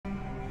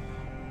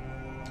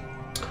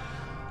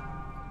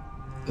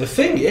the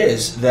thing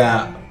is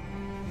that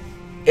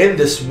in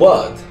this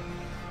world,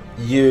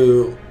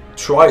 you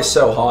try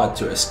so hard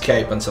to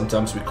escape, and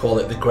sometimes we call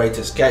it the great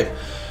escape,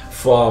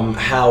 from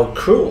how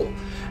cruel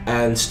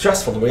and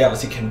stressful the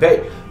reality can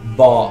be.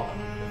 But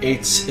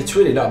it's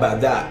really not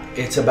about that.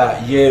 It's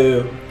about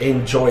you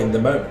enjoying the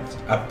moment,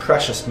 a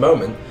precious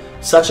moment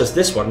such as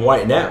this one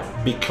right now,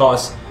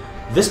 because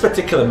this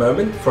particular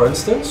moment, for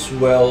instance,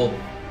 will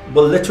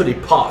literally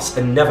pass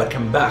and never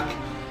come back.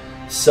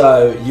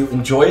 So you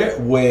enjoy it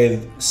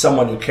with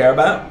someone you care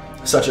about,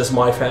 such as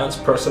my fans.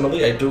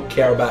 Personally, I do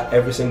care about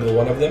every single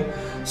one of them,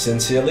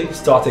 sincerely,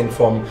 starting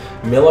from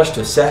Milosh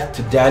to Seth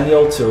to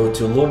Daniel to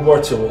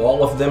Lubor to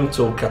all of them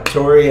to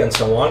Katuri and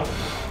so on.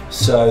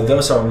 So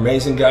those are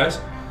amazing guys,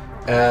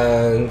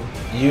 and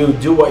you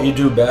do what you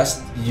do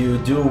best, you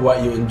do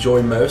what you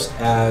enjoy most,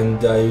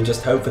 and you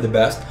just hope for the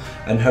best,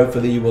 and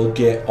hopefully you will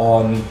get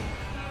on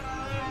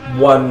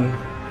one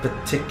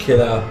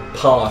particular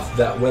path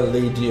that will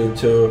lead you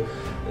to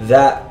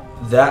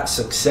that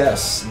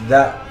success,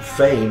 that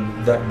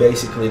fame that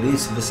basically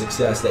leads to the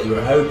success that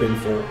you're hoping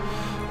for,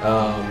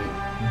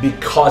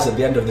 because at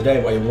the end of the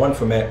day what you want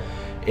from it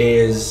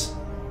is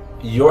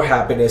your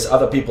happiness,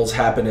 other people's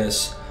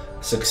happiness,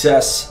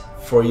 success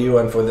for you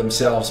and for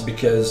themselves.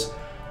 Because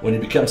when you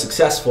become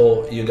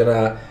successful, you're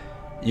gonna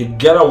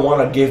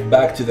want to give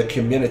back to the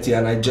community,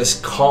 and I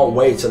just can't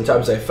wait.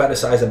 Sometimes I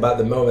fantasize about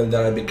the moment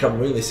that I become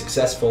really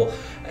successful,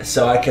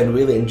 so I can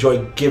really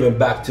enjoy giving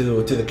back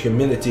to the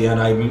community. And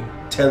I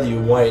tell you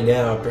right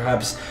now,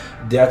 perhaps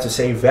dare to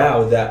say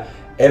vow, that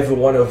every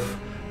one of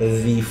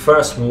the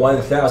first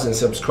 1,000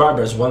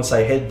 subscribers, once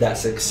I hit that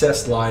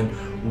success line,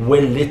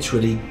 will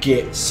literally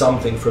get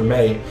something from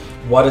me.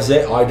 What is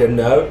it? I don't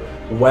know.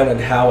 When and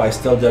how, I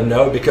still don't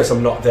know, because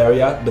I'm not there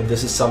yet. But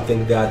this is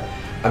something that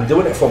I'm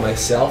doing it for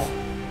myself,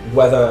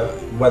 whether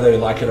you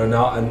like it or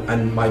not.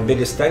 And my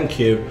biggest thank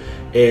you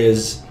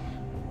is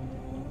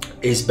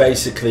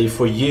basically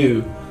for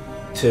you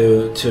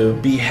to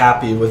be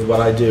happy with what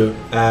I do,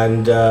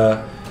 and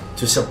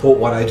to support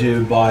what I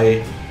do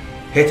by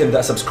hitting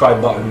that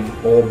subscribe button,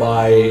 or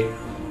by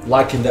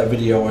liking that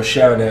video, or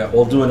sharing it,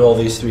 or doing all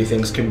these three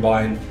things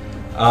combined.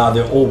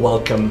 They're all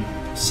welcome.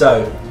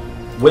 So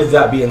with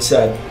that being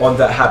said, on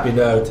that happy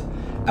note,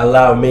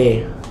 allow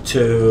me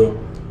to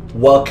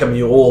welcome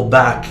you all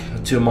back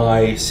to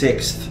my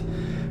 6th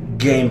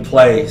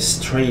gameplay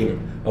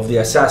stream of the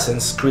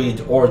Assassin's Creed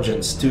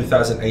Origins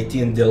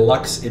 2018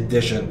 Deluxe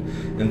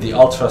Edition in the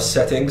ultra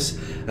settings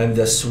and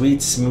the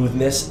sweet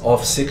smoothness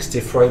of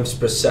 60 frames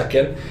per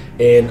second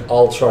in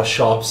ultra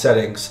sharp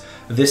settings.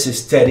 This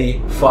is Teddy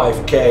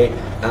 5K.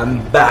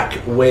 I'm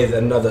back with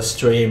another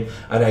stream,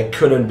 and I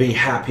couldn't be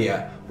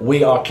happier.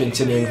 We are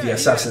continuing the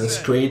Assassin's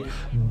Creed.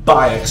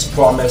 Bayek's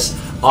promise.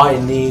 I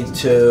need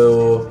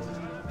to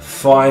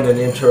find and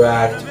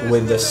interact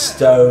with the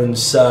stone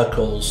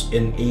circles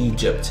in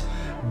Egypt.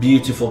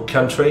 Beautiful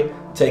country.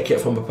 Take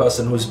it from a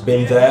person who's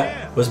been there,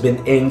 who's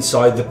been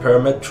inside the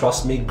pyramid.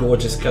 Trust me,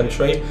 gorgeous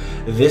country.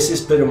 This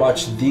is pretty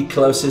much the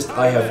closest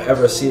I have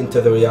ever seen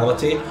to the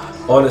reality.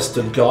 Honest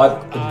to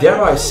God,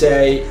 dare I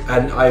say,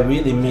 and I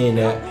really mean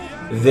it,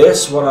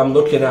 this, what I'm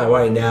looking at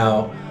right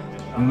now,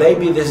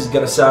 maybe this is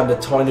gonna sound a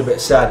tiny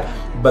bit sad,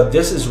 but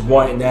this is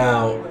right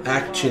now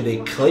actually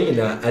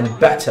cleaner and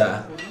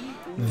better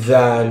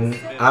than,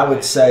 I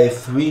would say,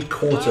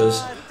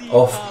 3/4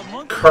 of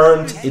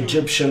current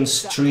Egyptian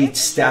street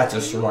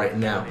status right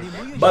now.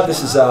 But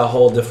this is a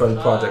whole different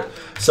project.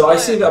 So I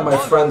see that my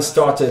friend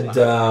started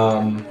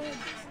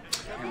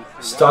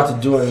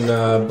doing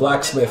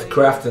blacksmith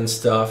craft and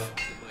stuff,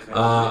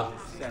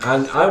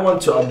 and I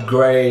want to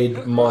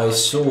upgrade my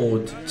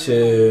sword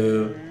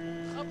to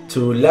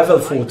level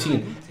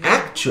 14.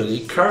 Actually,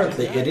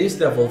 currently it is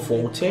level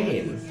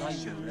 14.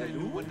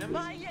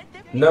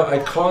 No, I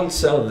can't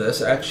sell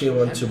this. I actually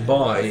want to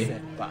buy.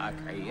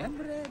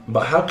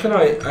 But how can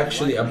I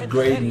actually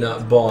upgrade and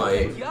not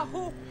buy?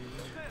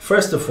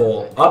 First of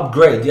all,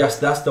 upgrade. Yes,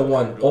 that's the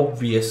one,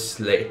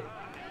 obviously.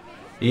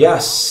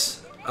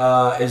 Yes.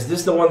 Is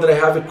this the one that I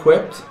have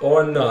equipped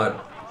or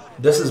not?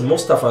 This is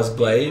Mustafa's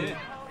blade.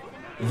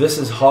 This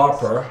is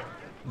Harper.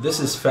 This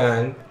is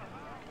Fang.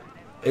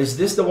 Is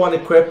this the one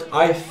equipped?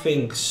 I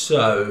think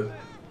so.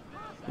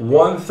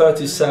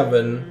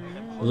 137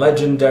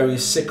 legendary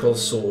sickle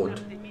sword.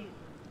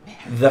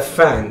 The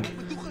Fang.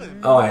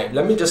 Alright,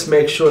 let me just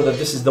make sure that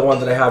this is the one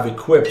that I have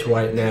equipped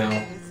right now.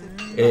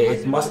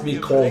 It must be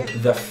called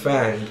the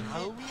Fang.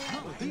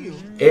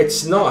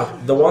 It's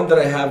not. The one that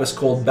I have is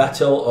called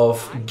Battle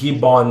of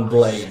Gibbon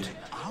Blade.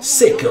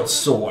 Sickle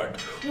sword.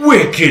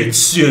 Wicked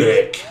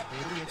sick!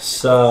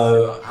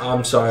 So,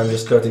 I'm sorry, I'm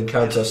just quoting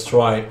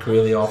Counter-Strike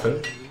really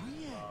often.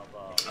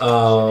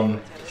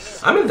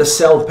 I'm in the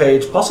sell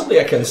page.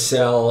 Possibly I can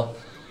sell...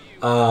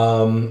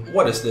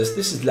 what is this?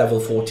 This is level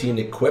 14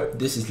 equipped.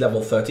 This is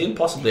level 13.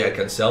 Possibly I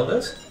can sell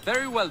this.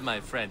 Very well, my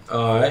friend.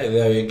 Alright,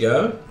 there you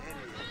go.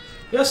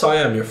 Yes, I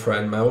am your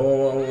friend, man.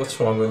 What's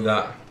wrong with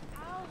that?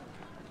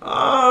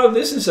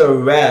 This is a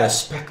rare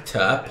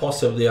Spectre.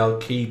 Possibly I'll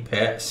keep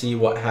it, see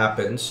what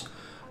happens.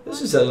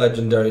 This is a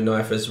legendary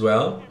knife as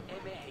well.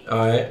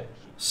 Alright,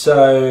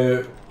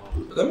 so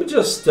let me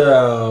just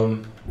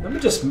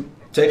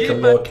take a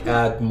look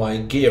at my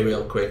gear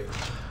real quick.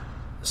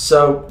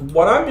 So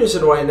what I'm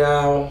using right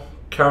now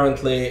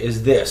currently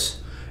is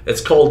this. It's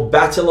called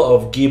Battle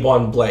of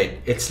Gibbon Blade.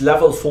 It's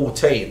level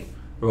 14,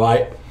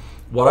 right?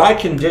 What I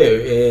can do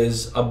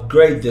is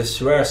upgrade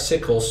this rare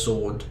sickle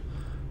sword,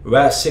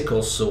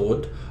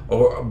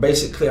 or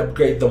basically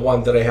upgrade the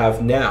one that I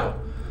have now.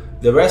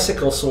 The rare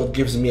sickle sword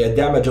gives me a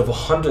damage of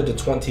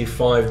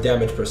 125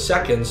 damage per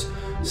second.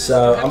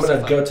 So I'm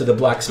gonna go to the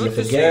blacksmith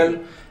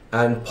again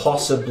and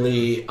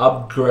possibly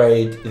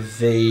upgrade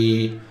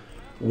the,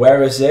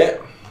 where is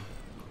it?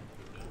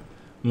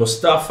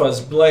 Mustafa's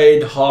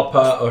blade, Harper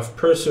of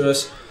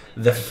Perseus,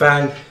 the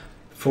Fang.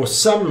 For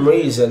some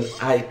reason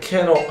I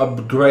cannot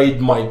upgrade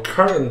my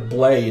current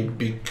blade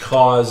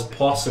because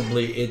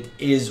possibly it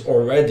is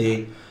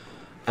already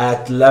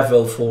at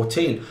level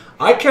 14.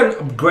 I can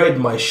upgrade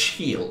my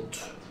shield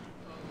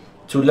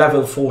to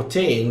level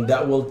 14.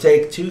 That will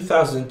take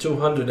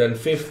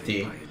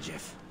 2,250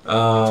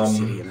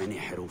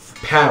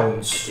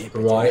 pounds,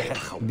 right?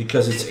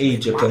 Because it's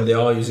Egypt and they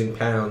are using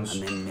pounds.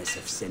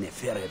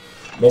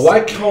 But I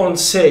can't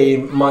say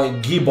my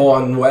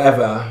Gibbon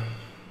whatever.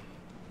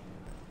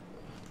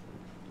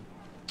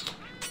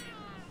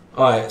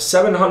 Alright,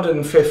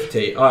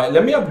 750. Alright,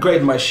 let me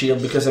upgrade my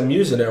shield because I'm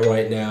using it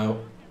right now.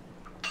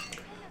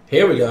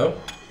 Here we go.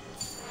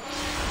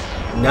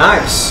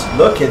 Nice.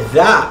 Look at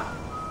that.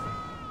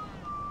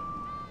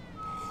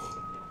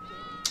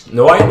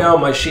 Now, right now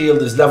my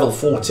shield is level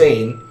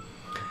 14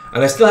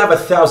 and I still have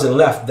 1,000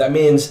 left. That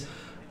means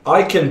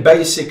I can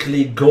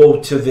basically go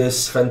to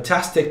this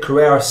fantastic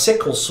rare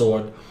sickle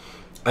sword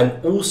and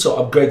also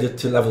upgrade it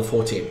to level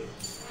 14.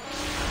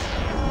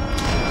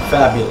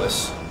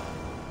 Fabulous.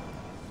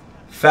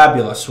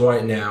 Fabulous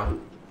right now.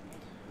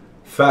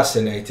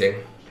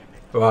 Fascinating.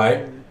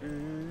 Right.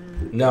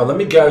 Now let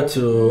me go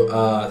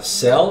to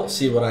sell,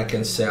 see what I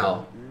can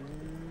sell.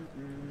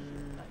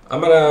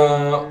 I'm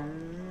gonna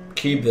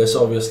keep this,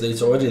 obviously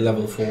it's already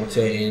level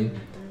 14,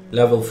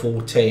 level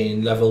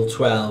 14, level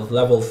 12,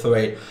 level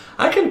 3.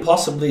 I can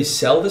possibly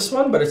sell this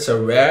one, but it's a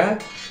rare,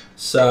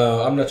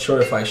 so I'm not sure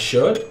if I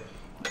should.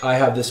 I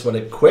have this one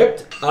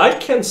equipped. I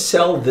can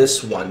sell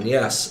this one,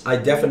 yes, I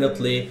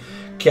definitely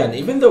can,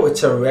 even though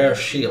it's a rare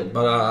shield,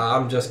 but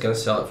I'm just gonna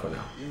sell it for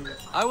now.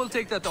 I will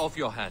take that off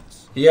your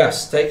hands.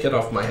 Yes, take it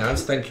off my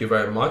hands. Thank you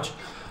very much.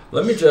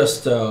 Let me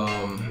just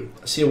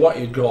see what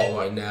you got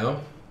right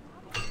now.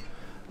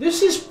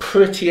 This is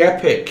pretty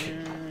epic,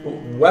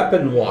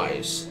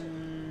 weapon-wise,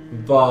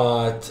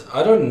 but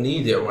I don't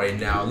need it right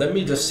now. Let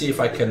me just see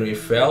if I can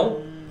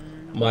refill.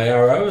 My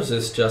arrows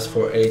is just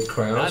for 8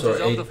 crowns or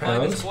 8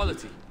 pounds.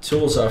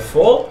 Tools are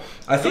full.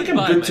 I think I'm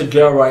good to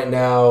go right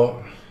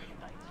now.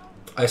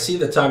 I see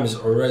the time is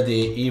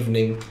already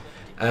evening,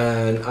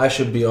 and I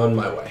should be on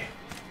my way.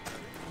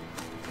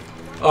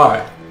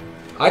 Alright,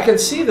 I can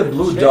see the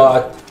blue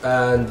dot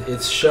and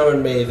it's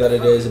showing me that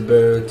it is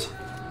about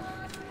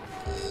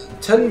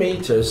 10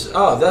 meters.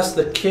 Oh, that's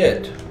the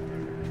kid.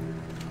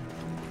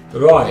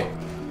 Right.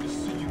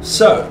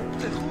 So,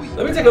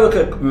 let me take a look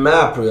at the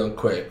map real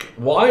quick.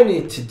 What I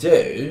need to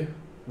do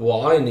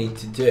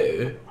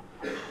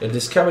is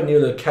discover new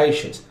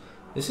locations.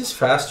 This is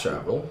fast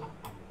travel.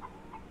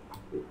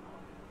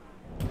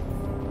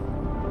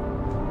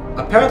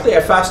 Apparently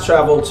I fast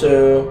travel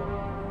to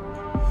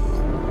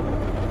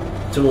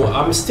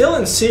I'm still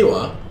in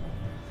Siwa.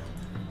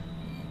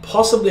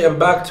 Possibly I'm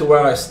back to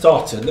where I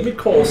started. Let me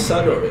call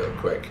Sano real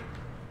quick.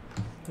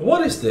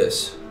 What is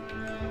this?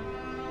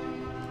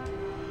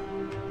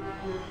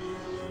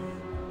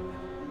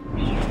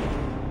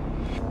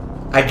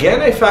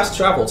 Again, I fast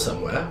traveled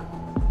somewhere.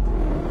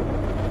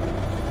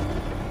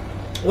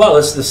 Well,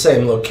 it's the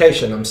same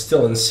location. I'm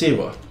still in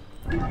Siwa.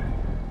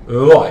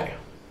 Right.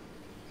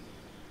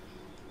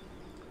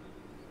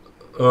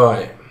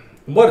 Right.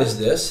 What is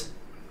this?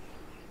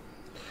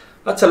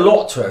 That's a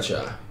lot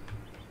treasure.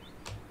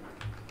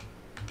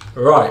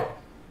 Right.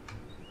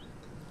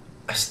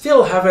 I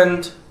still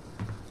haven't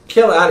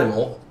killed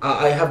animal.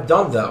 I have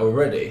done that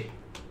already.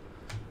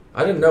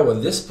 I don't know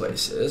what this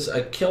place is. I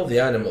killed the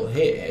animal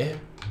here.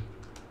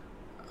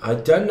 I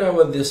don't know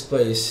what this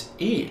place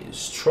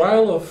is.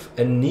 Trial of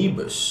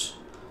Anubis.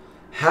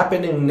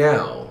 Happening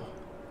now.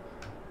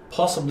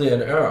 Possibly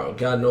an arrow.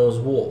 God knows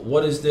what.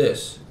 What is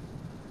this?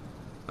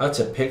 That's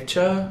a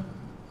picture?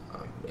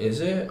 Is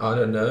it? I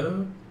don't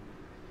know.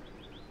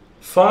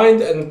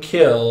 Find and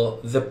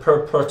kill the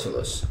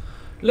Perpertulus.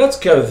 Let's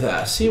go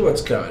there, see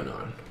what's going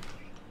on.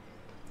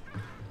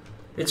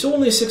 It's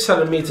only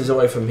 600 meters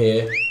away from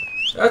here.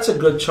 That's a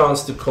good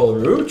chance to call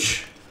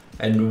Rooch.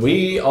 And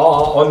we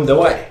are on the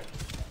way.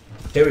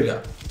 Here we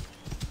go.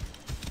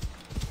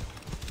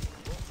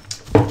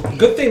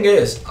 Good thing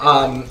is,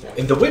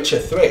 in The Witcher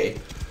 3,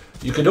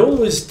 you could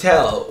always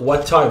tell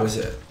what time is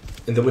it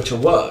in The Witcher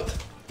world.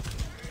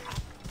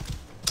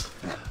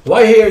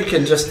 Right here you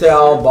can just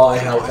tell by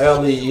how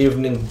early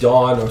evening,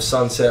 dawn or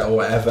sunset or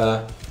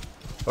whatever,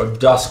 or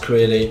dusk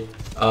really,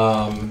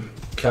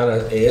 kind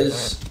of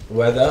is.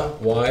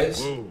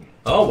 weather-wise.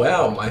 Oh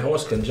wow, my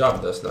horse can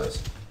jump. That's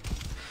nice.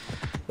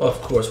 Well,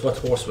 of course, what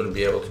horse wouldn't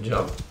be able to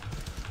jump?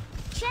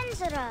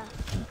 Chancellor.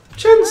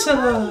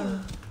 Chancellor!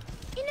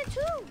 In a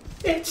tomb.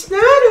 It's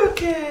not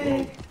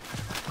okay!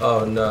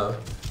 Oh no.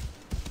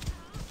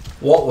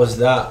 What was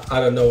that? I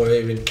don't know where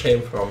it even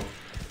came from.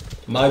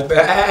 My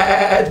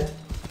bad!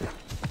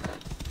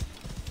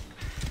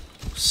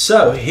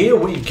 So, here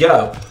we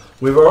go.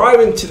 We're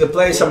arriving to the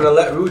place. I'm gonna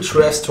let Roots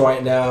rest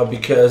right now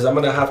because I'm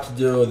gonna have to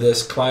do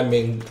this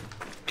climbing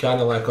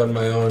kind of like on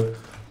my own.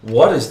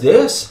 What is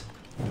this?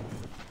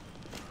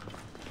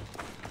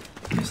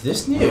 Is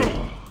this new?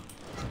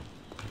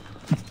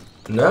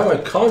 No, I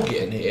can't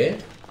get in here.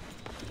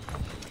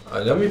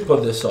 Let me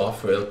put this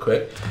off real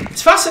quick.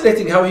 It's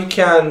fascinating how he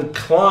can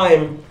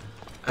climb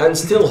and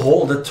still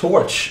hold a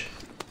torch.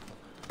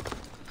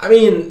 I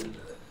mean,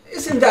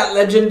 isn't that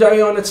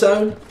legendary on its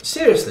own?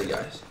 Seriously,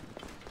 guys.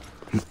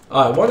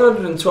 Alright,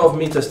 112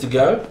 meters to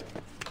go.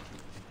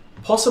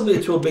 Possibly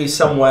it will be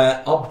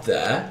somewhere up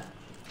there.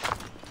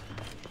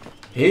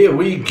 Here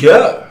we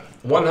go.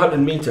 100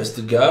 meters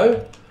to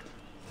go.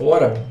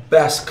 What a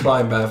best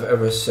climb I've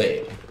ever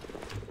seen.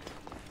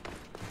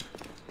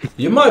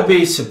 You might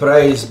be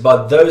surprised,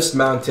 but those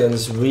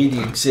mountains really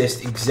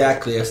exist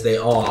exactly as they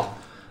are.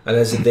 And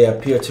as they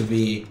appear to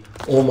be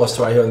almost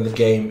right here in the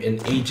game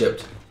in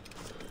Egypt.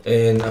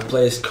 In a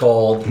place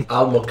called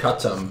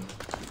Al-Muqattam.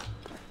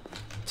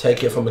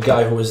 Take it from a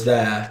guy who was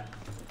there.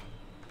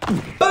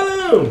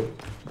 Boom!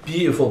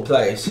 Beautiful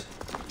place.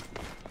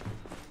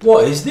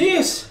 What is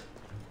this?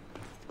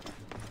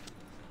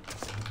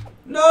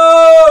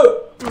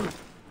 No!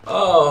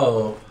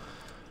 Oh.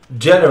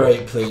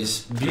 Generate,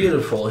 please.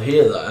 Beautiful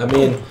healer. I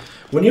mean,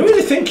 when you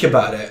really think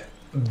about it,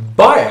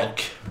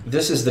 Bayek,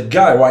 this is the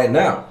guy right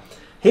now.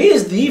 He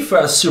is the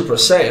first Super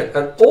Saiyan,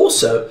 and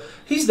also,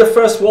 he's the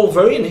first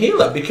Wolverine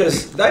healer,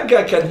 because that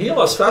guy can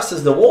heal as fast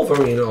as the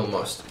Wolverine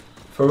almost.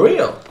 For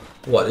real.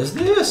 What is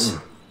this?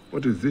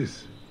 What is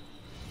this?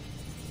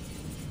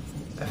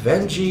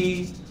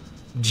 Avengi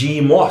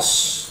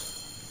Gmos.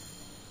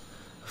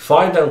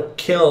 Find and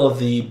kill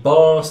the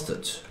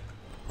bastard.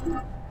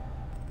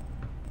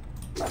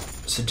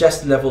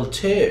 Suggest level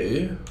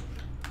 2.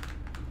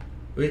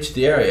 Reach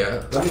the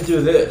area. Let me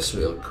do this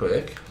real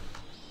quick.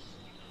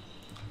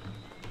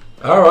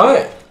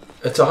 Alright.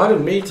 It's 100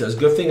 meters.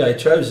 Good thing I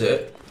chose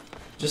it.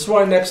 Just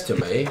right next to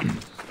me.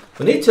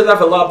 We need to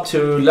level up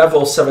to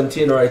level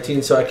 17 or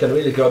 18 so I can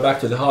really go back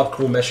to the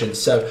hardcore missions.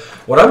 So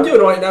what I'm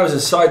doing right now is a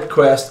side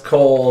quest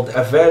called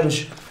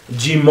Avenge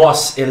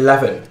Gmos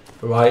 11.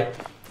 Right?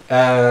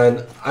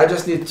 And I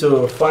just need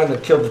to find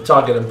and kill the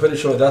target. I'm pretty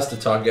sure that's the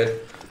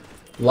target.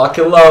 Lock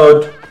and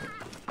load.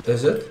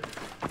 Is it?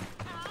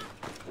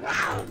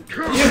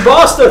 You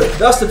bastard!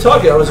 That's the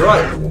target, I was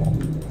right.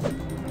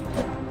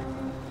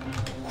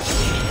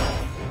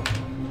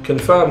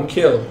 Confirm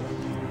kill.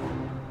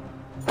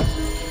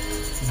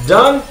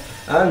 Done.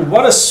 And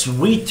what a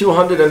sweet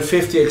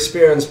 250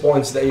 experience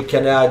points that you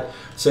can add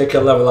so you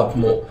can level up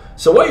more.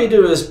 So what you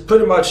do is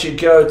pretty much you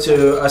go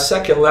to a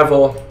second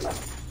level,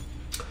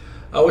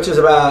 which is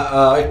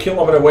about a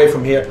kilometer away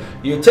from here.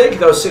 You take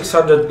those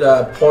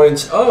 600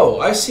 points. Oh,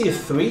 I see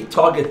 3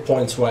 target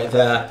points right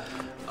there.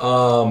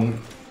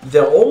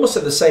 They're almost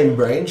at the same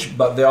range,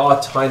 but there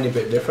are tiny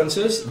bit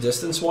differences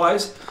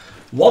distance-wise.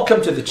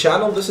 Welcome to the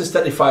channel. This is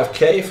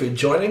 35K if you're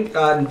joining,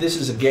 and this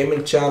is a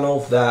gaming channel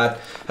that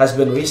has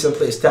been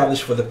recently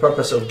established for the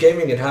purpose of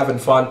gaming and having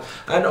fun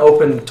and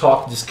open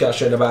talk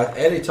discussion about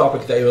any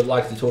topic that you would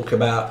like to talk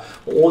about.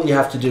 All you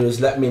have to do is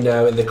let me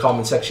know in the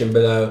comment section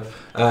below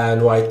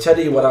and write,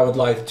 Teddy, what I would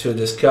like to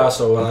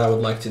discuss or what I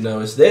would like to know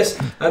is this,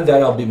 and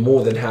then I'll be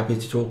more than happy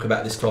to talk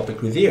about this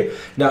topic with you.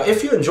 Now,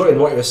 if you're enjoying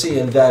what you're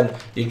seeing, then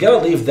you gotta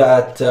leave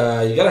that,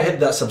 you gotta hit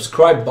that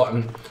subscribe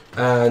button,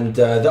 and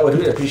that would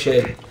really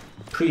appreciate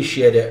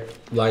it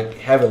like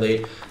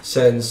heavily,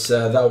 since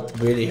that would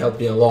really help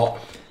me a lot.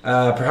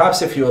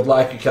 Perhaps if you would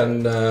like, you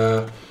can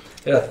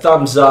hit a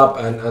thumbs up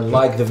and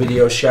like the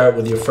video, share it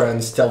with your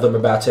friends, tell them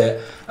about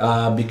it,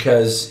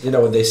 because you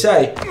know what they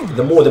say,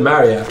 the more the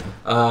merrier.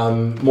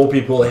 More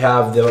people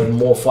have, the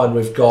more fun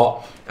we've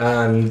got,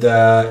 and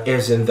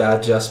isn't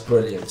that just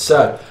brilliant?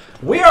 So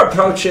we are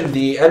approaching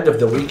the end of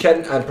the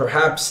weekend, and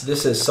perhaps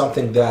this is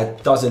something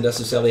that doesn't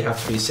necessarily have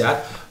to be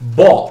sad,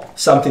 but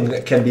something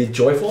that can be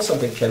joyful,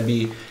 something can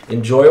be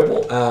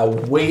enjoyable.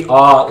 We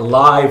are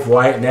live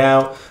right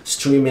now,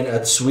 streaming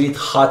at sweet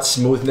hot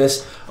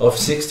smoothness of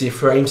 60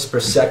 frames per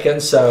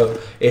second. So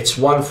it's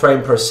 1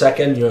 frame per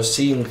second. You're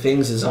seeing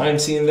things as I'm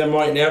seeing them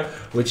right now,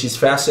 which is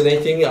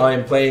fascinating. I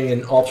am playing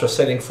in ultra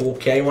setting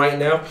 4K right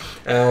now,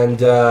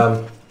 and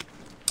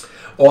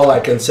all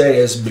I can say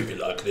is, baby,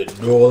 lock the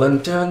door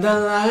and turn the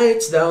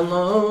lights down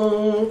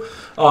low.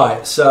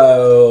 Alright,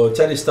 so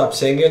Teddy, stop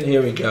singing.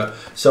 Here we go.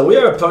 So we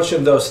are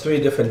approaching those 3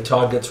 different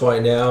targets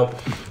right now.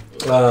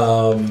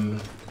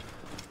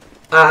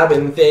 I've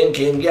been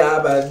thinking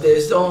about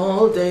this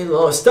all day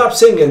long. Stop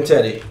singing,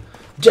 Teddy.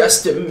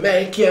 just to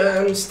make you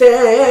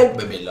understand.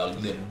 Baby,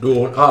 lock the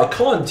door. I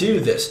can't do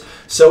this.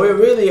 So we're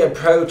really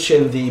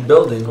approaching the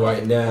building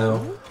right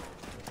now.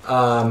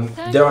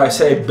 Dare I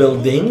say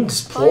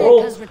buildings,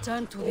 plural?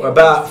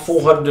 About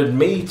 400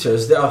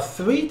 meters. There are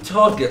 3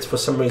 targets for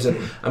some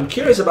reason. I'm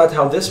curious about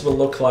how this will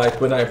look like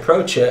when I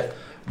approach it,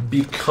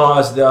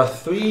 because there are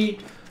 3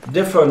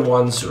 different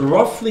ones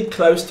roughly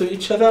close to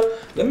each other.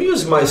 Let me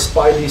use my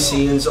Spidey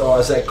scenes, or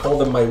as I call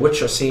them, my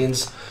Witcher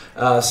scenes,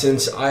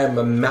 since I am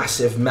a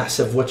massive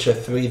Witcher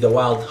 3 The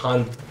Wild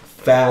Hunt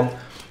fan.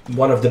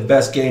 One of the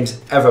best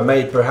games ever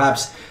made,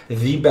 perhaps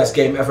the best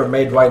game ever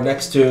made, right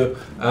next to,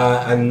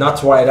 and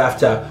not right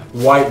after,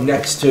 right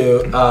next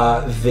to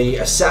the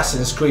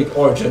Assassin's Creed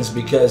Origins,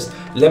 because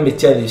let me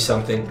tell you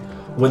something,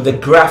 when the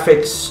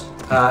graphics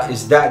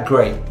is that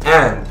great,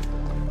 and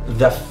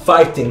the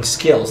fighting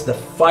skills, the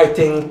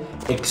fighting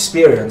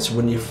experience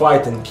when you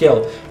fight and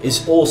kill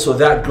is also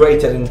that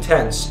great and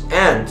intense,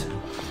 and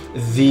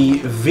the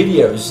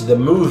videos, the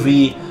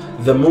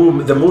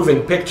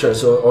moving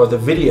pictures or the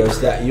videos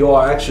that you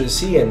are actually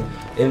seeing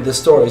in the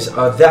stories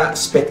are that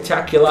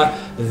spectacular,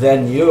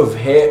 then you've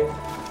hit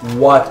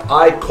what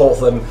I call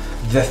them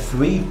the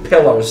 3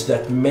 pillars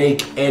that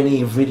make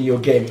any video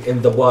game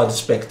in the world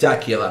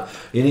spectacular.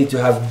 You need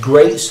to have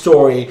great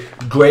story,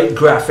 great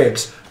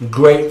graphics,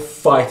 great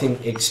fighting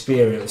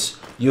experience.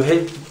 You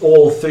hit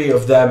all 3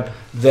 of them,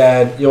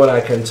 then you and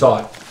I can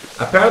talk.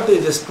 Apparently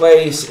this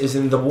place is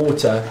in the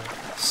water,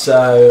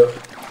 so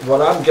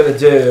what I'm gonna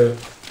do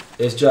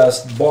is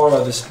just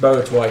borrow this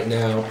boat right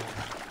now.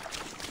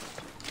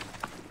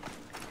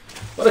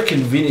 What a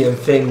convenient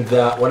thing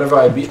that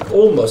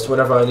almost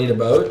whenever I need a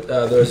boat,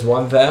 there's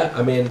one there.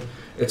 I mean,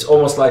 it's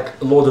almost like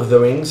Lord of the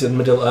Rings in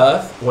Middle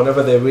Earth.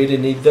 Whenever they really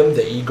need them,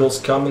 the eagles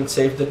come and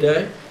save the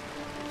day.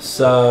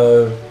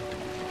 So,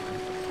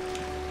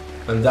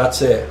 and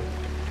that's it.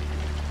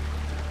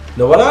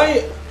 Now what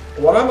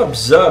I'm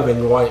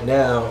observing right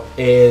now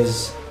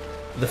is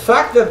the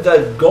fact that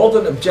the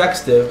golden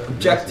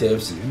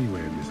objectives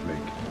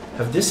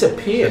have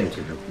disappeared.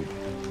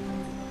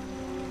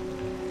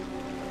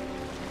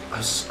 I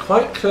was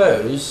quite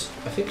close.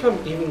 I think I'm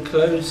even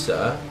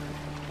closer.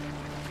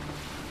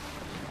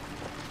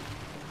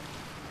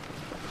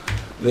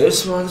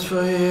 This one's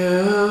for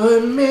you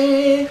and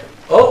me.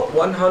 Oh,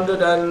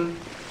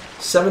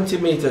 170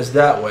 meters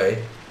that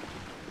way.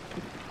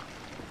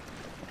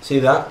 See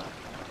that?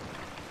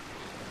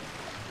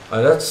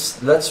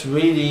 Let's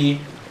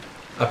really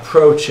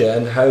approach it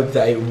and hope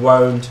that it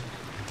won't.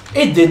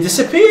 It did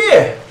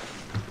disappear!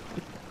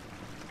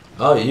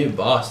 Oh, you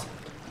bastard.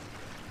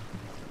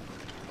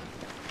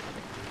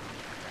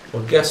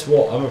 Well, guess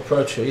what? I'm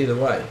approaching either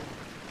way.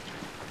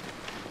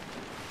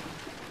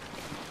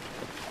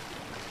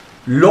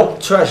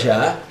 Locked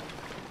treasure.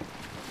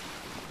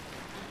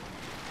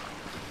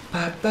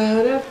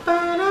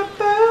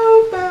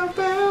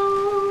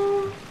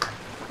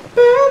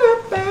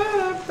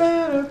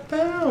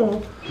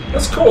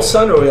 Let's call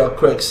Sano real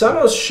quick.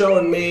 Sano's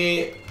showing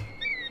me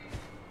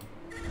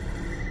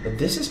that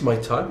this is my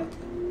target.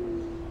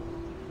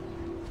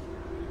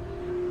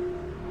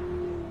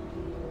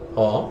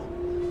 Oh.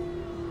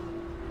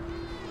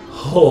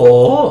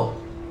 Oh.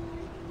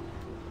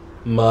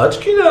 Much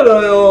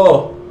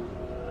기다려요.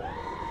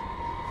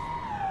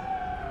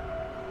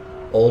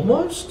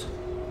 Almost.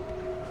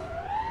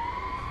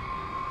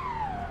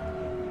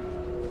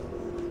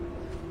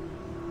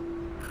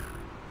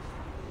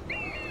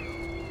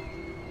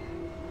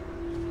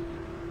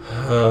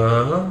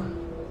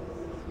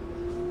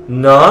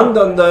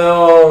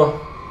 난단다요.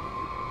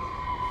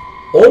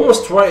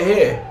 Almost right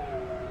here.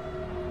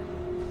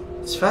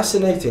 It's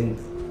fascinating.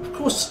 Of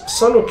course,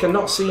 Sano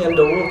cannot see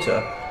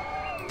underwater.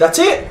 That's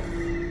it.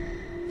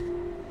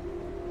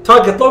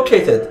 Target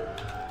located.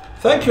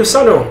 Thank you,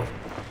 Sano.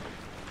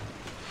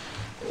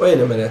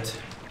 Wait a minute.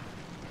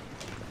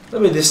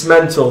 Let me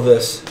dismantle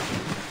this.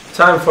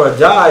 Time for a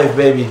dive,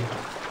 baby.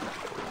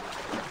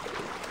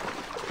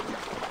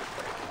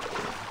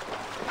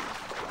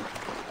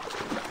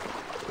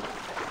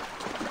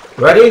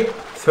 Ready?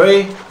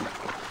 3,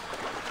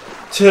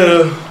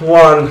 2,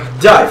 1,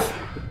 dive!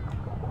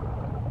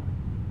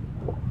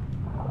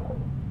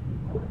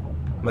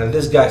 Man,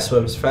 this guy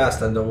swims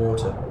fast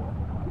underwater.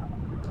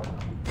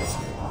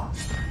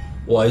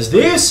 What is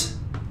this?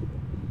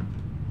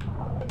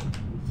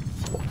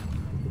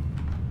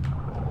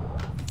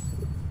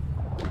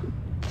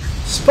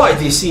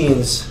 Spidey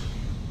scenes.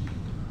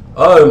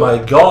 Oh my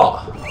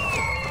god.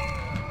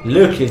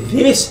 Look at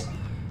this.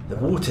 The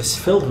water's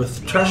filled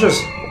with treasures.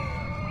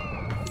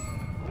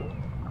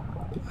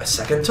 A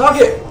second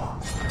target.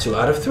 2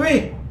 out of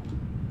 3.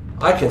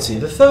 I can see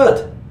the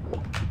third.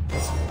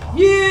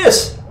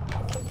 Yes!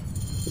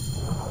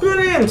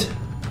 Brilliant!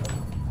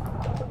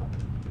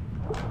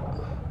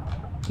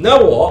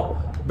 Now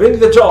what? Bring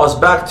the jaws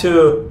back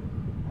to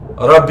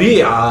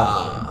Rabia.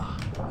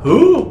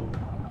 Who?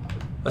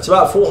 That's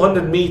about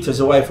 400 meters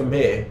away from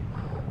here.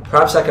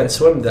 Perhaps I can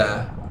swim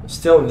there.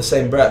 Still in the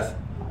same breath.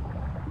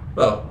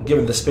 Well,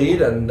 given the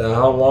speed and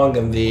how long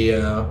and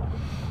the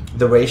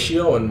the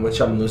ratio in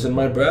which I'm losing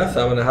my breath,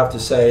 I'm gonna have to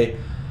say,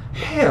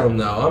 hell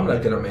no, I'm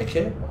not gonna make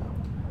it.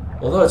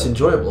 Although it's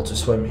enjoyable to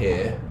swim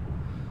here.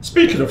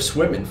 Speaking of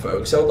swimming,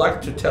 folks, I would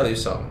like to tell you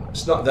something.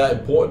 It's not that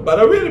important, but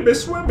I really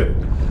miss swimming.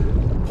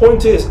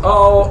 Point is,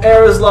 oh,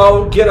 air is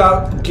low. Get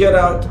out, get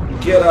out,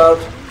 get out.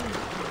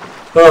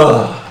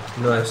 Oh,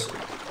 nice.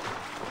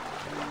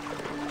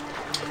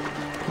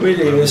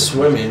 Really miss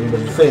swimming, but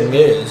the thing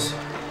is,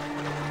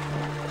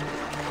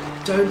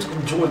 don't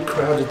enjoy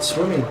crowded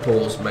swimming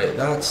pools, mate.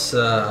 That's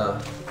the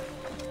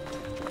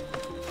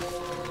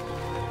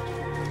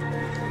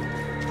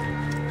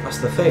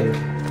thing.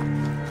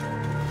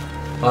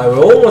 Alright,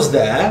 we're almost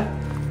there.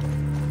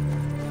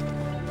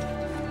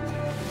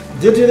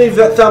 Did you leave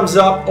that thumbs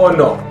up or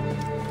not?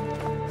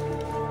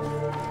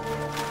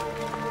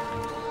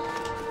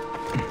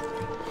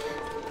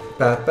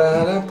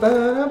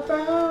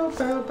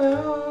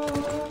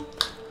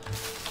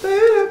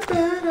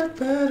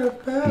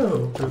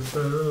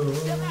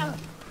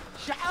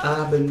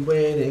 I've been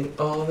waiting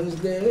all this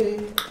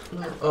day.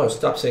 Oh,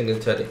 stop singing,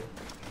 Teddy.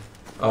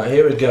 Alright,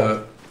 here we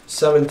go.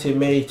 70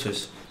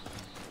 meters.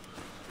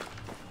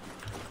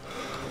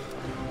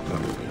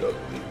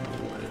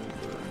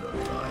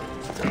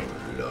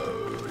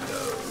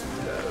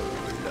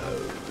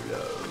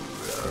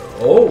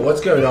 Oh, what's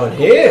going on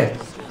here?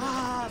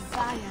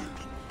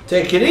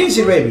 Take it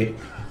easy, baby.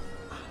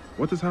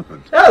 What has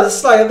happened? Yeah,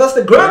 that's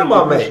the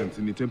grandma, mate.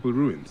 In the temple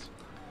ruins.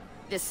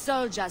 The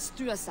soldiers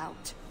threw us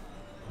out.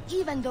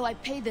 Even though I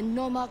paid the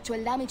Nomarch to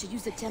allow me to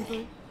use the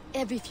temple,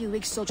 every few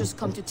weeks soldiers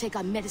come to take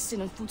our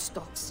medicine and food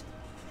stocks.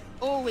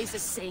 Always the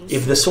same.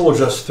 If the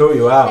soldiers throw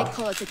you out, they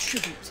call it a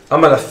tribute.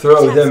 I'm gonna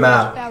throw them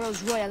out.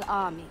 Pharaoh's royal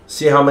army.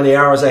 See how many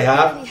arrows I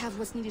have?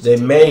 They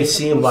may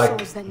seem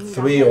like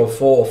 3 or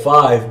 4 or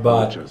 5,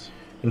 but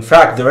in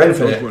fact they're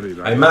infinite.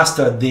 I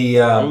mastered the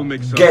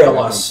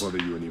Deluxe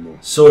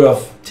sort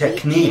of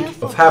technique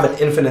of having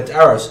infinite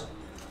arrows.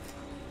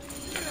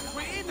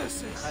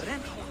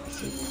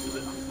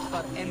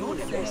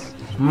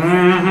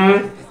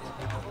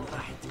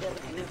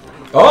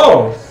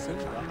 Oh!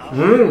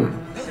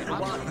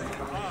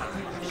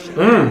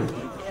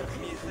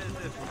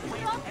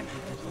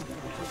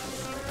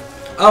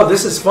 Oh,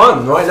 this is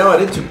fun. Right now I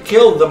need to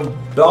kill the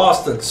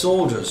bastard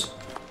soldiers.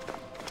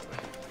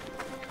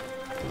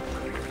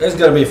 It's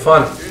gonna be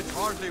fun. It's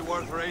hardly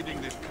worth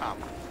raiding this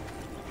camp.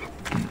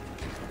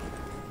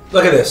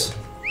 Look at this.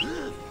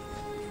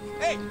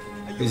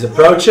 He's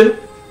approaching.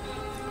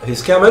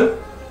 He's coming.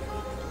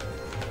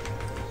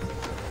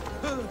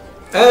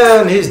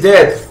 And he's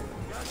dead.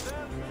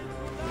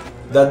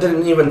 That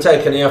didn't even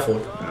take any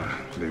effort.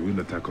 They will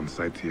attack on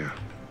sight here.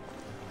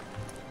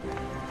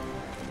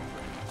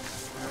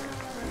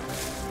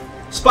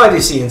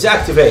 Spidey scenes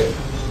activate.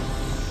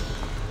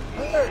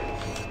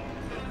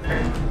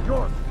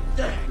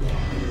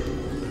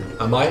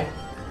 Am I?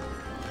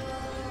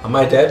 Am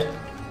I dead?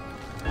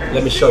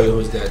 Let me show you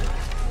who's dead.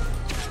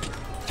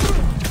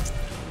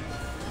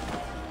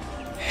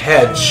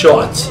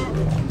 Headshot.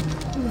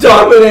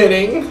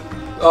 Dominating.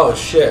 Oh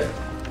shit.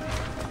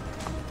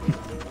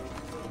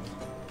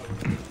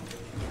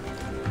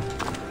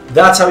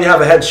 That's how you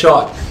have a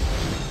headshot.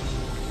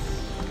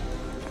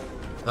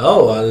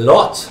 Oh, a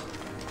lot.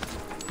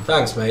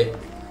 Thanks, mate.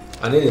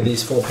 I needed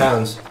these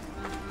 £4.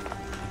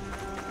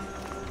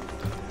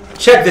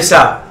 Check this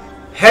out.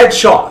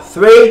 Headshot.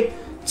 3,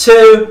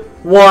 2,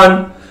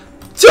 1.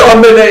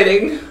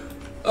 Dominating.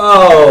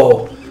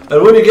 Oh.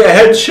 And when you get a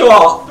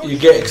headshot, you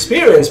get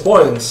experience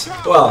points.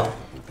 Well,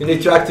 you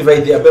need to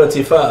activate the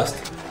ability first.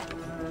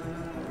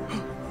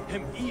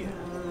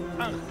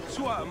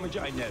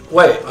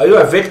 Wait, are you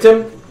a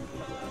victim?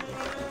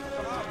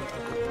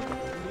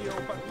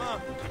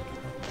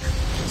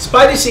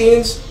 Spidey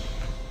scenes.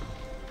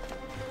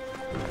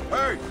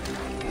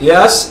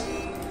 Yes.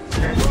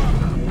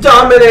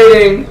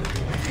 Dominating.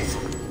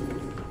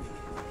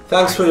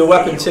 Thanks for your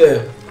weapon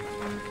too.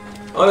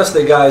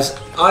 Honestly, guys,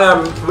 I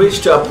am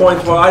reached to a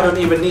point where I don't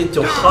even need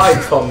to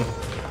hide from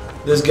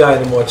this guy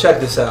anymore.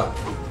 Check this out.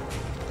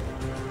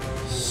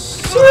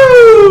 So,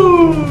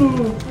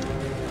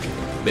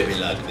 baby,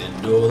 lock the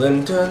door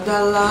and turn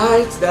the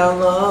lights down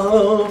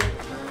low.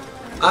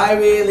 I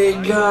really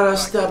gotta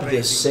stop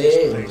this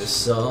sing the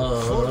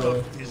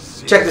song.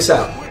 Check this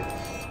out.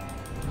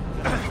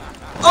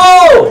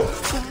 Oh!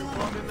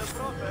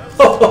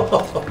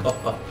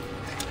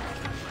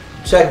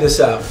 Check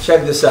this out.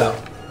 Check this out.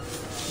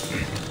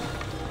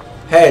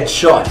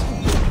 Headshot.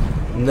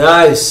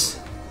 Nice.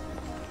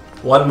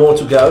 One more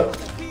to go.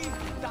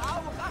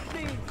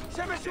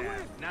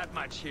 Not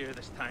much here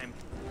this time.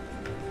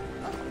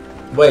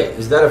 Wait,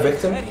 is that a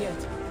victim?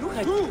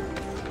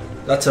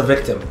 That's a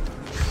victim.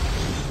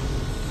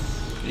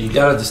 You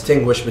gotta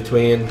distinguish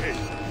between.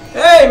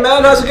 Hey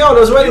man, how's it going? I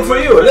was waiting for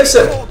you.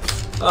 Listen,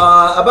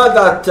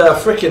 about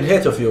that freaking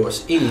hit of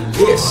yours. Eat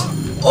this.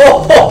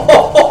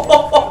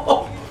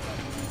 Oh!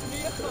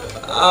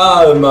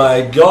 Oh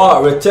my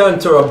God! Return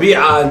to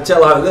Rabia and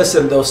tell her.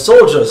 Listen, those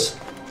soldiers.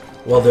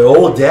 Well, they're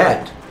all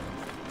dead,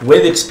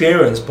 with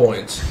experience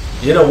points.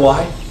 You know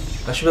why?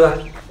 I should be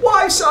like,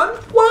 Why, son?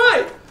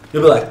 Why?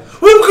 You'll be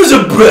like, well, because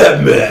of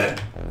Batman.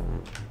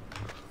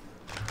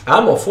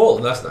 Ammo full.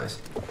 That's nice.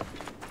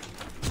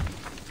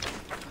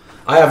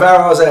 I have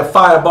arrows. I have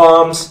fire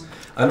bombs.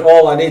 And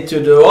all I need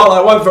to do, all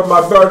I want for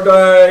my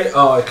birthday.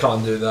 Oh, I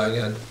can't do that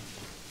again.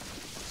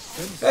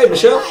 Hey,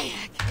 Michelle.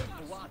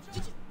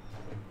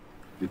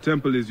 The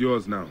temple is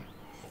yours now.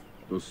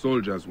 Those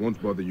soldiers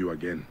won't bother you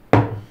again.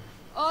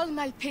 All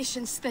my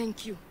patience,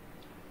 thank you.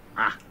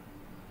 Ah,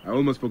 I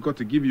almost forgot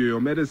to give you your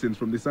medicines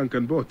from the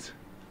sunken boat.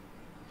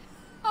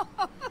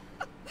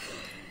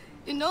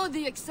 You know,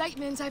 the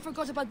excitement, I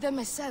forgot about them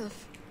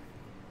myself.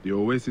 The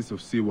oasis of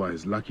Siwa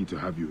is lucky to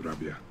have you,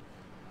 Rabia.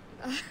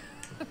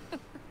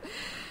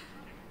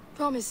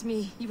 Promise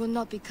me you will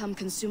not become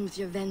consumed with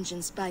your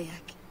vengeance,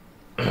 Bayek.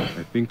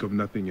 I think of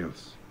nothing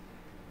else.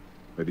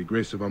 By the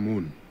grace of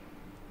Amun,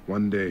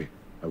 one day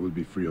I will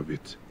be free of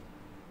it.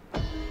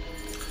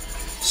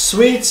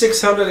 Sweet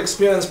 600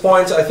 experience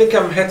points. I think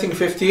I'm hitting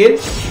 15.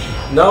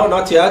 No,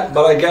 not yet.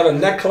 But I got a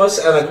necklace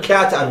and a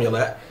cat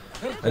amulet.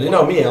 And you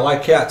know me, I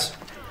like cats.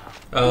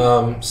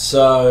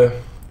 So...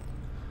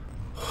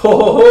 Ho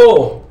ho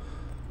ho!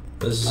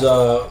 There's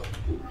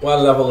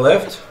one level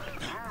left.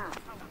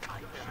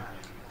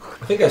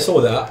 I think I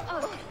saw that.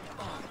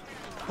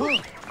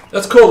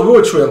 Let's call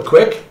Rooch real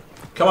quick.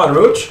 Come on,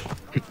 Rooch.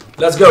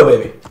 Let's go,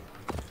 baby.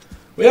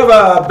 We have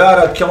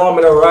about a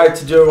kilometer ride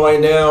to do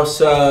right now,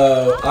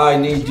 so I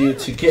need you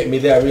to get me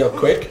there real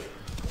quick.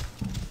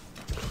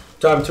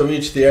 Time to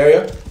reach the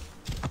area.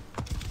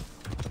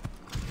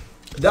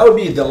 That would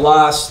be the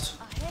last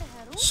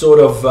sort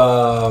of...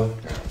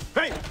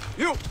 Hey,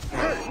 you!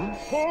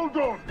 Hold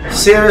on!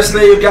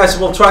 Seriously, you guys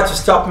will try to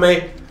stop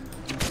me?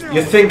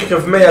 You think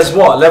of me as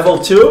what? Level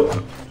 2?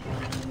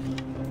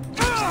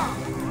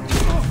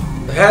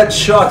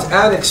 Headshot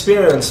and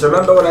experience.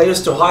 Remember when I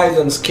used to hide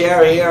and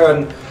scare here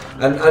and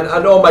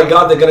oh my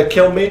god, they're gonna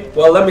kill me?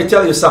 Well, let me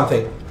tell you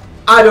something.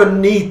 I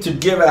don't need to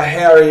give a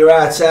hairy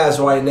rat's ass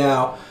right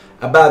now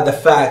about the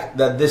fact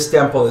that this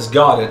temple is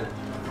guarded.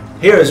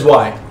 Here is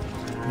why.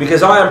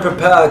 Because I am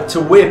prepared to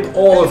whip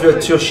all of your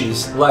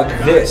tushies like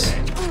this.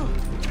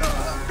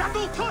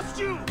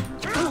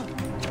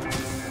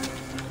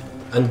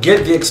 And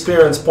get the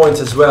experience points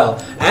as well.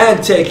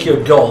 And take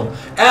your gold.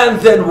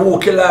 And then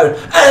walk alone.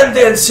 And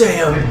then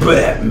say I'm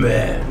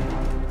Batman.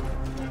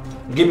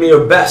 Give me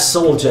your best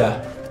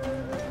soldier.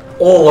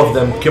 All of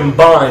them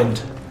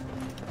combined.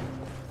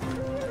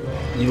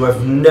 You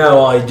have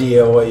no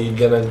idea what you're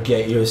gonna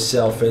get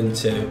yourself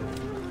into.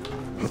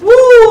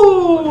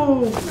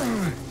 Woo!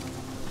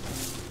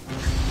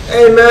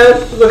 Hey man,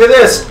 look at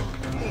this.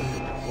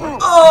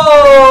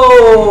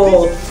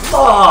 Oh!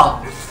 Ah!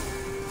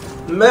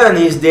 Man,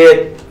 he's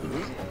dead.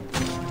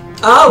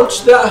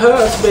 Ouch, that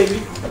hurts,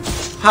 baby.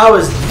 How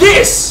is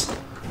this?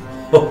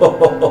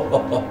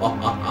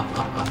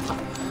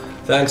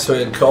 Thanks for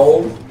your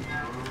cold.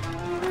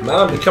 Man,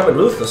 I'm becoming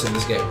ruthless in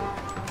this game.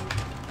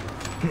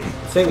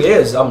 Thing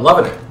is, I'm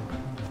loving it.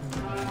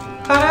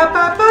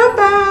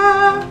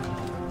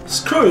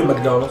 Screw you,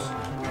 McDonald's.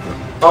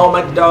 Oh,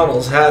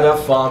 McDonald's had a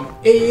farm.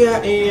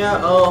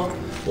 E-I-E-I-O.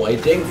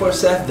 Waiting for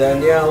Seth,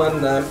 Danielle,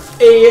 and them.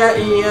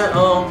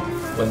 E-I-E-I-O.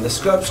 When the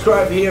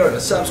subscribe here and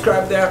the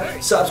subscribe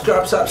there,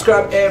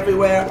 subscribe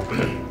everywhere.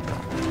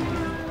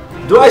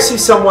 Do I see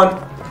someone?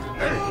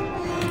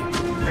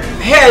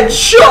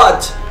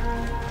 Headshot!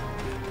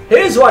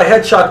 Here's why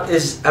headshot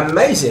is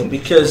amazing,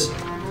 because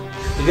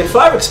you get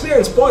 5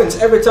 experience points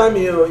every time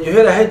you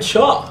hit a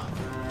headshot.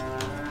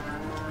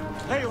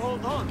 Hey,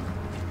 hold on!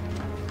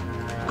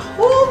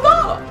 Hold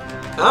on!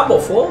 Ammo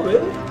full,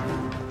 really?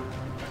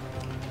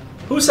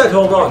 Who said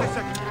hold on?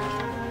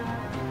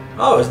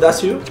 Oh, is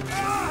that you?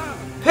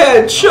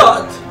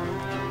 Headshot!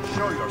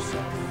 Show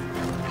yourself.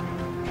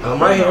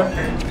 Am I here?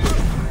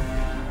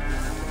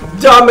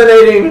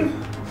 Dominating!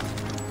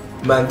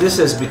 Man, this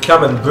is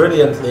becoming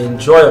brilliantly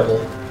enjoyable.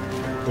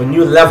 When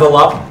you level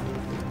up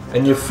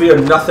and you fear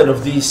nothing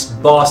of these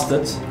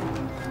bastards,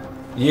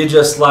 you're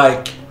just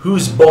like,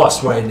 who's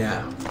boss right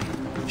now?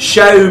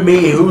 Show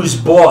me who's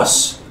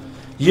boss.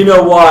 You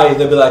know why?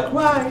 They'll be like,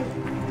 why?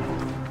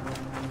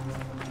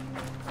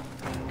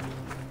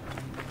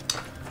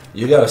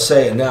 You gotta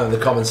say it now in the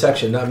comment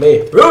section, not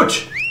me.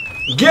 Rooch!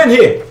 Get in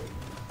here!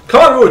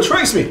 Come on, Rooch,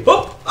 race me!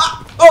 Oh!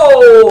 Ah,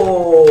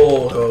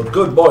 oh!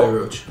 Good boy,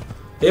 Rooch.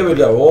 Here we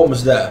go, we're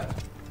almost there.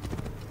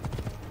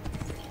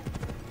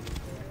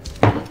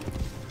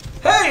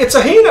 Hey, it's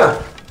a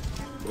Hina!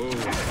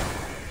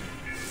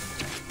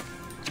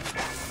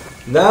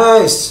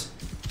 Nice!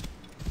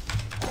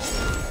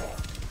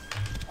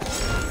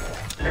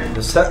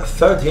 The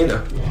third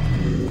Hina.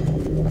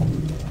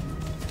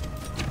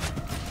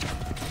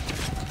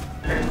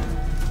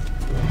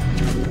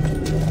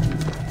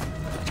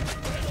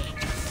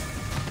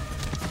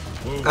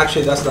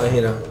 Actually, that's not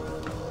Hina.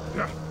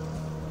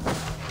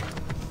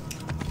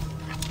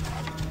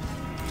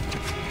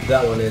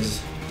 That one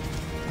is.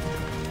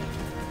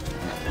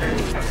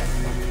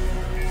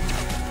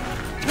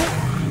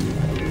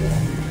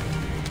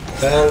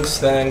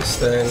 Thanks.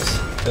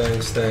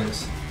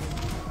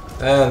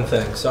 And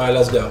thanks. Alright,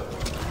 let's go.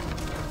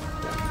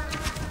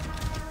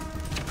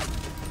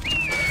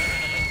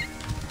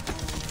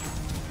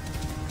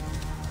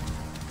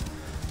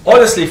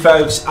 Honestly,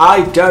 folks,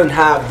 I don't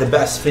have the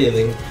best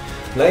feeling,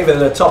 not even in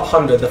the top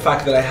 100, the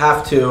fact that I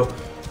have to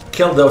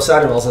kill those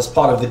animals as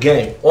part of the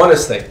game.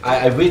 Honestly,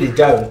 I really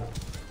don't.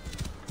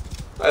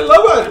 I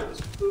love animals.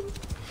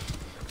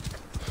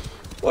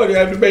 Why do you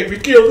have to make me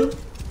kill them?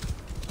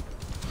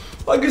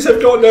 I guess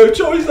I've got no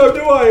choice now,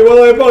 do I?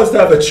 Well, I must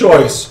have a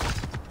choice.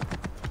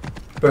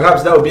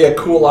 Perhaps that would be a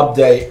cool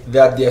update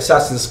that the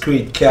Assassin's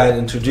Creed can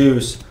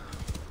introduce.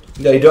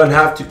 You don't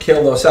have to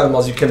kill those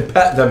animals, you can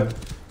pet them.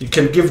 You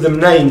can give them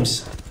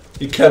names.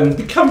 You can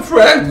become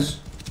friends.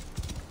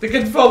 They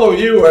can follow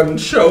you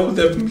and show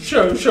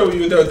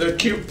you their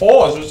cute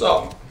paws or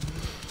something.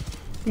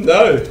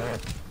 No.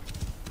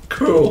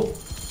 Cool.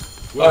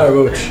 Alright,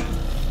 Roach.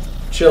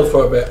 Chill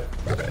for a bit.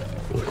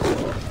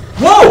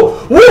 Whoa!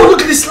 Whoa,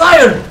 look at this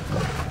lion!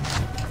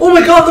 Oh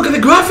my god, look at the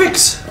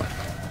graphics!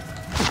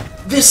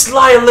 This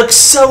lion looks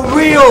so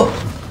real!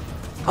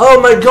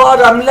 Oh my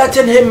god, I'm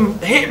letting him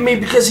hit me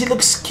because he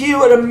looks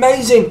cute and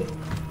amazing.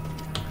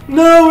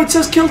 No, it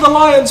says kill the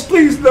lions.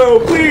 Please, no.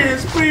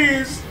 Please,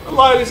 please. A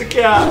lion is a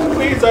cat.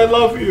 Please, I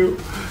love you.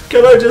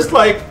 Can I just,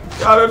 like,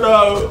 I don't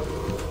know.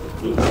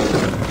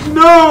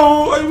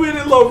 No, I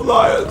really love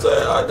lions.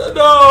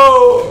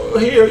 No.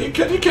 Here, you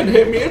can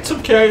hit me. It's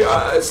okay.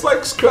 It's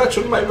like scratch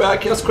on my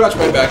back. Yeah, scratch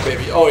my back,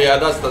 baby. Oh, yeah,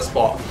 that's the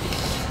spot.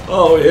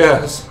 Oh,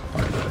 yes.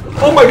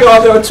 Oh, my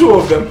God, there are two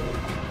of them.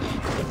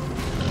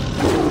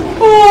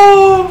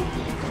 Oh.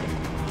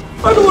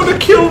 I don't want to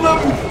kill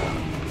them.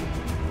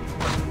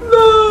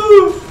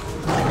 No!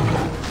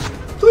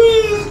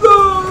 Please, no!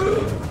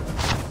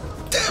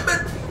 Damn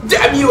it!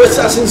 Damn you,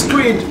 Assassin's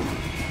Creed!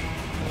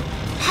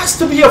 Has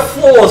to be a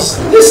flaw.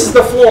 This is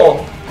the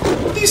flaw.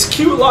 These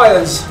cute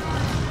lions.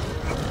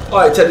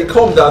 Alright, Teddy,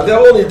 calm down. They're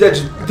only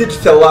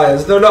digital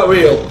lions. They're not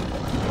real.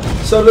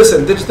 So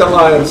listen, digital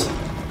lions.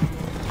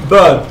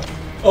 Burn.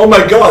 Oh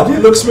my god, he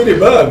looks really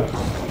burned.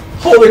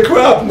 Holy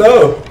crap,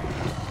 no.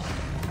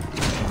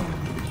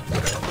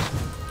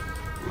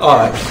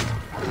 Alright.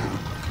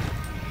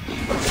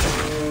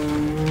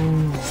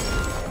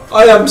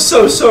 I am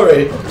so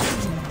sorry.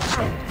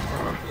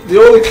 The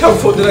only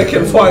comfort that I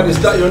can find is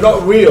that you're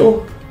not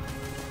real.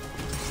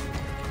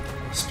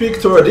 Speak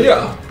to a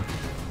deer.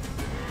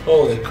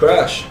 Holy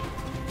crash.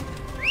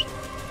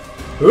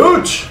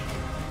 Hooch!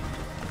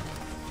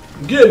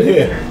 Get in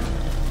here.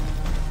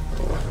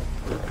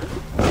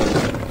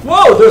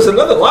 Whoa, there's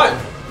another line.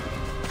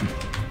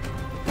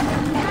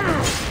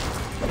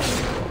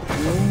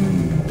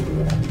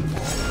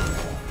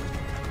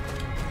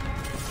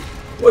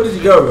 Where did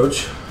you go,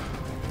 Roach?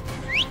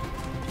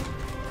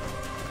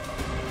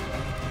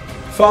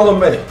 Follow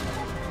me.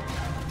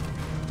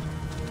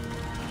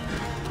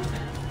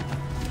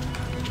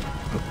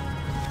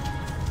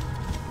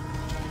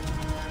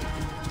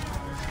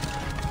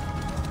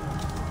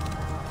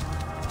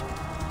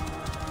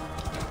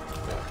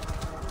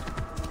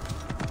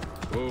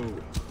 Whoa.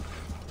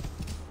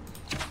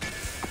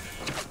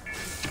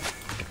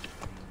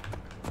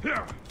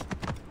 Yeah.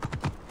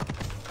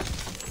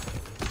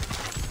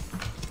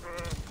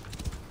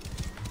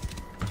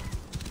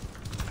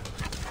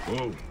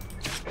 Whoa.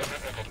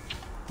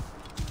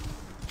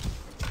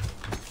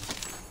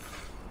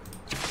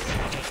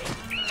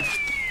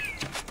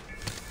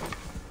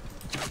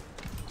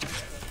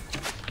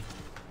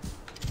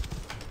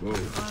 Whoa.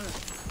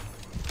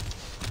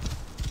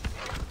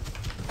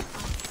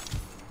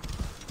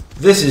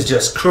 This is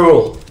just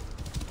cruel.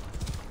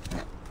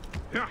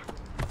 Yeah.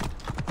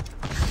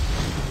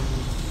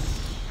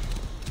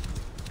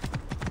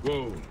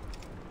 Whoa.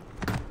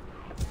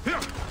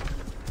 Yeah.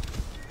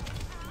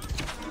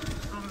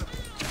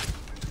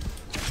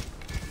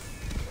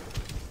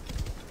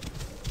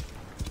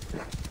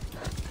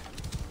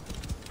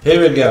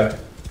 Here we go.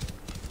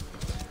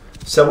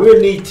 So we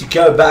need to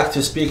go back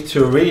to speak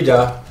to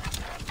Rita.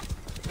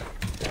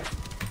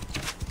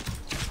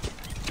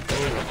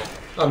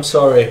 I'm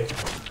sorry.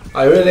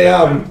 I really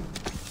am.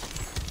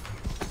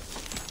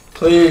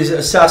 Please,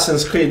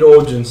 Assassin's Creed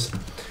Origins.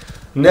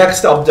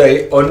 Next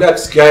update or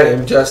next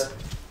game, just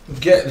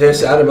get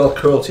this animal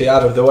cruelty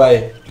out of the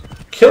way.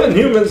 Killing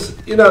humans,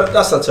 you know,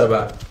 that's not so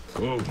bad.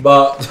 Whoa.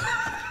 But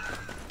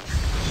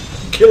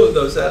killing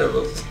those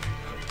animals.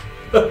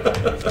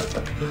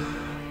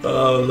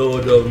 Oh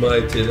Lord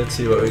Almighty, let's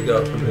see what we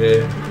got from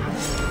here.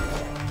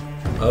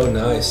 Oh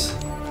nice.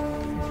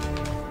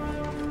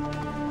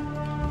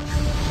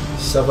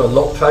 Several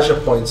lot pleasure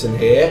points in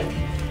here.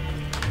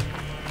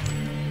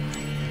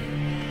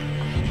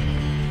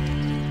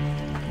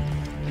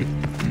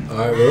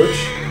 Alright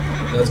Rouge,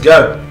 let's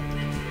go.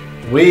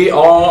 We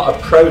are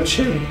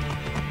approaching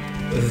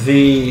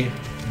the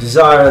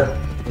desired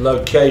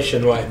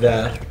location right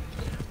there.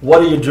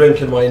 What are you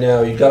drinking right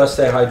now? You gotta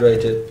stay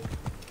hydrated.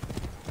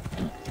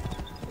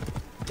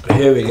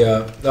 Here we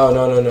go. No,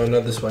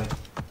 not this way.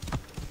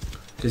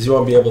 Because you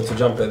won't be able to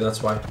jump it,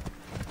 that's why.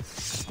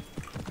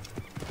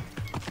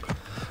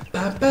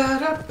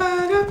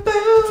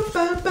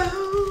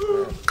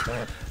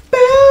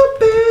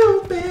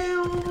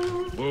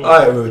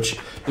 Alright, Rooch.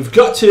 You've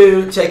got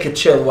to take a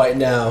chill right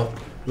now.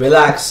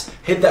 Relax.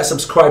 Hit that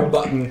subscribe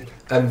button.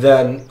 And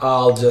then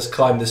I'll just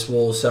climb this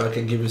wall so I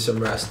can give you some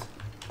rest.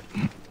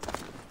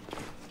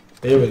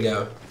 Here we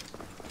go.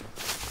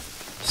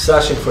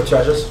 Searching for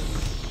treasures.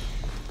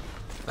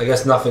 I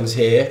guess nothing's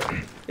here.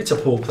 It's a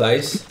pool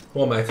place.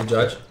 Who am I to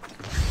judge?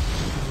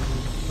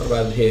 What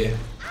about here?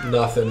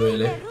 Nothing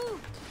really.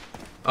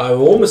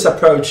 I'm almost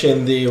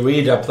approaching the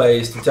reader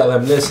place to tell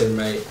him, listen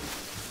mate,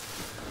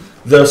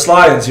 those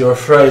lions you're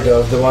afraid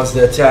of, the ones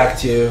that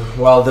attacked you,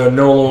 well, they're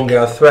no longer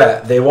a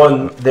threat. They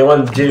won't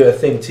do a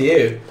thing to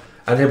you.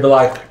 And he'll be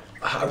like,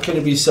 how can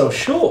you be so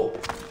sure?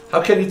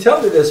 How can you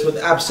tell me this with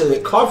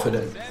absolute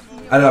confidence?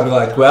 And I'll be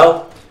like,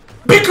 well,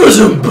 because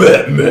I'm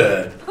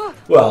Batman.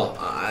 Well,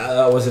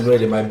 that wasn't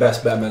really my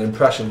best Batman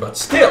impression, but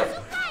still.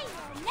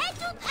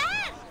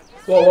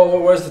 Whoa,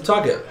 where's the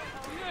target?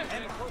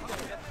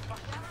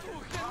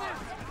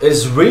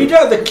 Is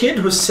Rita the kid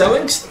who's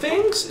selling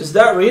things? Is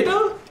that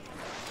Rita?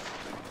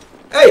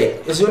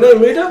 Hey, is your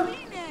name Rita?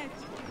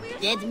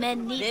 Dead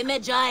men need... The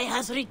Magi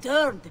has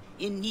returned,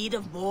 in need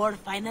of more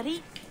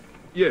finery.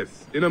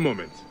 Yes, in a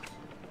moment.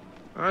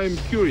 I'm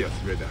curious,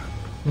 Reda.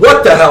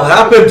 What the hell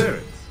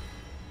happened?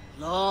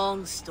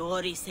 Long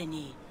story,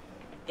 Seni.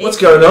 What's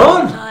going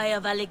on? Magi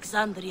of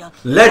Alexandria.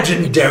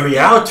 Legendary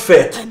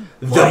outfit,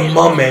 the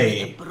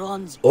mummy.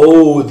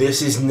 Oh,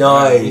 this is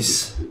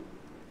nice.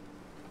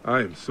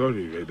 I'm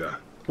sorry, Reda.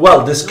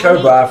 Well, this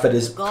Cobra outfit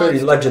is pretty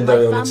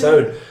legendary on its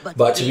own,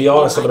 but to be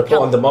honest, I'm gonna put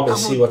on the mummy and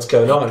see what's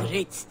going on.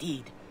 Great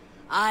steed.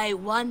 I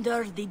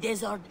wander the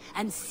desert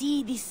and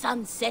see the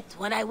sunset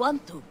when I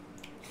want to.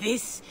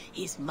 This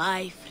is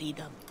my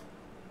freedom.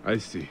 I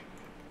see.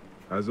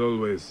 As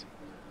always,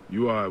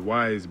 you are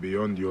wise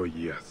beyond your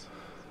years.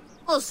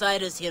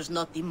 Osiris here's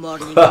not the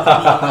morning.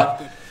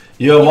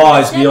 You're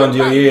wise beyond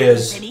your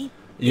years.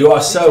 You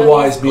are so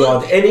wise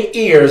beyond any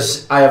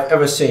ears I have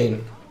ever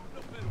seen.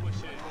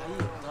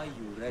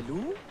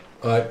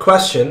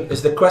 Question,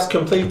 is the quest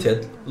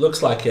completed?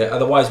 Looks like it,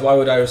 otherwise why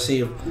would I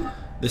receive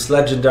this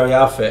legendary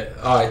outfit?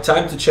 Alright,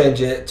 time to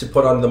change it to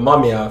put on the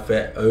mummy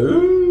outfit.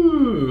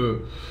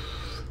 Ooh.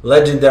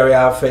 Legendary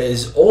outfit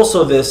is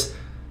also this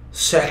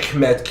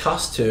Sekhmet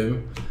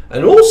costume.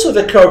 And also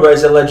the Cobra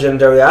is a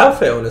legendary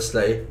outfit,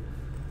 honestly.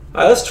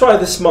 Alright, let's try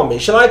this mummy.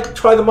 Shall I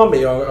try the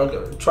mummy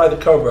or try the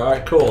Cobra?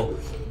 Alright, cool.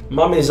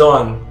 Mummy's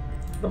on.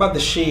 What about the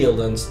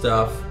shield and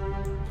stuff?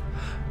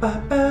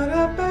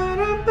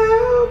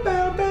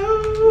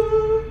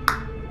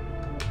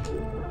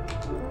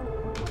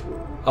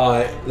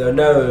 Alright, there are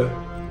no...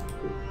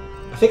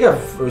 I think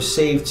I've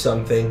received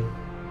something.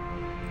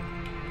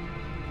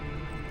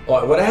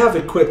 Alright, what I have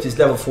equipped is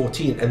level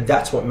 14, and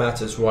that's what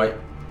matters, right?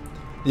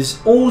 This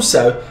is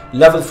also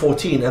level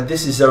 14, and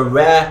this is a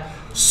rare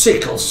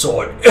sickle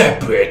sword.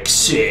 Epic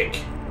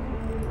sick.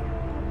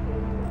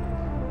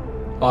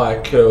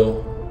 Alright,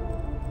 cool.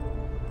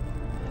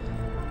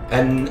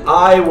 And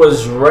I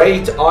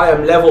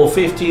am level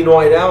 15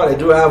 right now, and I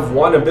do have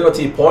 1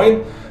 ability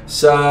point.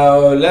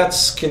 So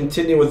let's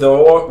continue with the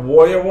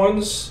warrior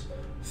ones.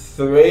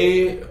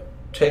 3,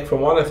 take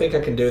from 1, I think I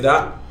can do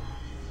that.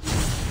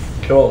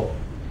 Cool.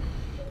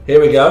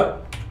 Here we go.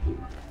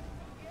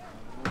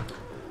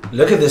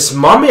 Look at this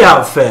mummy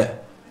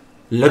outfit.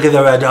 Look at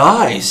the red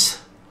eyes.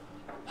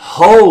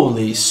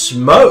 Holy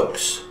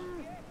smokes.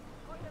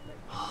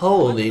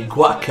 Holy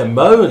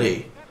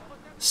guacamole.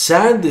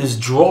 Sand is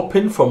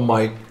dropping from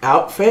my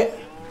outfit.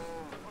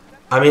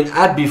 I mean,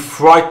 I'd be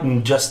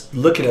frightened just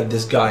looking at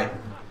this guy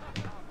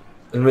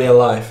in real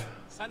life.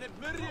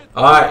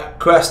 Alright,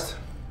 quest.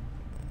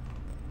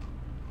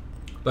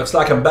 Looks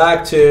like I'm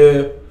back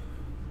to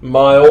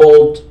my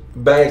old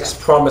Bank's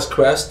Promise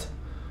quest.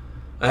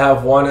 I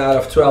have 1 out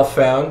of 12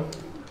 found.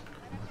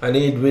 I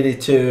need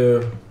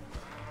to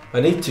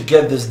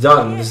get this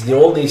done. This is the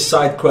only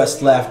side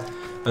quest left.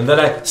 And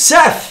then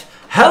Seth!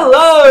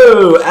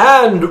 Hello!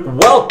 And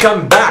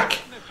welcome back!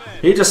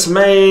 He just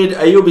made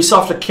a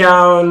Ubisoft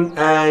account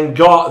and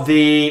got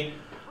the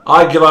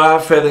Aguilar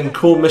outfit and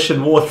cool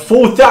mission worth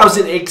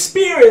 4,000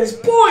 experience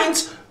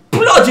points.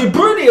 Bloody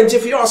brilliant,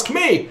 if you ask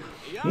me.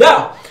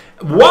 Now,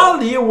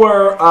 while you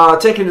were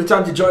taking the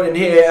time to join in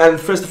here, and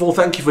first of all,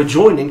 thank you for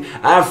joining.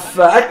 I've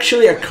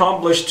actually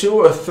accomplished 2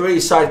 or 3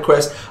 side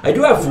quests. I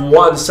do have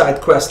 1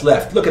 side quest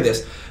left. Look at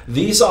this.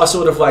 These are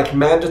sort of like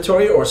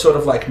mandatory or sort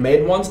of like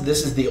main ones.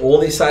 This is the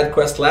only side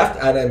quest left,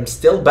 and I'm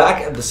still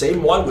back at the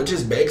same one, which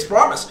is Bank's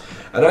Promise.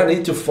 And I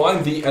need to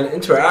find and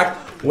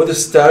interact with the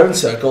stone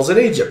circles in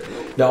Egypt.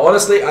 Now,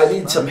 honestly, I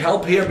need some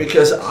help here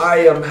because I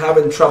am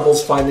having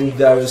troubles finding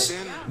those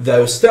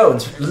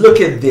stones.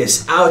 Look at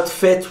this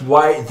outfit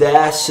right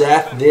there,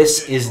 Seth.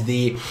 This is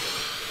the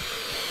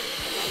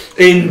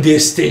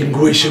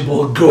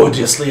indistinguishable,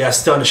 gorgeously,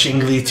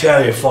 astonishingly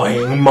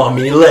terrifying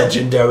mummy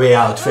legendary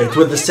outfit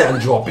with the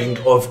sand dropping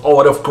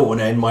out of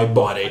corner in my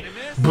body.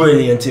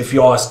 Brilliant, if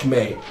you ask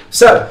me.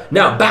 So,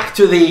 now back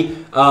to the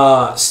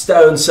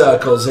stone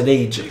circles in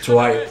Egypt,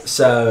 right?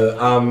 So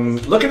I'm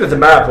looking at the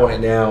map right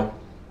now,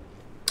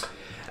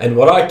 and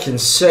what I can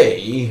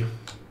see,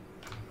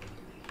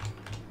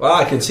 well,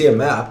 I can see a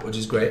map, which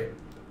is great.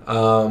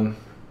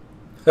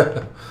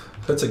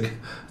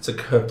 It's a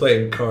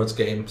playing cards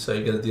game, so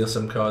you're gonna deal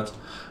some cards.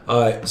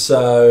 All right,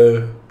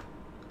 so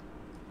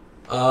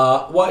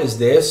what is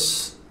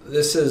this?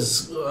 This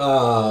is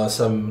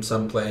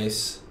some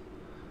place.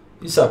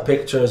 These are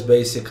pictures,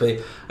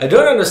 basically. I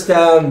don't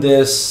understand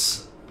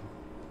this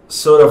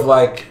sort of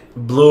like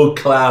blue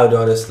cloud,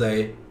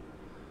 honestly.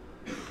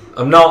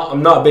 I'm not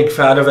a big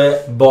fan of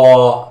it,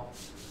 but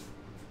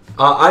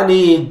I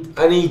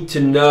need to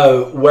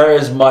know where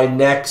is my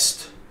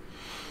next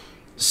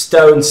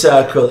stone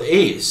circle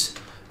is.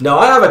 Now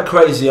I have a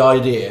crazy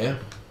idea.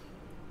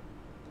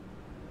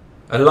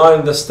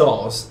 Align the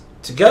stars.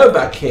 To go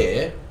back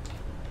here,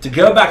 to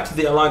go back to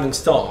the aligning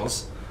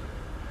stars.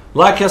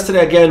 Like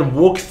yesterday again,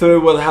 walk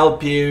through will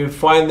help you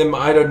find them.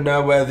 I don't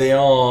know where they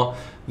are.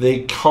 They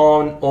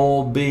can't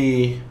all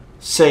be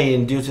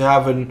seen due to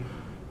having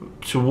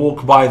to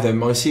walk by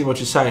them. I see what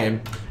you're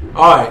saying.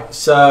 Alright,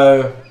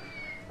 so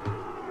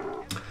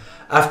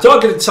I've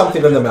targeted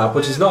something on the map,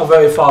 which is not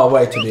very far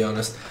away, to be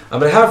honest. I'm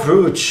going to have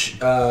Rouge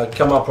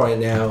come up right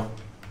now.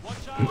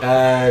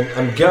 And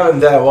I'm going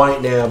there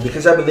right now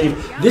because I believe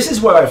this is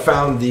where I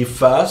found the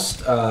first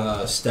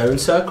stone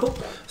circle.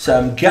 So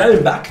I'm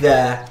going back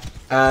there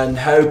and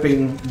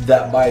hoping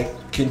that by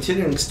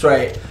continuing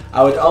straight,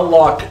 I would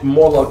unlock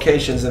more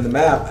locations in the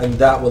map, and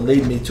that will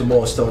lead me to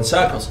more stone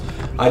circles.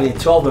 I need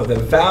 12 of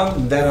them found,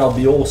 and then I'll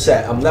be all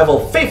set. I'm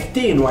level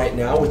 15 right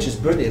now, which is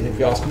brilliant if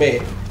you ask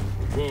me.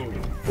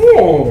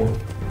 Oh,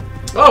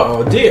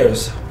 oh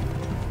dears.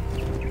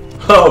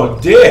 Oh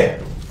dear.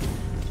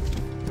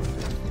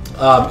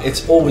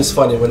 It's always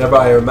funny whenever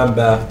I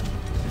remember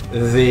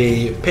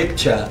the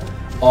picture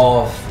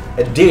of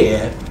a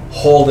deer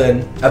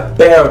holding a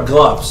bear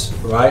gloves,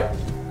 right?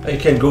 You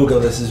can Google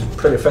this, is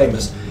pretty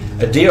famous.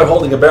 A deer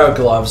holding a bear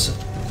gloves,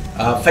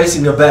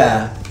 facing a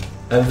bear,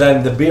 and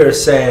then the bear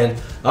is saying,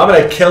 "I'm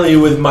gonna kill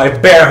you with my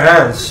bare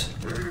hands,"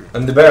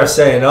 and the bear is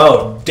saying,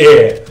 "Oh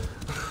dear."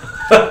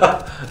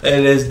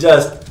 It is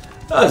just,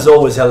 that's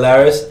always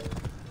hilarious.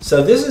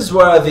 So this is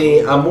where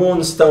the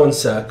Amun stone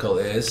circle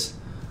is.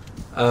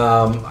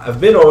 I've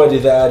been already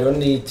there, I don't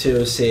need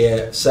to see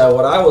it. So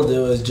what I will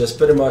do is just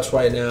pretty much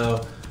right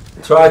now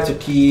try to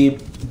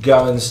keep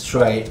going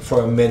straight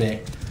for a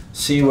minute,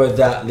 see where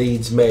that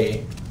leads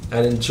me,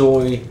 and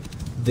enjoy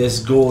this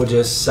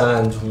gorgeous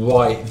sand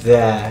right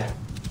there.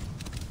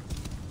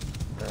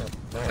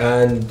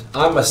 And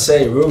I must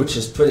say Rouge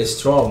is pretty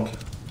strong,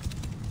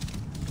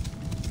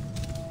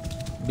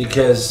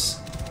 because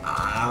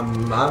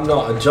I'm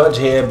not a judge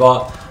here,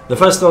 but the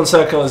first stone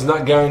circle is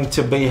not going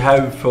to be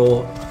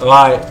helpful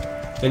right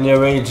in your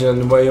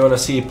region where you want to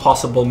see a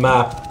possible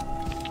map.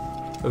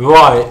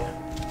 Right.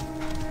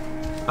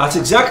 That's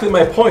exactly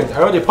my point.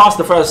 I already passed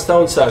the first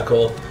stone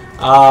circle.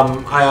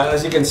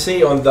 As you can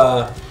see on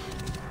the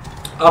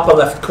upper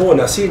left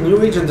corner, see new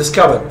region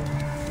discovered.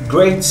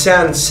 Great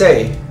Sand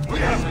Say.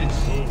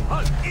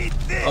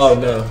 Oh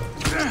no.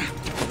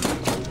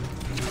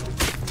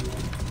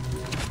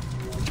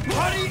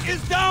 Buddy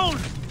is down!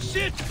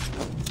 Shit!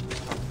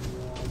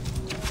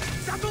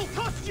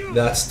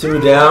 That's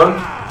 2 down.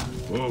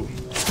 Whoa.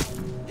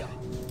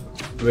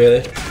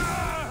 Really?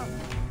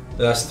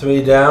 That's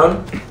 3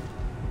 down.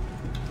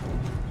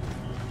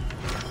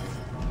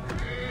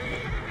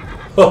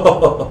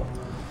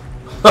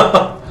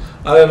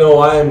 I don't know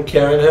why I'm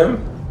carrying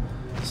him,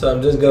 so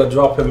I'm just gonna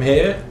drop him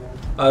here.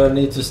 I don't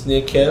need to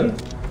sneak in.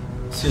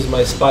 Let's use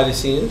my spidey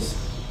scenes.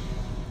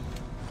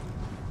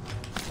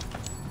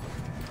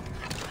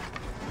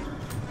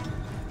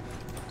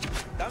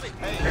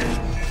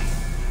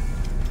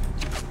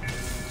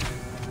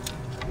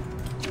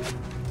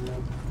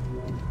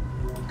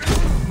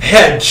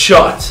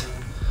 Headshot!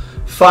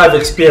 5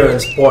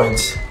 experience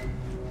points.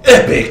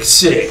 Epic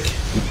sick!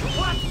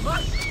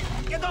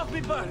 Get off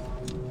me, bird!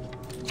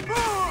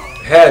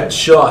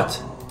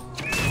 Headshot!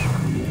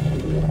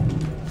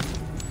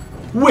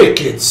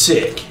 Wicked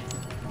sick!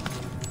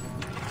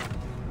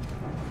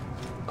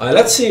 Alright,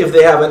 let's see if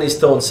they have any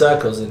stone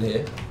circles in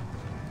here.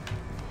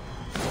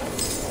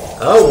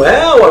 Oh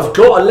wow, I've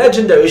got a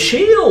legendary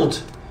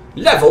shield!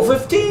 Level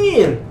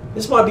 15!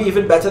 This might be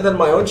even better than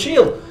my own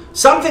shield.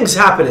 Something's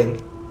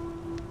happening.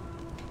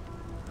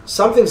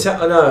 Something's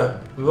no,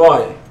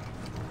 right.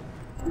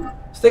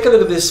 Let's take a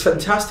look at this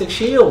fantastic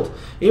shield.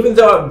 Even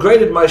though I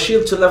upgraded my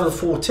shield to level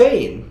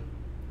 14.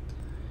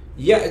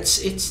 Yeah, it's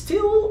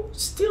still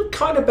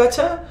kind of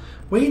better.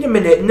 Wait a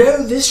minute,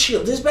 no, this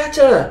shield is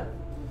better.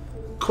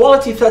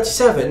 Quality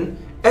 37,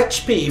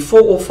 HP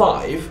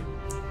 405,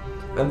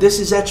 and this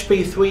is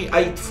HP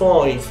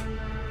 385.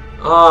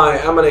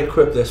 Alright, I'm gonna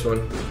equip this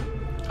one.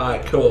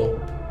 Alright, cool.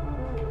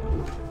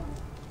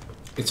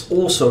 It's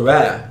also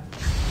rare.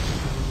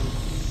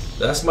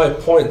 That's my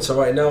point. So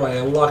right now I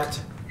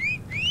unlocked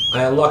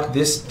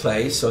this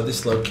place or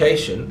this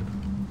location.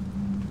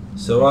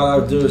 So what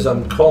I'll do is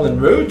I'm calling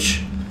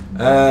Rouge,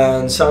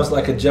 And sounds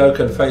like a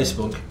joke on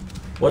Facebook.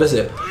 What is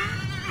it?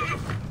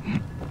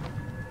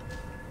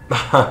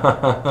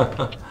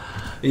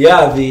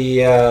 Yeah,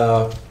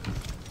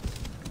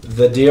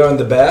 the deer and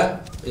the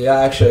bear. Yeah,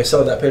 actually I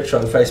saw that picture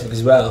on Facebook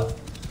as well.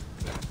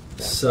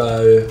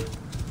 So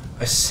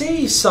I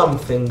see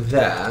something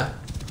there.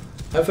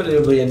 Hopefully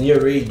it'll be a new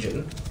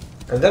region.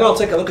 And then I'll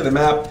take a look at the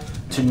map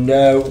to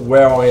know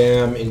where I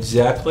am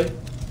exactly.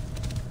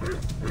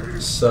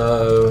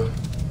 So...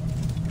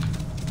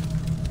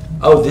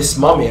 Oh, this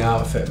mummy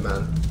outfit,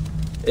 man.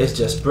 It's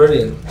just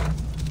brilliant.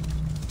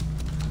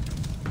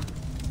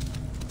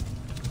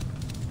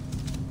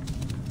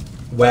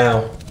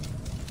 Wow.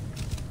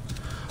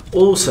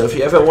 Also, if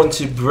you ever want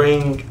to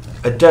bring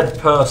a dead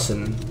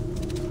person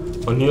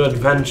on your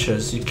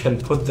adventures, you can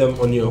put them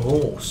on your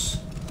horse.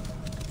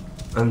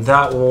 And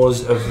that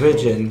was a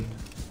vision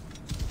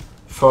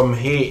from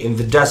here in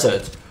the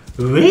desert.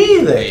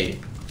 Really?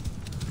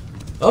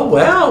 Oh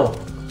wow,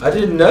 I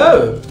didn't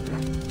know.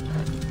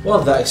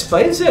 Well, that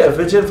explains it. A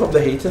vision from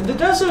the heat in the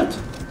desert.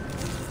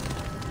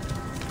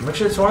 I'm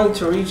actually trying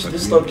to reach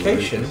this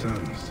location.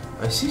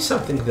 I see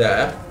something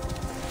there.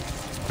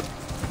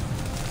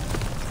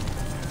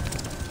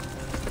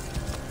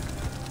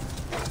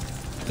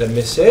 Let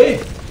me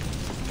see.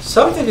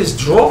 Something is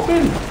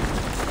dropping.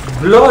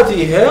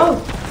 Bloody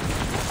hell.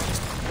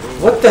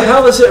 What the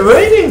hell is it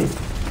raining?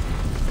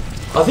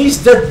 Are these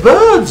dead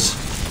birds?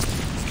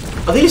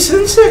 Are these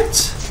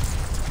insects?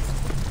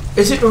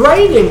 Is it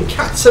raining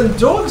cats and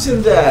dogs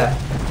in there?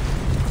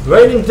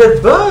 Raining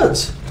dead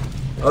birds?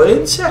 Or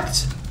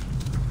insects?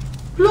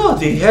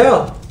 Bloody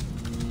hell.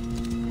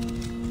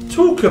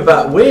 Talk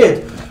about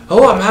weird.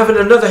 Oh, I'm having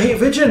another heat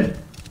vision.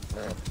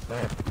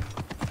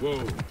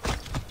 Whoa.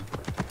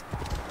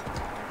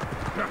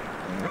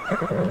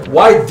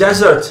 White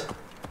desert.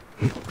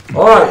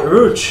 Alright,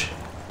 Rooch.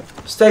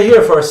 Stay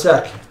here for a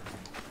sec.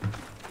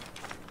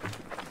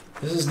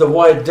 This is the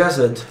white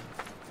desert.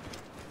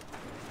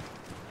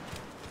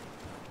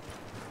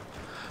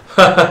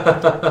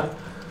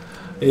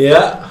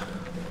 Yeah.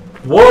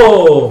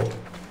 Whoa.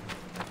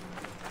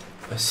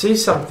 I see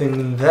something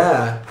in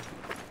there.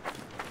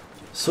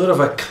 Sort of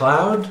a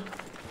cloud.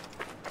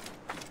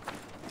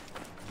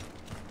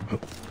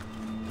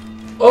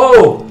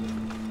 Oh!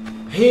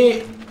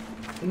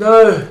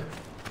 No.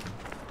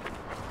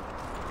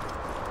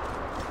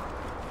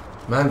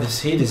 Man,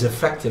 this heat is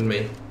affecting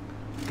me.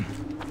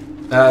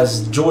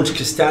 As George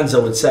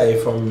Costanza would say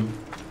from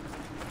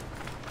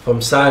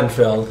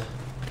Seinfeld.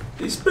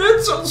 These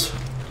pencils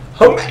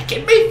are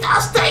making me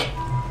thirsty.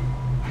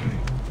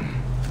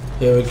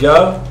 Here we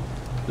go.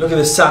 Look at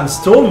the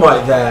sandstorm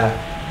right there.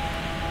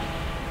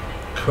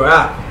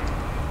 Crap.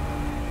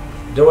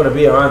 Don't want to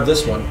be around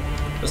this one.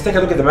 Let's take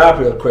a look at the map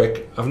real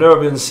quick. I've never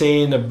been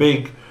seeing a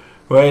big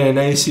rain and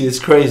AC. It's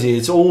crazy.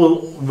 It's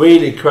all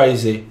really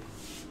crazy.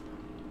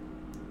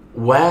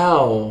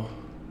 Wow.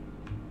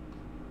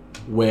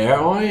 Where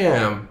I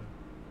am.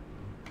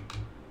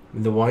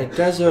 In the white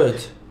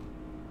desert.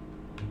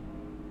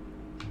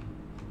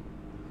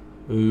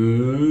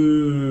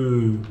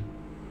 Ooh.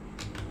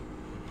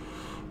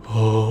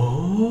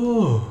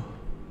 Oh.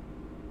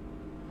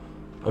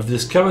 I've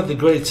discovered the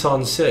Great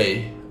Sun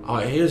Sea.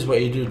 Alright, here's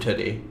what you do,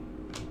 Teddy.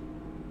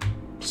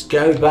 Just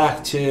go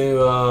back to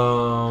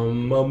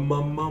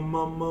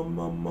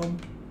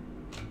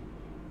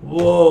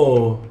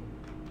whoa.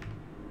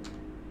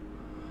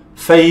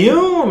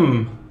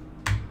 Fayoum!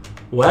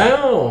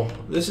 Wow,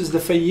 this is the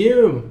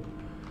Fayoum.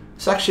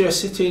 It's actually a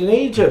city in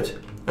Egypt.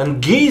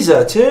 And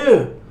Giza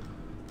too.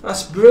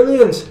 That's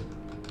brilliant.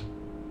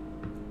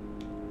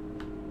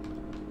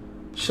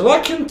 Shall I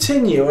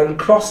continue and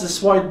cross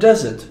this white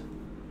desert?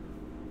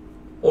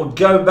 Or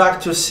go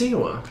back to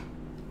Siwa?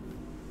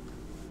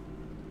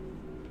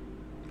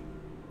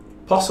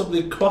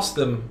 Possibly cross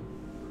them.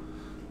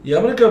 Yeah,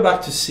 I'm going to go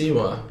back to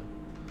Siwa.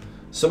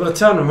 So I'm going to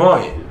turn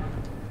right.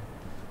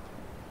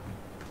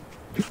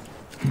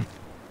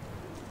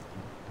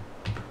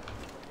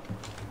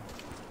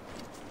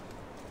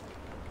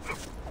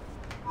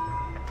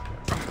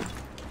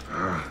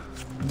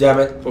 Damn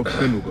it.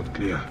 Oxenu got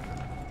clear.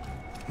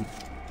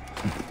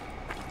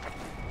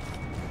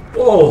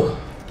 Oh.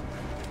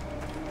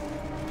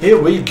 Here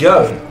we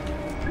go.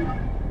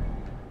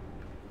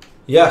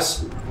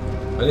 Yes.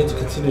 I need to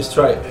continue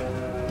straight.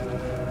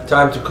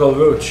 Time to call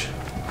Rooch.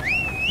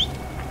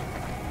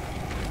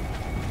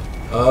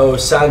 Oh,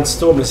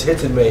 sandstorm is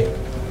hitting me.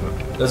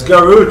 Let's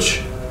go,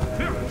 Rooch.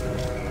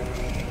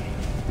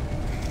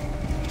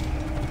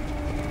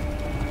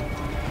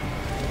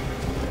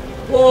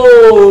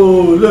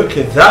 Whoa, look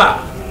at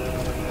that.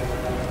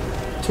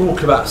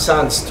 Talk about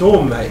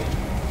sandstorm, mate.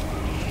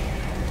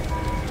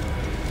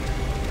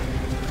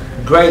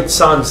 Great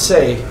Sun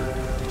Sea.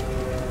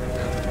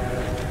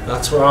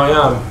 That's where I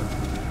am.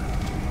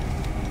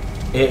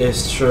 It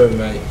is true,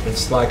 mate.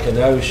 It's like an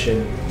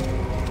ocean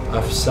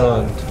of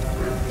sand.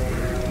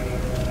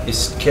 It's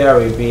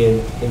scary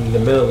being in the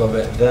middle of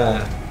it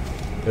there.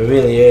 It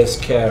really is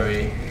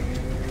scary.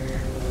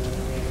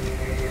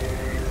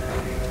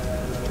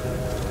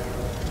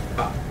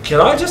 Can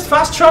I just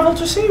fast travel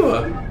to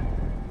Siwa?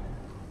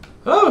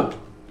 Oh.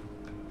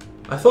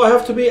 I thought I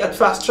have to be at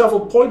fast travel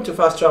point to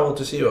fast travel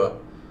to Siwa.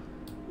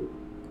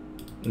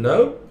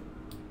 No.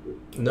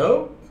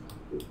 No.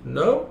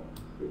 No.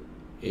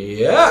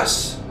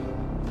 Yes.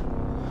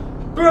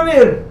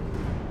 Brilliant.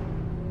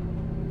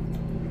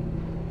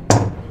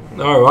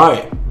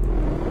 Alright.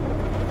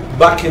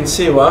 Back in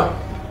Siwa.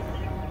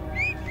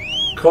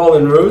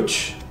 Calling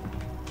Rouge.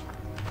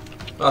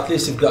 At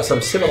least we've got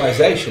some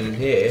civilization in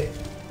here.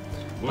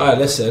 Alright,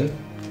 listen.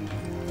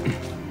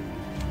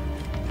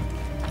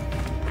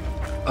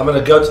 I'm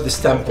gonna go to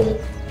this temple.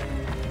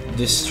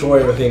 Destroy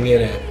everything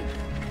in it.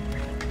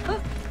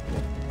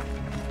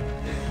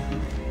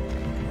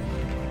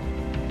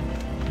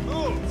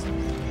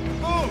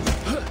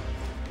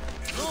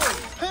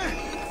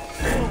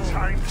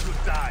 Time to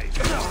die.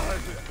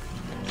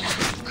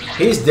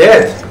 He's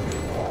dead.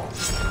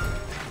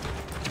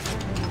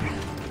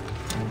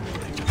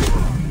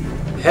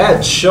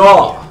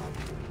 Headshot.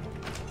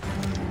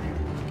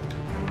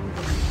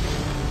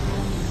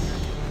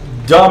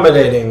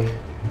 Dominating.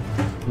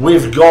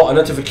 We've got a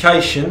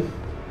notification.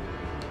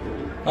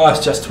 Oh, it's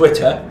just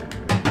Twitter.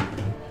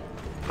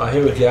 Oh,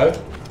 here we go.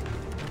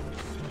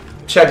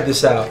 Check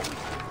this out.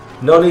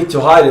 No need to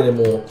hide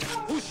anymore.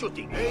 Who's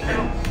shooting?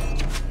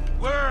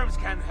 Worms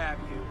can have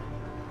you.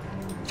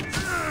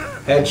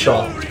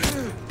 Headshot.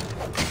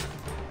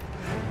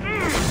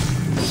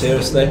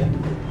 Seriously?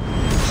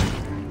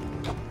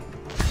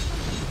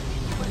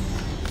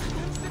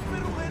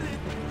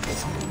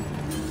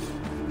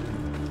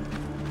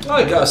 Oh,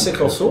 I got a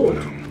sickle sword.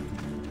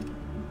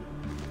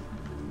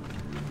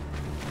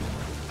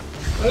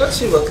 Well, let's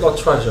see what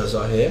treasures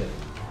are here.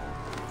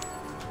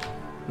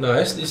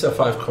 Nice, these are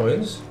 5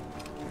 coins.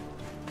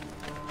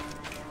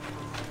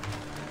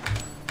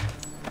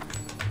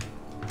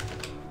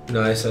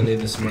 Nice, I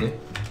need this money.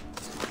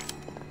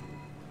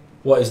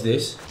 What is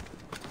this?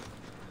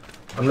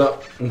 I'm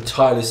not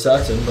entirely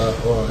certain, but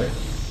alright.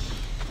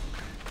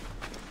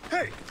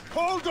 Hey,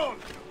 hold on.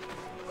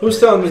 Who's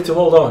telling me to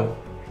hold on?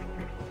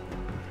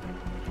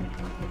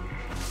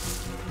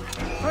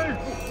 Hey,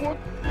 what?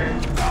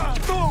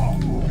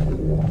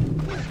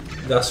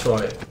 That's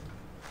right.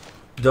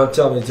 Don't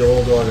tell me to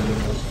hold on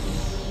anymore.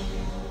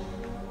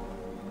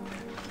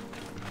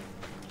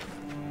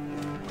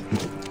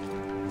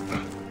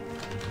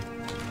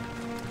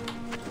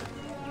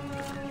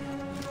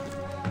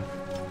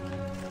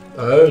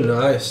 Oh,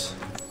 nice.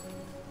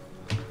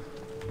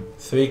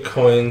 3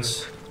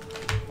 coins.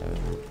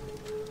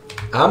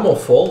 Ammo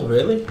full,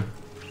 really?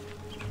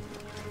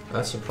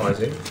 That's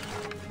surprising.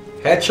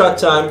 Headshot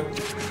time.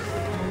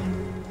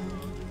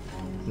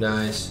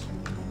 Nice.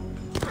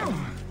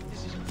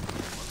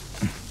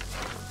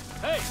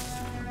 Hey,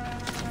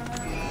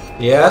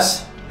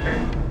 Yes?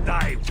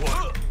 die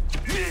one.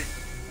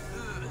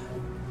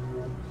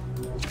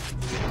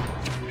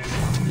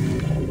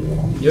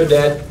 You're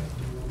dead.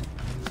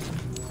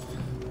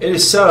 It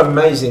is so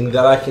amazing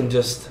that I can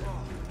just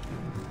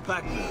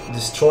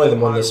destroy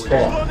them on the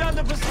spot.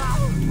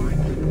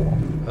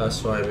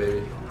 That's right,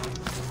 baby.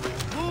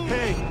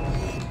 Hey,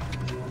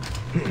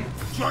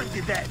 join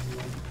the dead.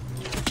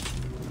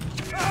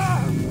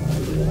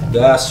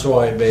 That's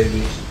right,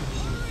 baby.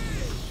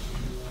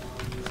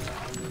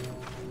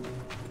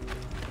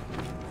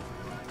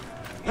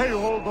 Hey,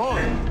 hold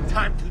on.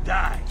 Time to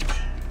die.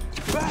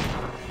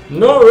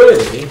 Not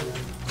really.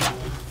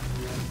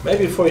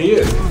 Maybe for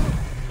you.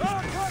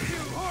 I'll cut you,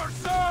 horse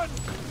son.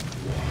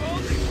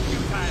 Only you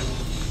time.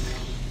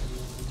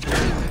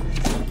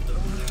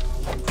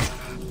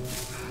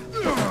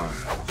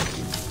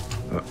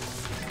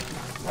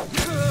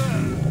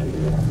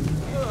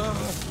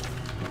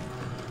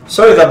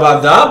 Sorry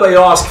about that, but you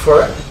asked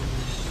for it.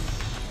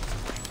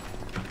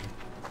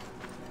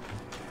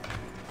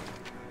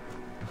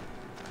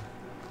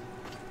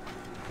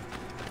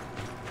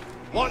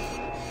 What?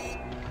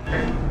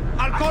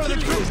 I'll call the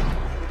truth.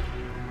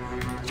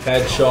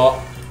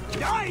 Headshot.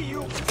 Die,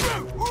 you.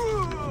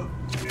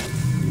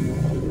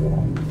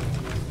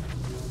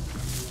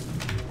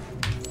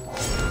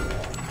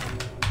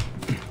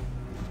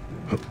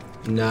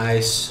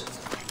 Nice.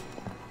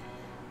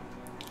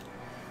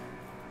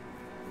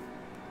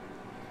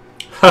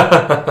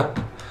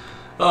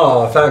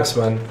 Oh, thanks,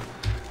 man.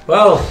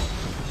 Well,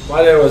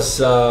 my day was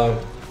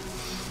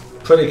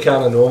pretty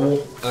kind of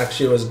normal.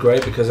 Actually, it was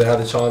great because I had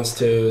a chance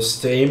to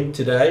stream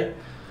today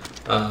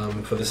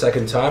for the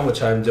 2nd time,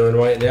 which I'm doing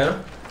right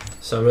now.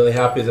 So I'm really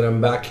happy that I'm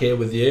back here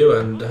with you,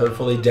 and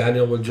hopefully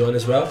Daniel will join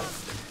as well.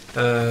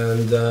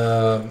 And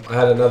I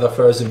had another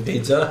frozen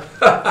pizza.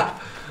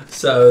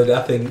 So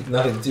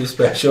nothing too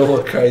special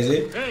or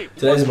crazy.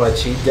 Today's my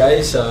cheat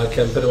day, so I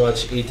can pretty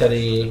much eat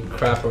any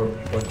crap or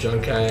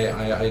junk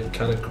I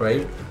kind of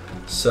crave.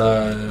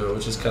 So,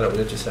 which is kind of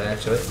weird to say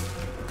actually,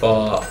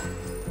 but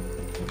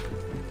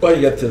you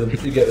get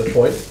the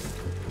point.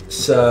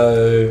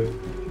 So,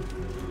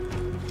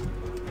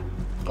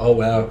 oh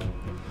wow,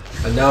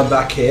 and now I'm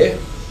back here,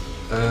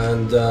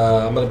 and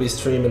I'm gonna be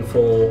streaming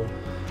for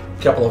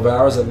couple of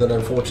hours, and then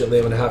unfortunately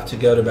I'm gonna have to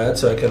go to bed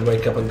so I can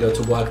wake up and go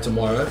to work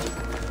tomorrow.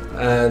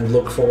 And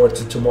look forward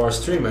to tomorrow's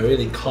stream. I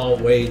really can't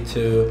wait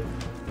to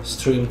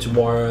stream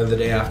tomorrow, the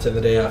day after,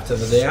 the day after,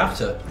 the day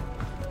after.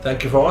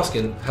 Thank you for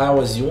asking. How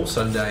was your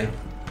Sunday?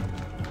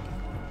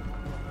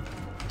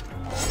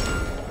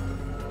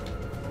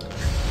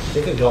 I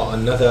think I got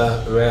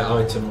another rare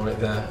item right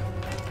there.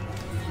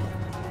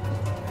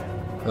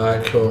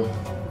 Alright, cool.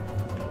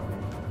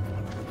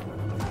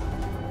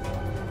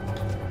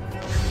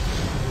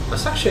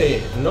 That's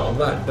actually not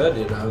that bad,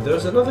 you know.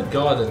 There's another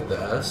garden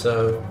there,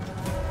 so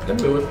let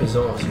me whip his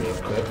arse real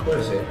quick. Where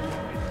is he?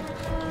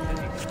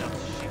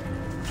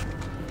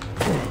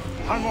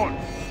 Hang on.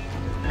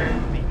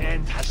 The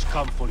end has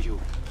come for you.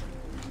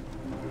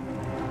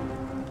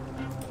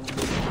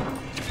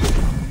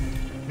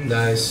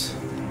 Nice.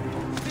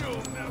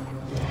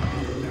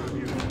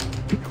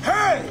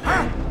 Hey!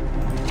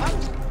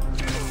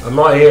 I'm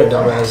right here,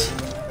 dumbass.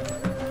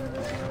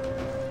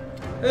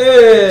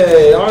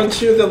 Hey,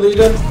 aren't you the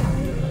leader?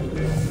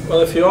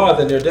 Well, if you are,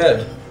 then you're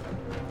dead.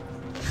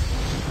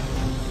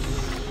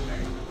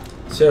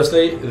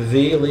 Seriously,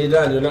 the leader,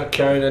 and you're not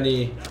carrying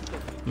any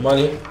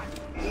money?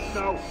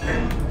 No.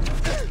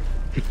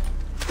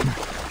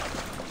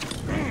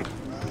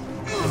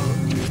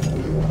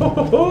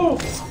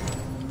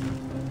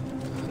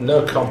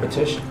 No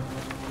competition.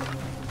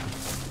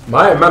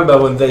 I remember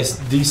when they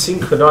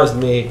desynchronized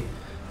me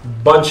a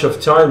bunch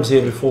of times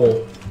here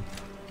before.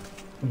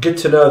 Good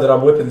to know that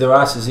I'm whipping their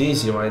asses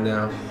easy right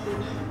now.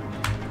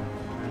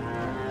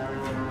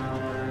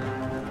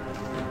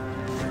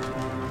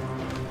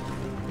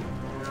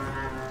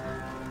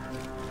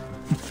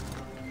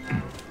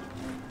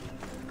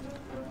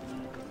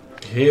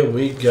 Here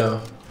we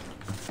go.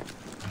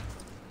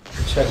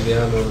 Check the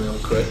ammo real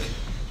quick.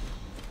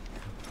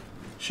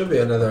 Should be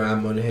another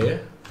ammo in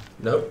here.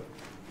 Nope.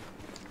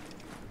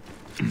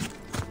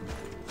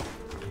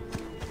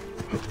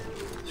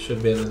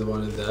 Should be another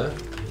one in there.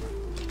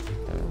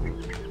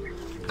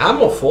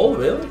 Ammo full,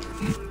 really?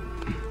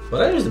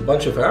 But I used a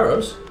bunch of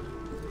arrows.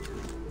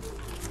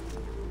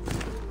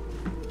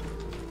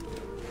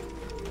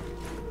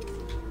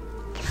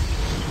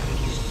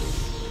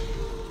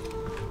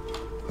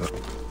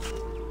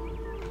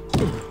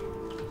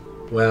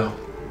 Wow.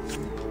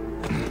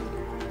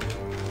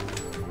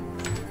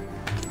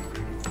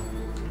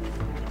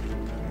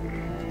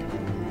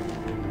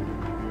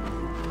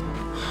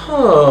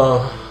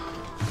 Huh.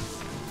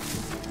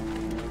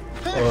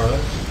 Alright.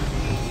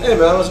 Hey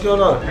man, what's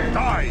going on?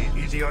 Die,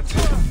 idiot!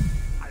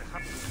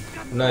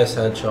 Nice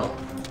headshot.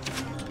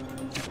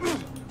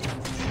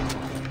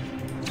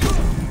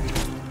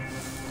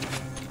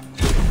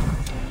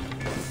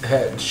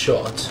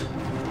 Headshot.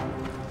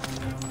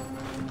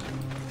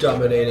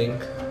 Dominating.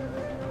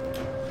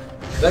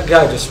 That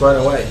guy just ran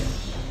away.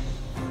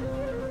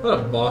 What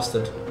a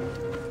bastard.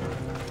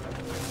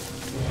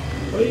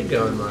 Where are you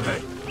going, man?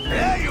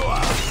 There you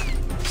are!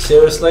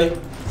 Seriously?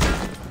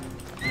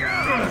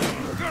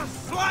 You're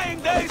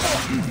flying days!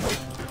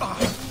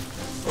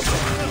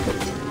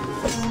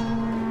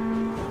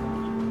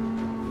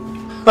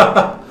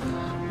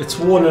 It's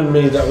warning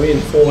me that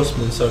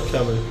reinforcements are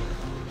coming.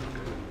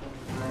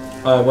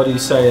 What are you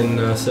saying,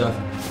 Seth?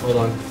 Hold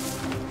on.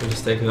 I'm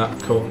just taking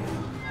that. Cool.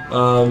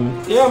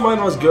 Yeah,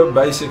 mine was good.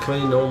 Basically,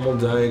 normal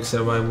day,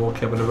 except I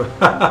woke up in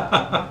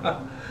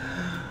a...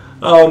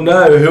 Oh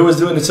no, who was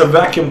doing some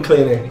vacuum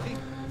cleaning?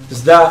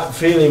 It's that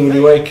feeling when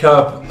you wake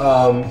up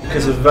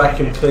because of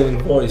vacuum cleaning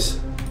voice.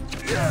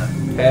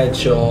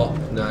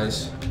 Headshot.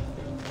 Nice.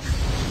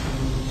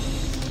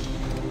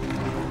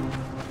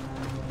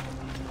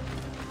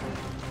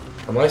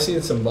 Am I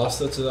seeing some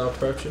bastards that are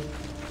approaching?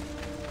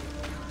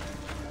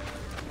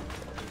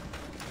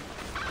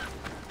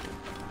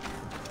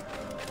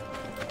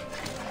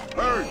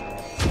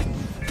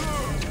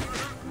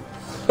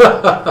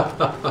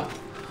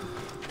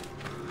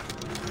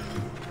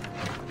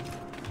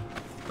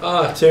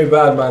 Ah, too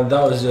bad, man.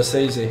 That was just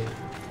easy.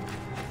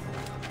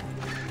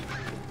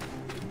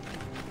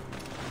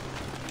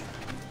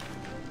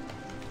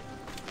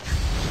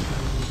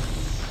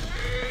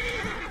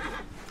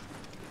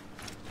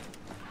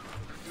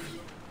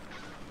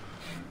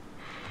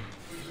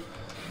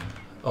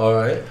 All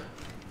right.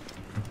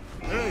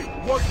 Hey,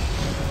 what?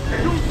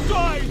 You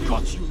died!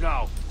 Got you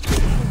now!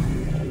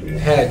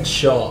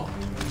 Headshot.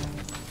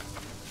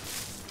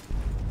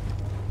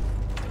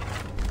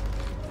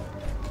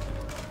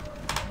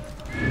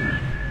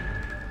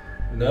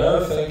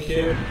 No, thank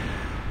you.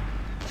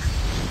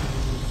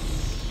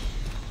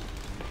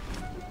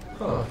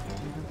 Huh.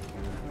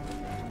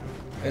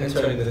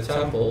 Entering the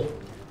temple.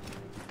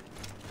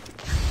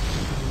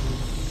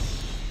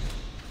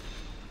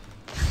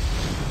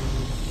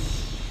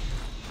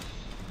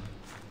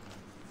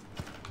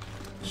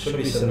 Should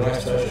be some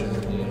nice treasures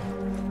in here.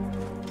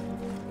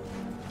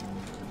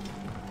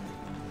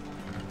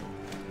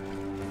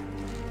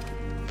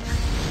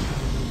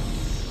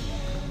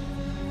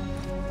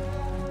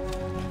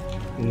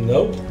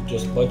 Nope,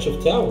 just a bunch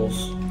of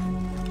towels.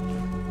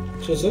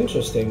 Which is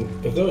interesting.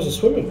 If there was a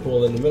swimming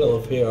pool in the middle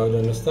of here, I'd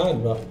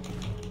understand, but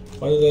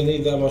Why do they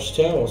need that much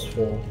towers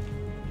for?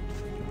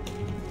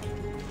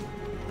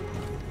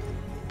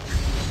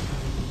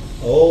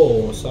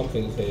 Oh,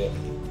 something's here.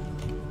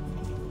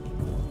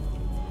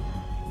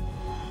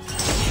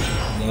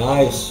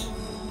 Nice.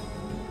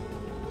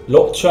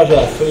 Locked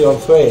treasure, 3 on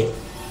 3.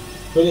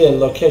 Brilliant,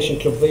 location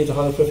complete,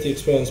 150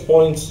 experience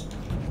points.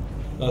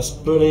 That's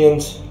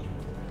brilliant.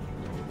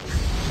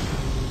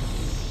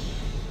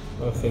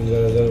 I don't think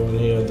there's anyone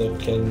here that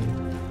can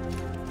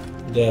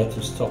dare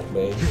to stop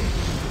me.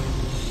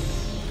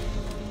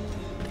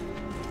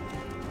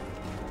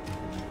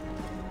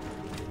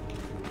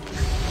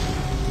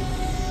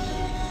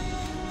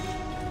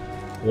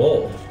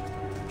 Whoa.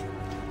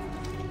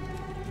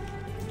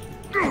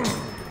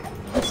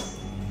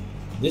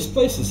 This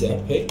place is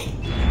epic.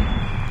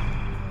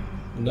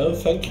 No,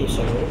 thank you,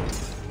 Samuel.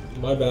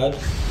 My bad.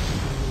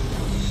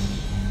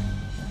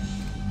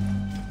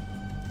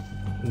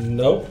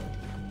 Nope.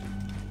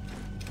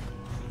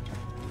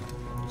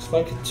 It's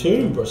like a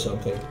tomb or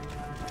something.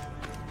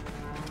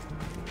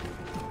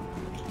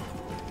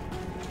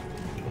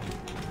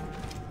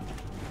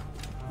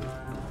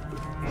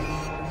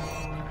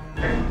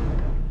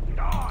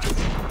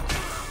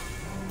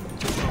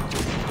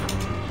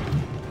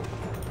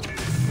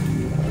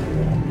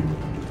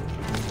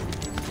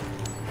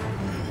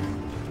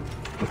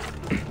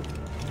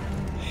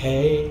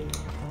 Hey,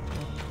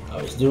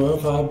 I was doing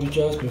fine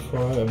just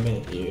before I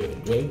met you.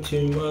 Drink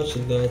too much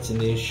and that's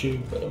an issue,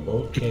 but I'm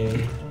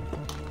okay.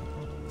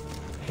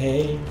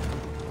 Hey,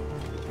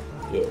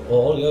 you're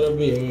all gonna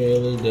be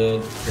really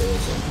dead,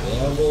 cause I'm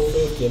level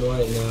 15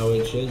 right now,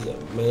 which is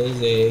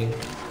amazing.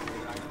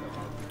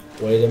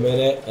 Wait a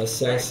minute,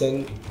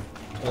 assassin.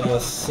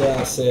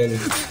 Assassin.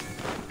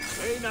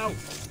 Hey now.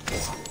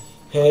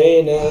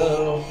 Hey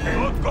now.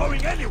 Not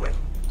going anywhere.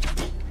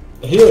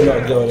 You're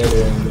not going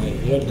anywhere,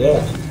 mate. You're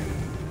dead.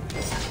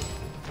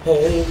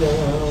 Hey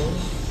now.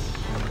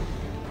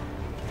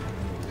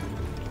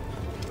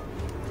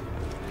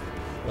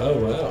 Oh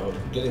wow,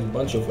 I'm getting a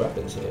bunch of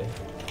weapons here.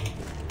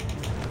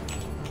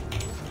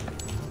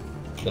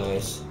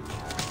 Nice.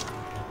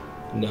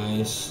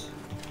 Nice.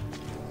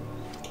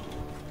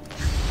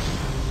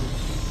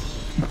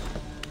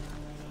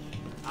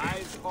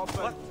 Eyes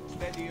open.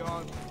 Steady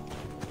on.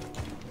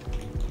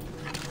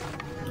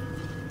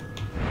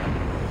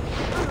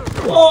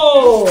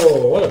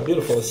 Whoa! What a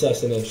beautiful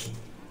assassination.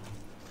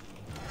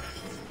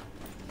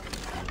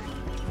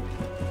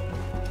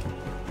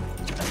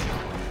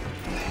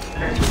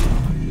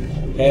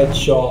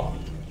 Headshot.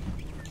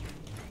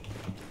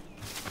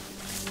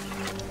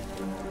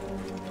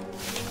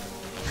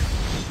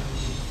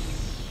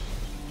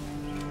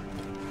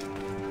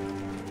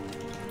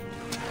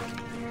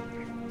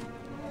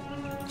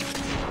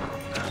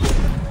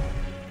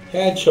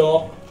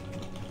 Headshot.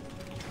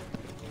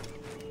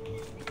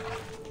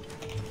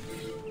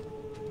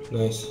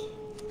 Nice.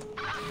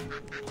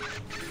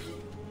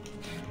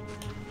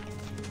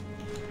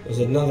 There's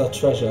another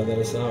treasure that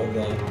is out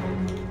there.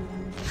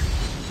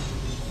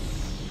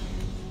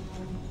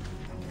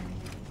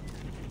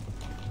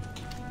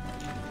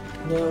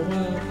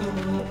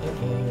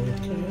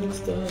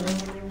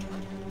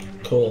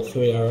 Cool,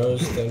 3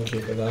 arrows, thank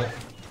you for that.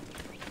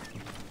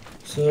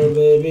 So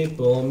baby,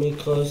 pull me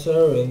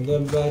closer in the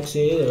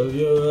backseat of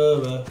your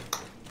Rover.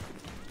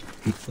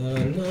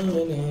 I know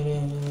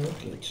how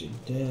to get you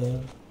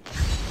down.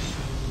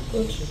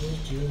 But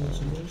you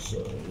do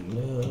sorry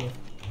now.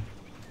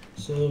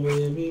 So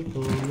baby,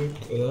 pull me.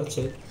 Oh, that's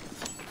it.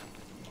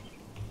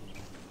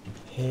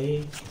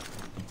 Hey,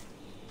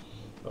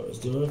 I was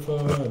doing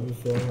fine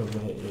before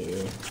I met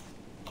you.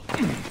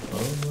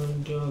 Oh my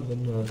god,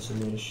 then that's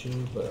an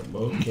issue, but I'm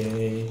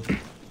okay.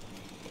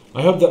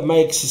 I hope that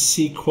makes a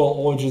sequel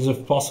Origins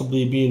of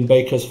possibly being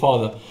Baker's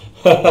father.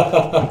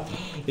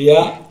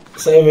 Yeah,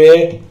 same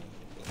here.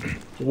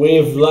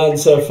 We've learned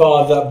so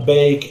far that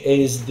Bake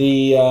is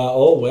the...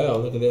 oh wow,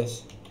 look at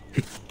this.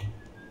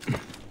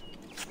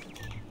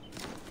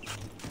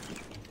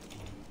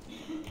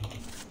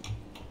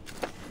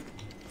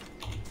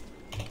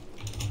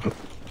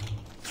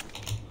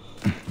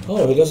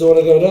 Oh, he doesn't want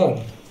to go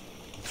down.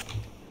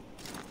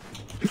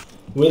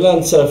 We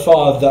learned so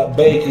far that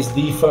Bake is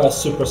the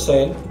first Super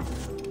Saiyan.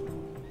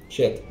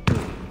 Shit.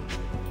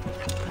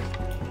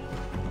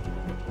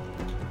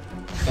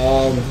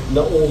 And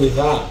not only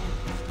that,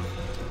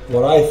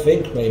 what I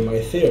think, my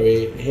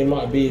theory, he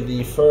might be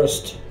the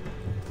first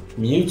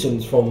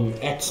mutant from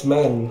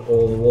X-Men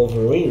or the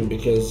Wolverine,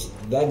 because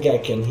that guy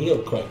can heal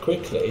quite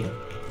quickly.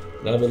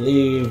 And I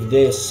believe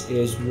this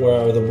is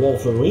where the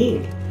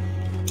Wolverine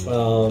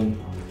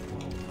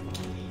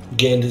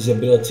gained his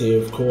ability,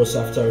 of course,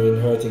 after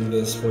inheriting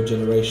this for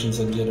generations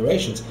and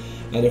generations.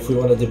 And if we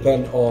want to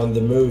depend on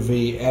the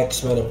movie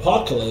X-Men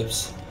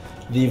Apocalypse,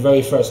 the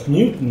very first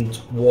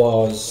mutant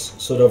was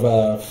sort of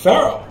a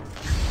pharaoh.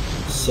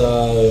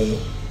 So,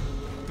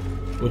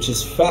 which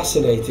is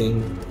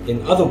fascinating.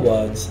 In other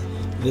words,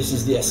 this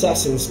is the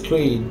Assassin's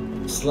Creed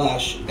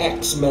 /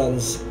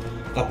 X-Men's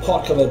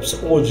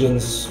Apocalypse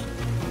Origins,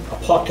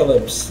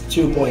 Apocalypse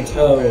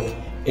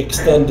 2.0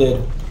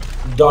 extended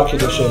Dark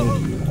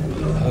Edition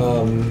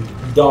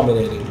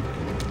dominating.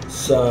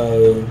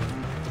 So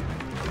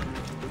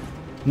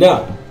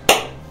now,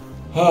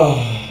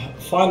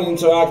 find and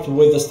interact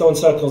with the stone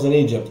circles in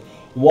Egypt.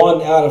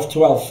 1 out of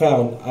 12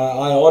 found.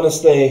 I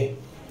honestly,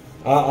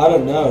 I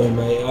don't know,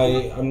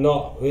 mate. I'm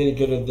not really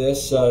good at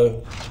this,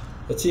 so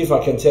let's see if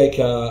I can take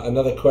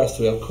another quest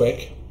real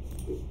quick.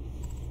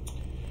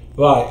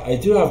 Right, I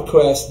do have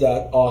quests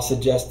that are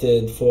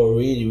suggested for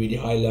really, really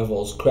high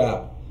levels.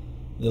 Crap.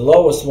 The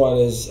lowest one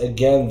is,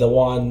 again, the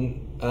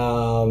one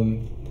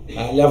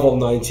at level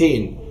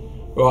 19.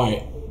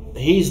 Right,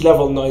 he's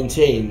level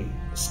 19.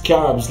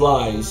 Scarab's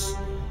lies.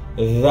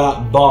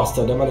 That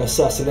bastard. I'm gonna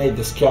assassinate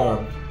the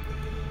Scarab.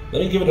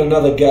 Let me give it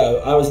another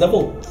go. I was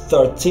level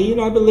 13,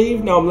 I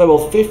believe. Now I'm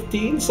level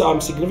 15, so I'm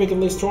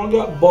significantly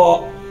stronger.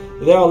 But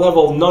they are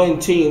level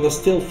 19. They're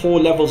still 4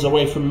 levels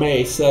away from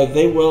me, so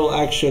they will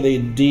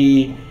actually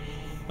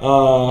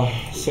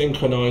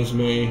synchronize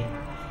me.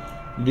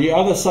 The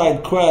other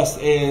side quest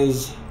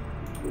is...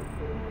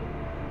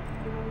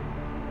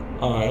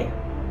 Alright.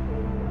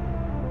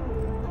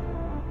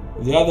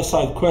 The other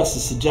side quest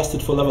is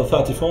suggested for level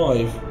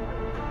 35.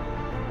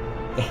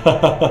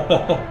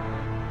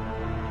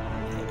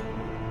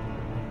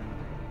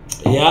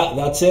 Yeah,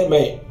 that's it,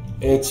 mate.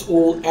 It's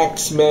all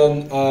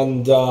X-Men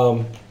and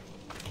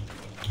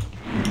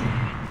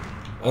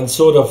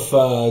sort of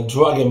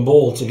Dragon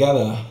Ball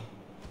together.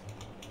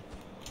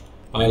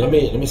 Alright, let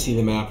me see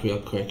the map real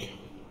quick.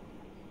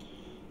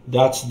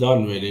 That's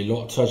done, really.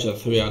 Lot Treasure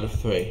 3 out of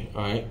 3.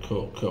 Alright,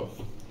 cool.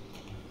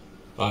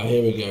 Alright,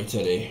 here we go,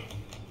 Teddy.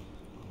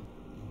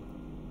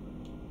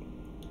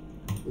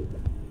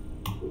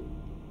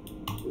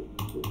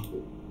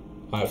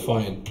 Alright,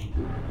 fine.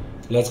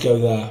 Let's go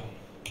there.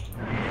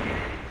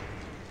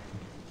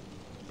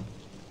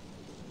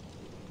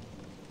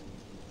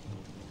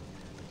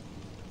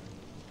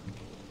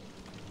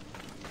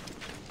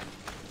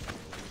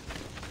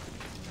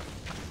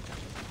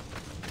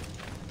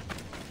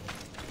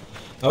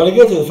 I'm going to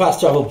go to the fast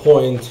travel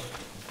point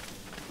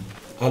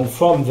and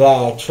from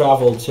there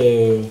travel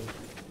to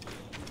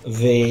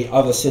the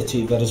other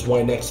city that is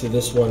right next to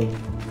this one.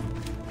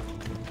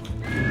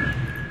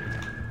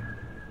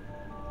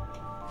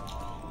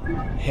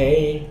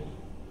 Hey,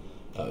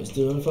 I was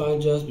doing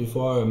fine just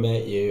before I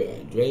met you.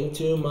 I drank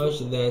too much,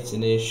 that's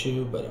an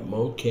issue, but I'm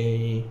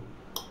okay.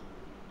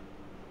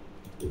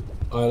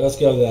 Alright, let's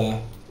go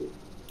there.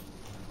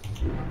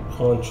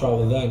 Can't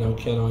travel there now,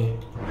 can I?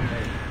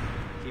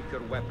 Keep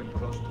your weapon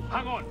close to...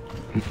 Hang on!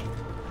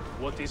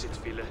 What is it,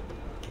 Phile?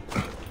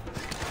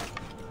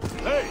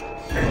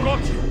 Hey! I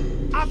got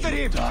you! After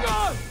him!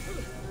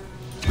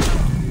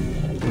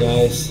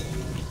 Nice.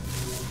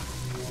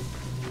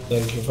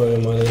 Thank you for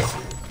your money.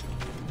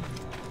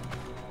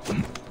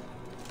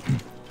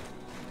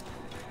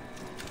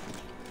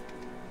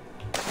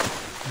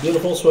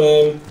 Beautiful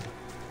swim.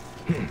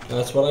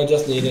 That's what I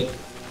just needed.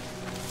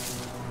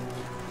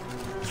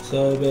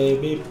 So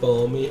baby,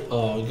 pull me.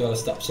 Oh, you gotta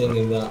stop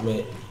singing that,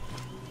 mate.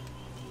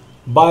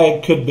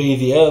 Bayek could be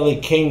the early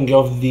king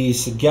of the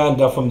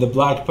Saganda from the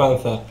Black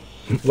Panther.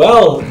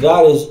 Well,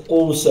 that is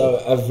also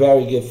a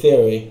very good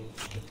theory.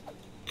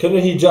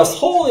 Couldn't he just...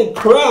 Holy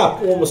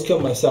crap! Almost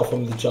killed myself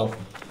from the jump.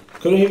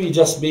 Couldn't he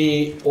just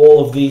be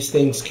all of these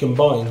things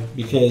combined?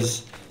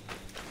 Because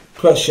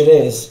question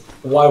is,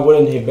 why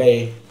wouldn't he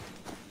be?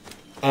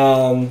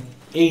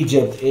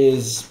 Egypt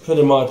is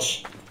pretty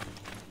much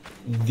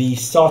the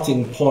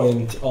starting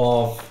point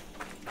of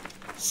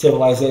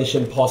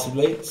civilization,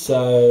 possibly.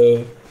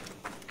 So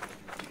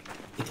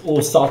it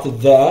all started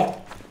there.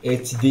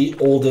 It's the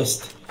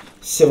oldest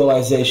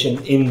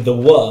civilization in the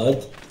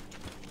world,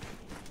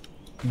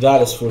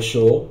 that is for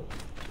sure.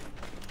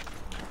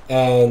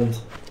 And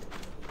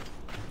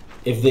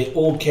if they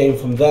all came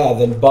from there,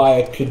 then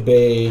Bayek could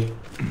be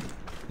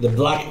the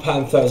Black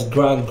Panther's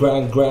great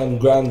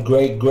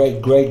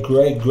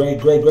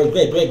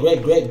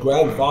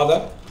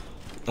grandfather,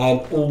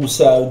 and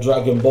also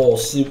Dragon Ball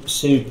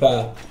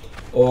Super,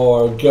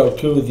 or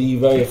Goku, the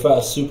very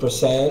first Super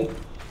Saiyan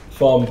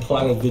from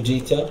Planet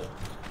Vegeta,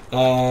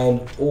 and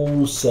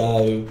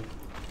also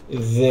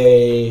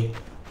the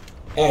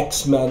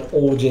X-Men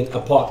Origin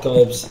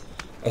Apocalypse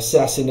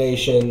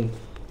Assassination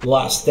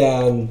Last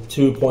Stand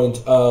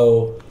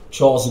 2.0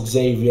 Charles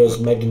Xavier's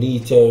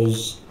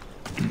Magneto's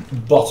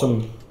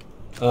bottom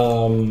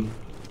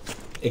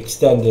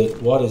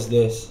extended. What is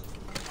this?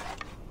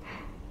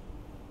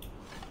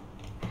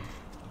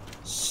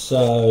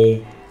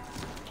 So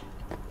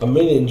I'm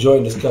really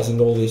enjoying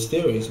discussing all these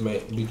theories,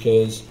 mate,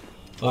 because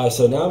alright,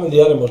 so now I'm in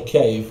the animal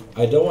cave.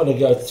 I don't want to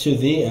go to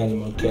the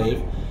animal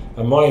cave.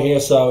 I'm right here,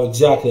 so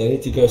exactly, I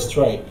need to go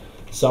straight.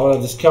 So I want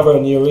to discover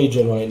a new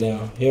region right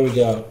now. Here we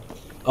go.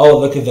 Oh,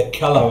 look at the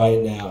color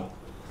right now.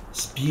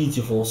 It's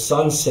beautiful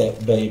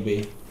sunset,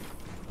 baby.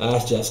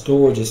 That's just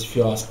gorgeous if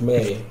you ask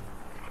me.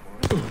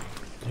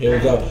 Here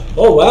we go.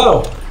 Oh,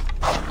 wow.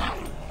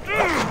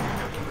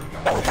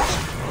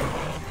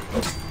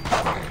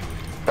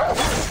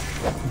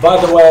 By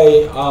the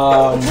way,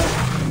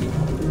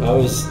 I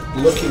was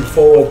looking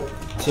forward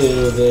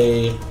to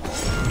the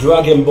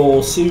Dragon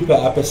Ball Super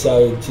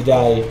episode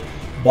today,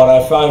 but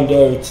I found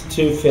out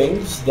two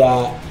things.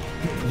 That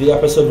the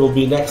episode will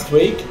be next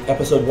week,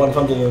 episode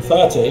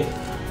 130,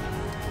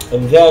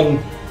 and then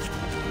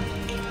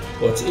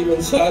what's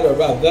even sadder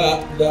about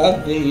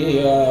that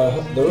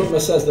the rumor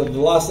says that the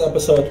last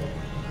episode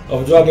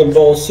of Dragon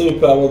Ball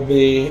Super will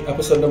be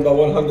episode number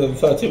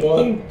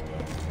 131,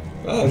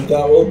 and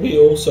that will be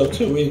also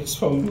 2 weeks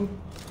from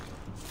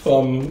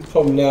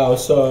now.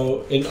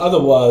 So in other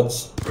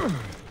words,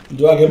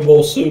 Dragon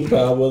Ball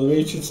Super will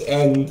reach its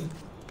end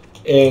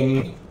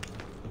in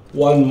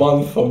 1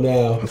 month from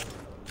now,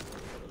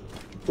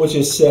 which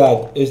is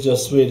sad. It's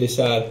just really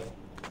sad.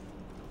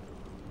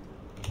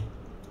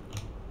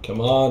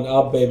 Come on,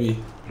 up, baby.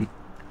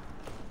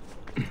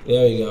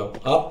 There you go.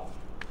 Up,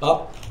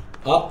 up,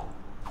 up,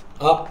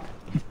 up,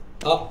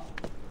 up.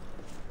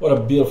 What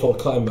a beautiful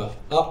climber.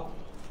 Up.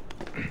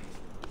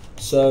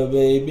 So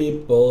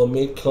baby, pull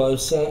me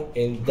closer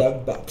in the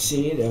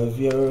backseat of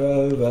your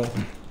Rover.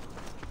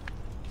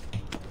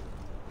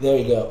 There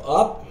you go.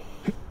 Up.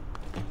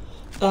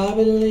 I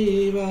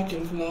believe I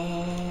can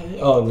fly.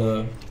 Oh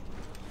no.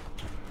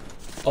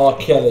 Oh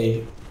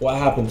Kelly, what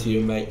happened to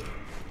you, mate?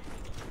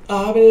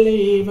 I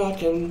believe I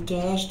can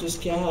touch the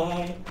sky.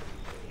 I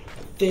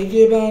think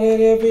about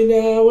it every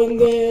now and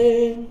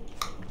then.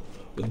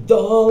 With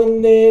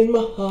darling in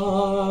my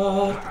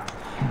heart.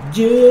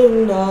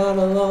 You're not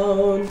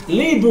alone.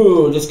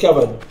 Libru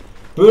discovered.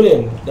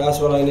 Brilliant. That's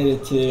what I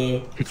needed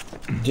to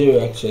do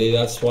actually.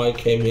 That's why I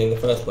came here in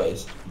the first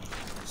place.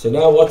 So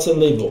now what's in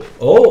Libru?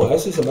 Oh, I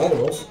see some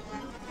animals.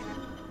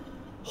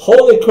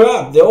 Holy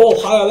crap, they're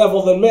all higher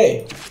level than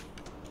me.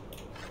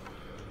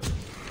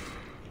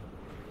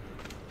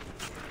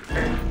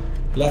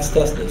 Let's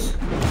test this.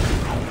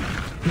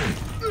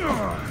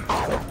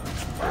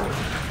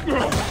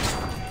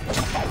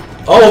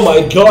 Oh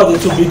my god,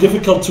 it will be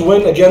difficult to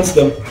win against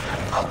them.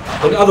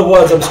 In other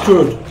words, I'm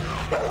screwed.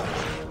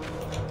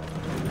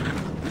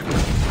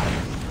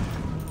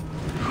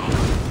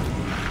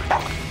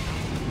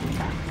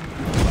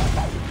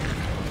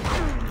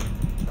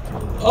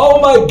 Oh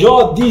my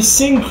god,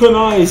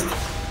 desynchronized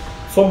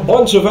from a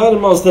bunch of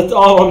animals that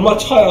are on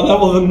much higher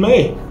level than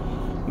me.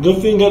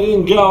 Good thing I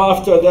didn't go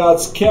after that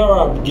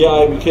scarab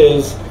guy,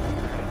 because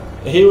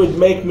he would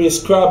make me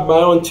scrap my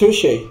own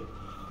tushy.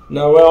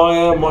 Now where I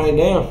am right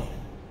now.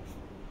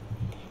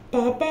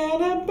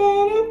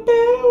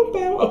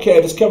 Okay,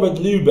 I discovered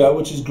Luba,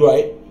 which is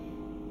great.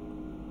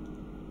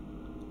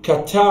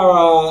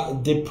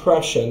 Katara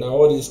Depression, I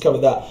already discovered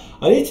that.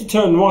 I need to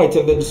turn right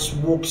and then just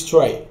walk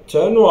straight.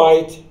 Turn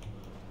right,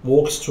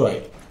 walk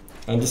straight,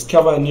 and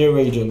discover a new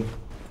region.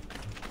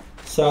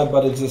 Sad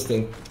but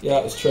existing. Yeah,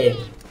 it's true.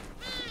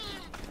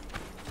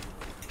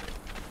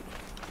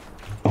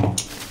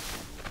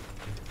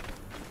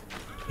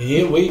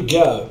 Here we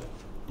go.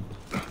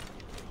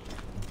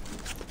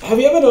 Have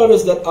you ever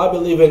noticed that I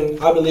Believe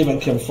in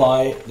Can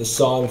Fly, the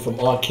song from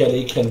R.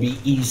 Kelly, can be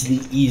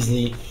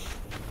easily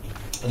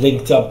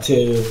linked up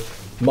to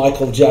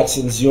Michael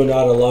Jackson's You're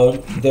Not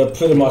Alone? They're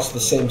pretty much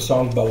the same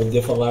song but with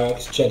different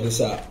lyrics. Check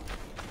this out.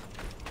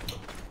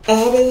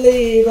 I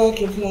believe I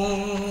can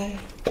fly.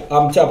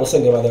 I'm terrible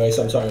singer, by the way,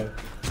 so I'm sorry.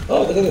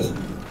 Oh, look at this.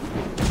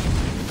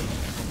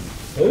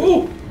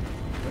 Ooh.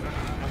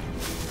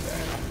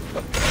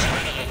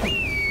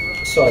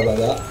 Sorry about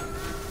that.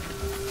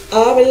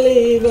 I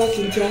believe I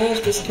can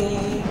touch the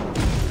sky.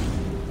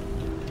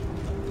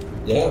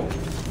 Yeah.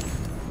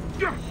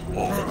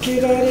 I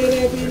think about it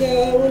every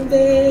now and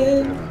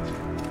then.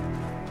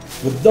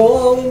 With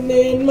darling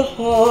in my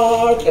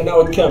heart. And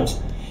now it comes.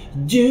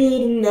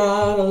 You're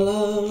not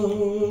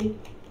alone.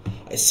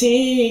 I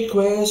see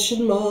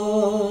question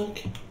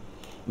mark.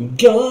 I'm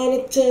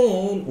gonna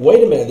turn.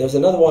 Wait a minute, there's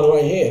another one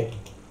right here.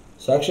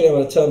 So actually I'm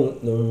gonna turn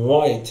the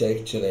right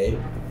actually.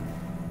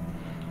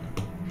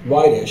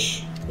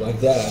 Rightish, like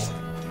that.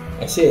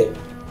 I see it.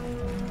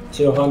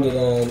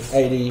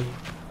 280,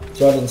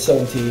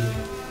 270,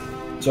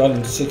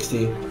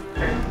 260.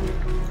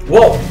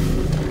 Whoa!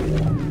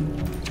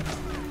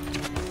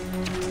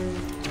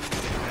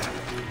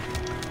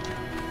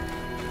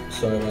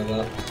 Sorry about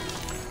that.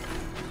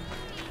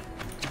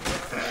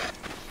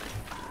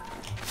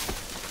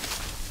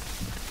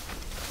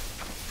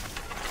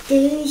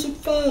 Those who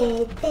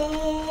fall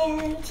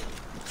apart,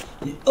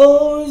 you're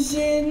always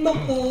in my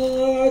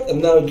heart.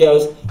 And now it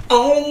goes,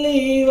 I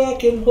believe I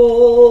can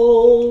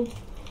hold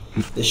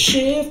the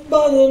shift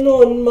button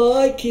on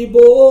my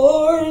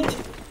keyboard.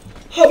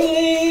 I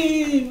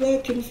believe I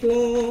can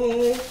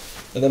fly.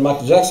 And then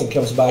Michael Jackson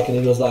comes back and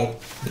he goes like,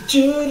 but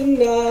you're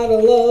not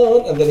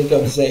alone. And then he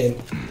comes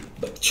saying,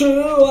 but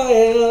true, I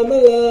am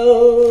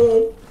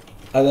alone.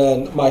 And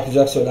then Michael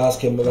Jackson would ask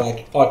him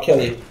like, R.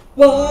 Kelly,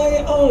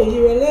 why are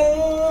you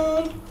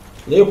alone?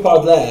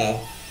 Leopard there.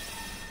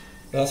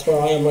 That's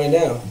where I am right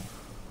now.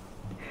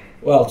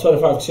 Well,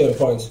 25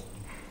 points.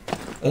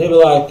 And he'll be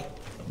like,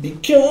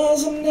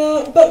 because I'm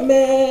not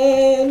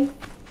Batman.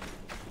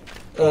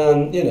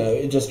 And, you know,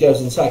 it just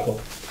goes in cycle.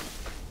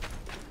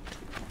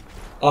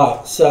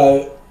 Alright,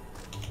 so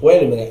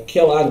Wait a minute.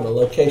 Kill animal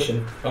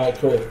location. Alright,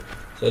 cool. So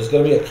there's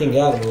gonna be a king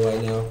animal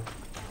right now.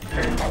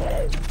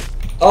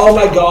 Oh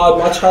my god,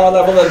 much higher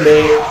level than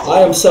me.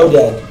 I am so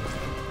dead.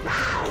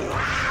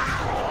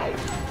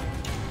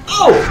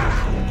 Oh!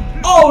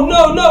 Oh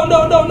no, no,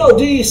 no, no, no!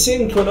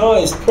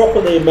 Desynchronized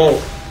properly,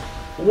 mate.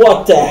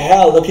 What the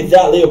hell? Look at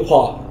that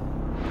leopard.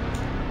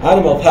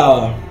 Animal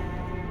power.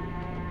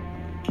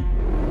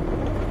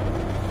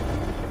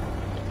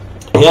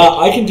 Yeah,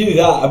 I can do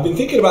that. I've been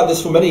thinking about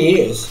this for many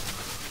years.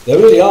 They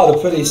really are the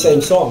pretty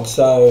same song,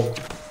 so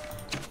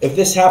if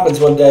this happens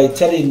one day,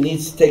 Teddy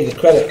needs to take the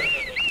credit.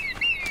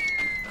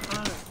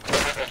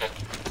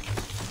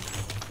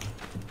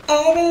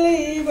 I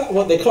believe...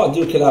 Well, they can't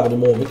do collab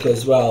anymore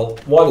because, well,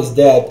 one is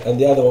dead and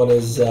the other one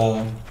is...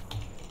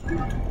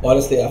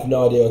 honestly, I have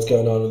no idea what's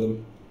going on with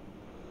them.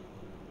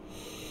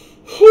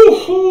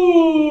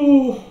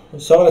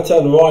 So I'm going to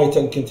turn right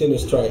and continue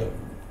straight.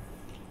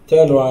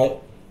 Turn right,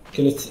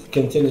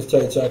 continue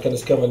straight so I can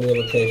discover a new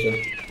location.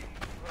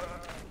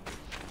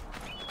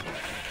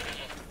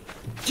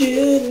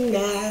 You're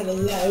not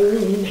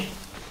alone.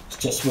 It's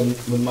just when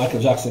Michael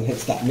Jackson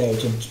hits that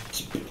note.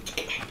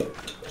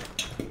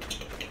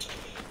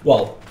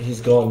 Well,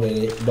 he's gone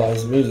really, but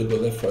his music will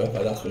live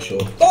forever, that's for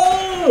sure.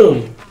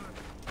 Boom!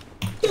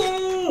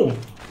 Boom!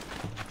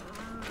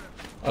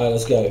 Alright,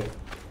 let's go.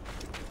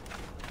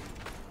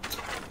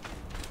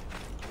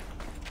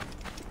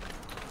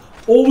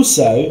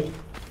 Also,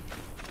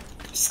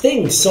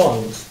 Sting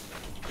songs,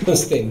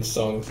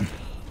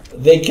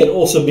 they can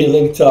also be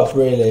linked up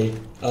really,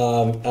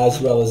 as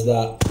well as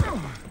that.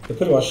 They're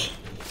pretty much,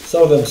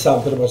 some of them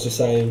sound pretty much the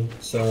same,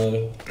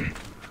 so...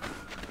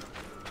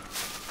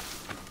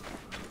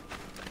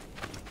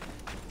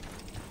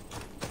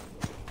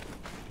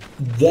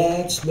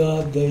 That's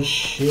not the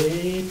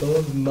shape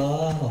of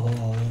my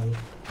heart.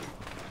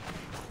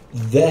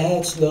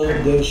 That's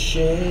not the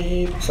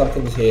shape...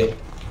 Something's here.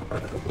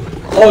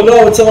 Oh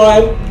no, it's a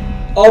lion!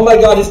 Oh my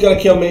god, he's gonna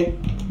kill me.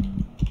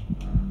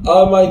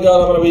 Oh my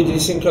god, I'm gonna be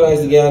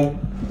desynchronized again.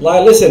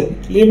 Lion, listen!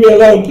 Leave me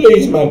alone,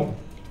 please, man!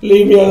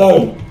 Leave me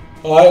alone!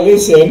 Alright,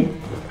 listen!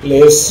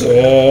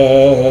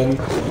 Listen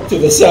to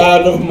the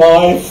sound of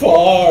my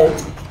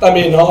heart!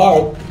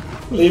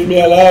 Leave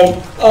me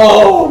alone!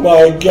 Oh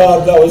my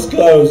god, that was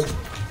close!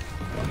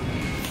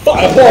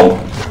 Firebomb!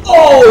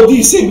 Oh,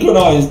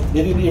 desynchronized!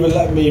 They didn't even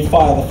let me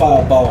fire the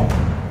firebomb.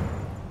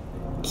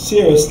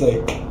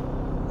 Seriously.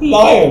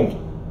 Lion!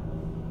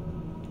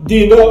 Do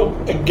you know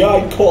a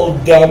guy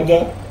called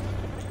Dander?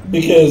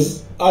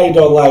 Because I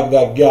don't like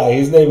that guy.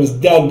 His name is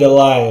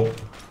Dandelion.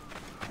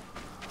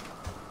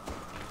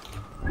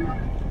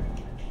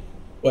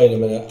 Wait a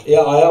minute. Yeah,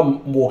 I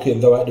am walking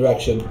in the right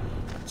direction.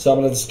 So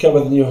I'm going to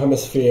discover the new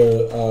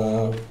hemisphere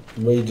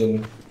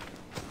region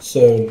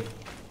soon.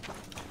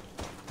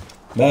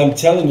 Man, I'm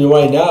telling you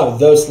right now,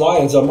 those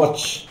lions are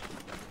much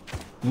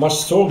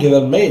stronger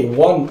than me.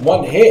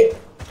 One hit,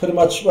 pretty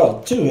much,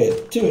 well, two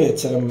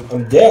hits and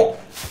I'm dead.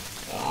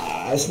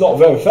 It's not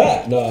very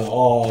fair.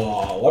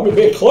 No, let me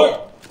be clear.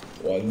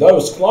 When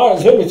those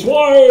lions hit me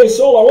twice,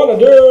 all I want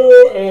to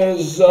do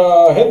is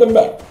hit them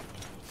back.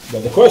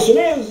 But the question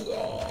is,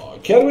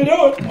 can we do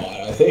it?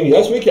 I think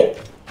yes, we can.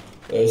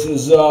 This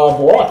is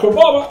Barack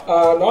Obama,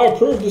 and I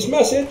approved this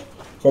message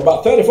for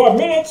about 35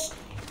 minutes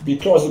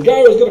because the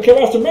guy who's going to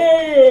come after me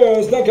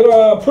is not going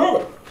to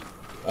approve it.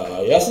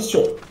 Yes, it's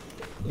true.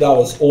 That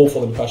was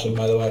awful impression,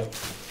 by the way.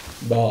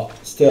 But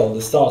still,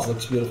 the stars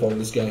looks beautiful in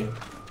this game.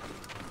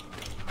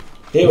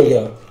 Here we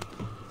go.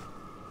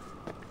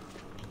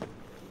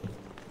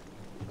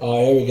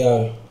 Here we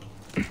go.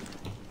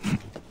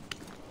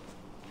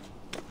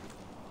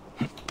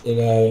 You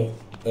know,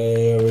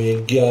 there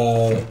we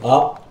go.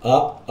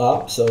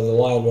 Up, so the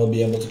lion won't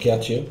be able to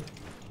catch you.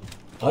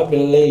 I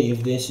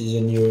believe this is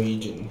a new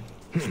region.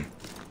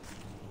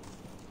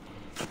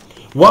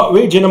 What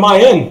region am I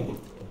in?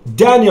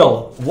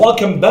 Daniel,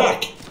 welcome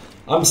back.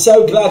 I'm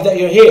so glad that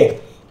you're here.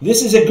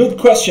 This is a good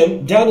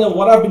question. Daniel,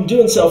 what I've been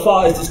doing so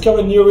far is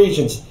discovering new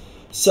regions.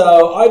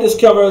 So I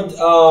discovered,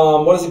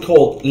 what is it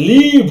called?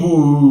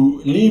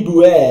 Libue.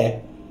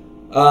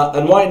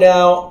 And right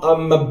now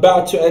I'm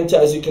about to enter,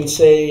 as you can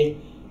see,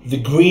 the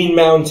Green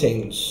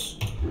Mountains.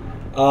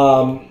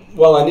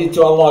 Well, I need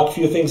to unlock a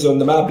few things on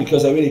the map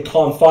because I really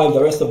can't find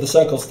the rest of the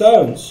circle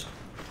stones.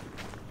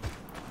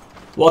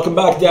 Welcome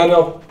back,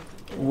 Daniel.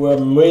 We're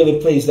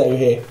really pleased that you're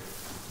here.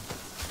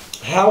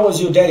 How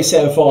was your day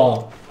so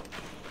far?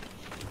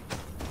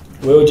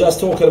 We were just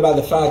talking about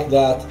the fact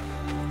that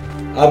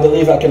I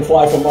Believe I Can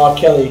Fly from R.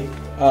 Kelly,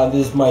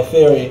 this is my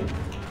theory,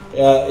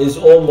 is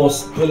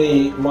almost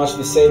pretty much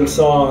the same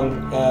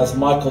song as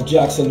Michael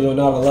Jackson, You're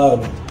Not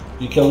Alone.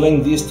 You can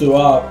link these two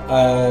up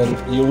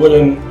and you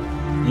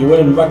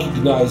wouldn't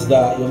recognize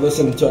that you're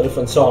listening to a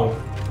different song.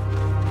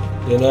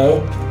 You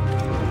know?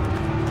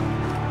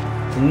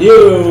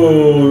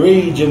 New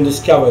region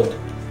discovered.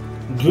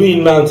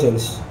 Green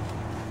Mountains.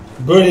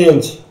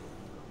 Brilliant.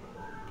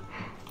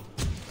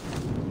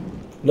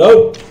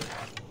 Nope.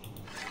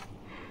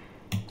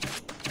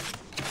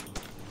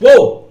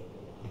 Whoa.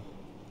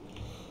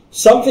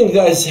 something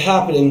that is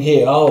happening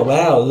here. Oh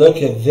wow, look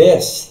at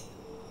this.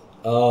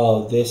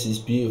 Oh, this is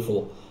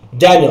beautiful.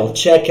 Daniel,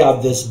 check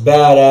out this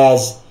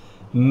badass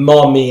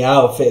mummy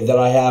outfit that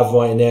I have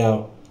right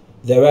now.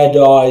 The red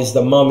eyes,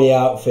 the mummy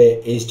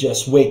outfit is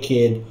just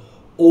wicked.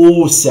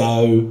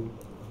 Also,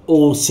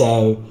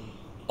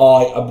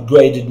 I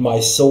upgraded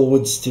my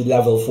swords to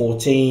level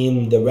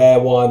 14, the rare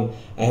one.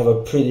 I have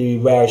a pretty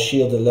rare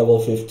shield at level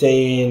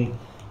 15,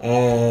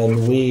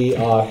 and we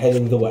are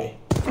heading the way.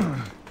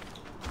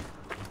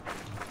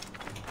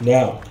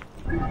 Now,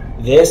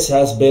 this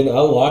has been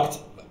unlocked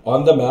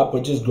on the map,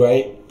 which is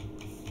great.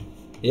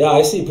 Yeah,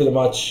 I see pretty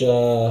much.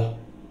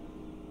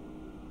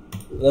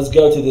 Let's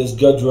go to this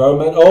good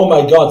Roman. Oh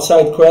my god,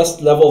 side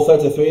quest, level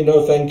 33,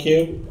 no thank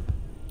you.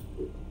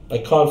 I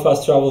can't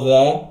fast travel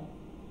there.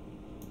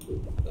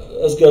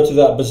 Let's go to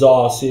that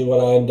bazaar, see what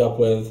I end up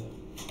with.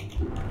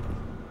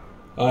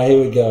 Ah, here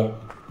we go.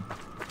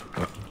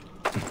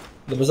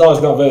 The bazaar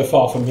is not very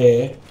far from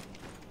here.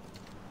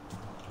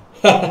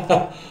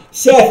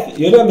 Seth,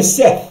 your name is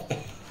Seth.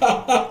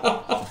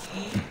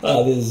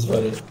 Ah, this is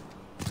funny.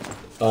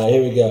 Ah,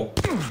 here we go.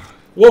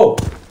 Whoa,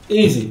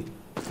 easy,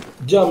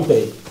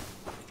 jumpy.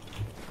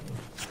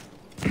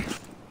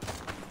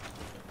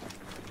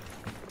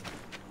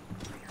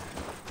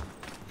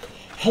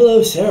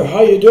 Hello, sir.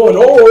 How you doing?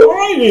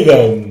 Alrighty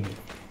then.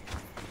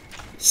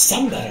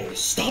 Somebody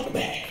stop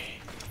me.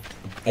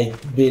 I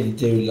really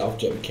do love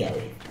Jim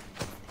Carrey.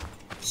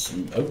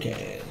 Smoking.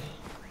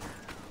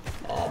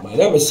 Oh, my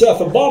name is Seth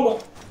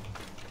Obama.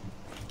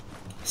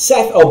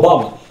 Seth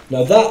Obama.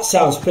 Now that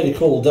sounds pretty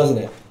cool, doesn't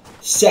it?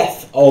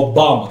 Seth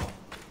Obama.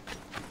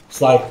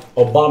 It's like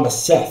Obama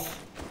Seth.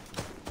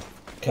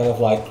 Kind of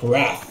like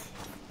Wrath.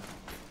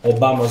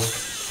 Obama's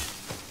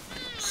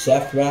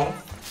Seth Wrath.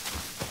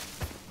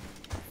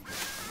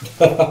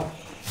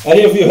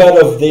 Any of you heard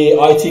of the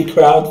IT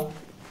Crowd?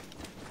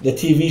 The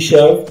TV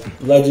show,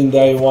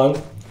 legendary one?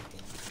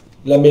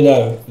 Let me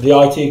know. The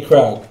IT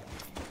Crowd.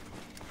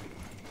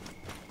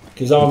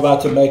 Because I'm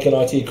about to make an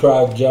IT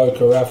Crowd joke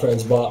or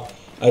reference, but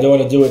I don't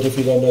want to do it if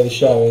you don't know the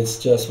show. It's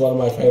just one of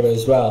my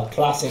favorites as well.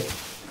 Classic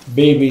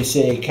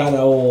BBC, kind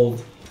of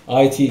old.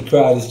 IT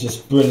Crowd is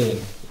just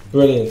brilliant.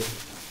 Brilliant.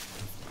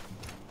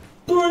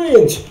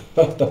 Brilliant!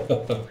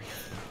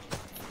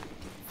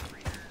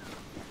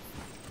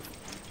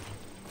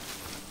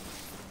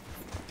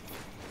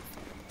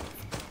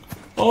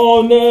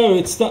 Oh no,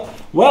 it's not.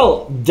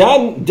 Well,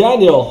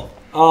 Daniel,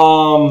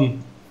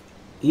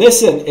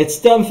 listen, it's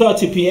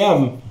 10:30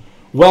 p.m.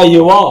 where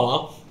you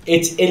are.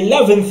 It's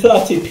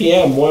 11:30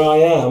 p.m. where I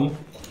am,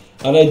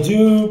 and I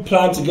do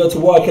plan to go to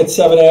work at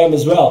 7 a.m.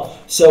 as well.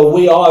 So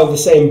we are in the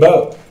same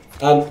boat.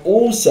 And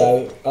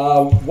also,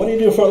 what do you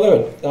do for a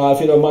living?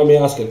 If you don't mind me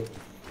asking.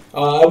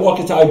 I work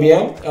at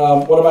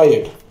IBM. What about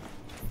you?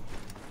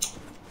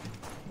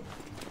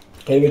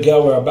 Here we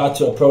go. We're about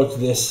to approach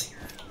this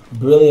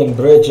brilliant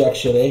bridge,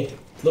 actually.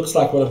 Looks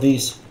like one of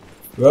these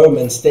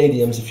Roman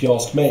stadiums, if you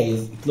ask me.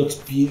 It looks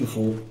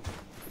beautiful.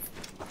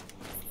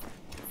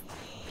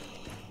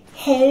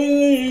 I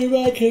believe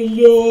I can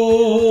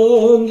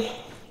dawn.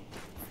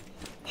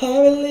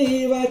 I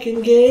believe I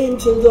can game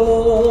till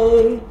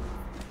dawn.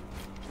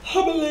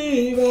 I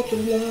believe I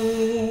can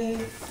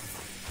fly.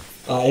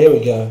 Ah, here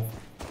we go.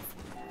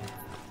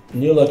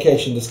 New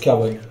location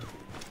discovered.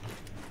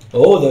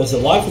 Oh, there's a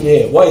life in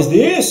here. What is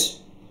this?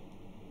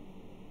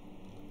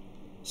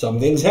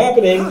 Something's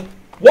happening.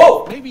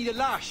 Whoa! Maybe the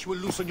lash will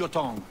loosen your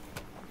tongue.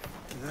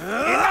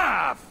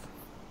 Enough!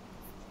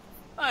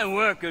 My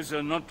workers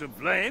are not to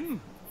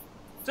blame.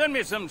 Send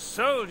me some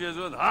soldiers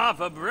with half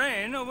a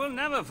brain or we'll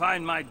never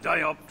find my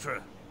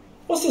dioptra.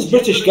 What's this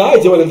British guy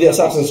doing in the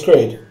Assassin's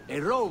Creed? A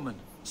Roman,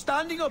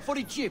 standing up for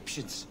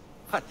Egyptians.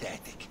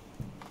 Pathetic.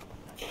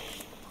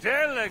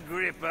 Tell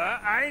Agrippa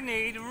I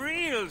need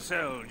real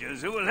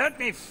soldiers who will help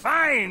me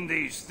find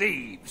these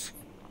thieves.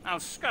 Now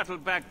scuttle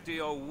back to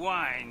your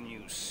wine,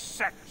 you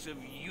sacks of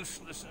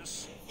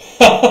uselessness.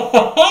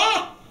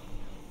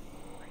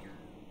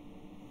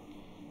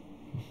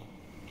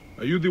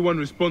 Are you the one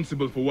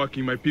responsible for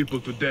working my people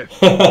to death?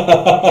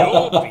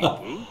 Your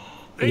people?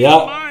 They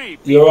are my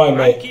people. You're right,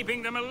 mate. I'm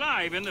keeping them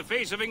alive in the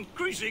face of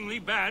increasingly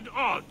bad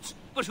odds.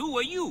 But who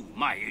are you,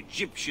 my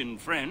Egyptian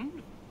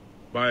friend?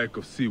 Bayek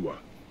of Siwa,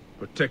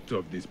 protector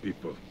of these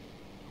people.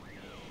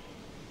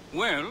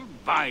 Well,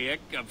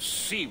 Bayek of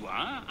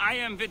Siwa, I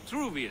am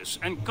Vitruvius,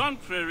 and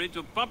contrary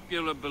to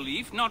popular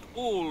belief, not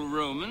all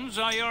Romans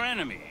are your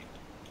enemy.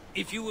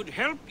 If you would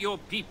help your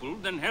people,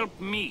 then help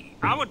me.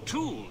 Our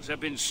tools have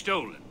been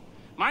stolen.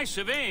 My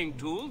surveying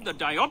tool, the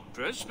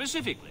dioptra,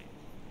 specifically.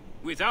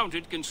 Without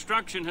it,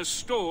 construction has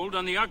stalled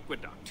on the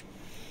aqueduct.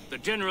 The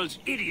General's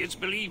idiots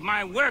believe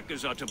my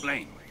workers are to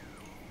blame.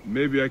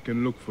 Maybe I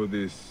can look for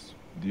this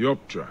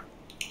dioptra.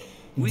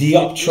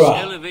 This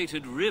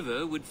elevated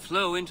river would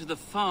flow into the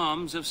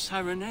farms of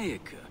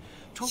Cyrenaica.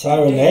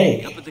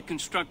 Cyrenaica? Up at the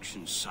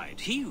construction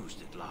site. He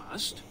used it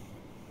last.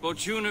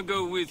 Fortuna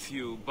go with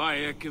you,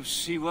 Bayek of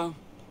Siwa.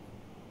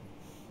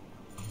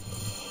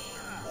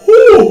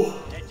 Woo!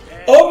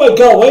 Oh my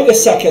god, wait a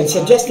second.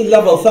 Suggested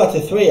level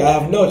 33. I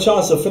have no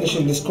chance of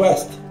finishing this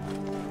quest.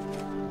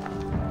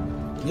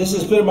 This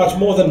is pretty much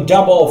more than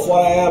double of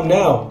what I am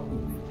now.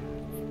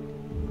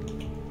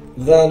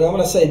 Then I'm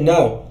gonna say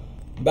no.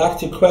 Back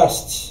to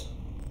quests.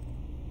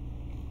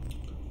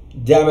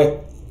 Damn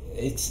it.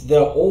 They're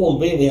all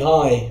really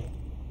high.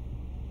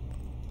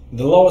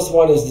 The lowest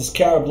one is the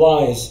Scarab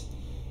Lies,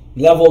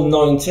 level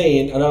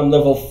 19, and I'm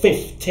level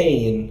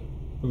 15,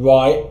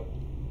 right?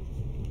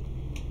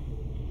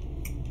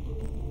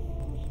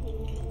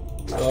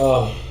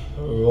 Oh,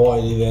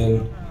 righty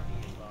then.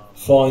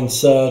 Find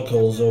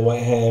circles or what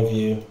have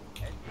you.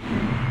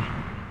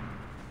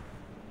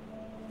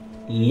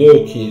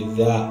 Look at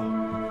that.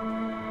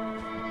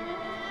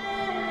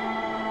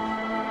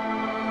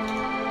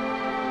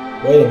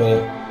 Wait a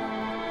minute.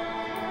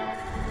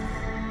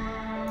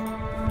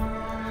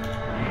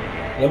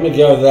 Let me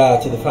go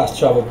there to the fast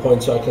travel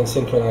point so I can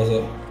synchronize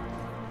it.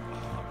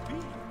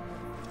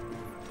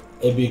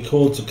 It'd be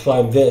cool to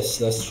climb this.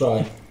 Let's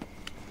try.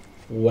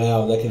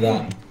 Wow, look at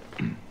that.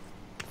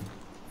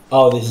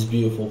 Oh, this is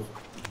beautiful.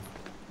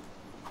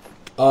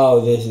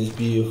 Oh, this is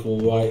beautiful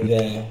right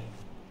there.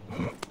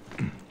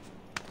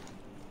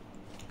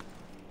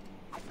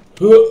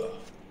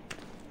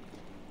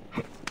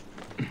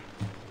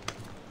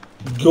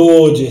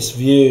 Gorgeous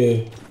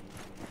view.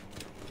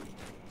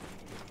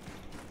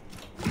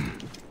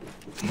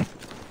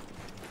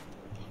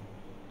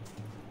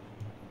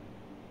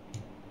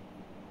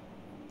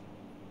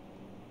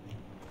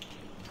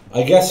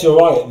 I guess you're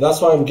right.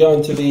 That's why I'm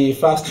going to the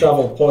fast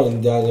travel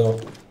point,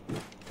 Daniel.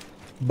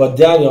 But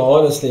Daniel,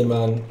 honestly,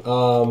 man,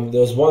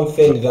 there's one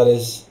thing that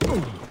is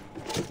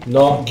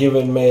not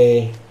giving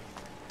me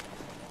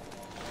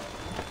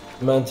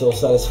mental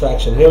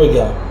satisfaction. Here we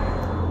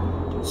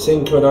go.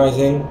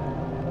 Synchronizing.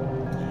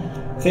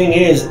 Thing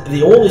is,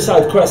 the only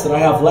side quest that I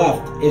have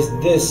left is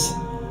this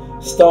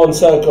stone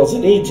circles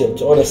in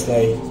Egypt,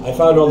 honestly. I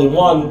found only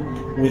one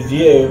with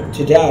you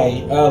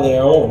today,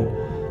 earlier on.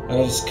 And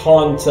I just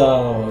can't,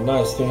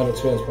 nice, 300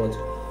 experience points.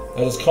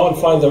 I just can't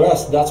find the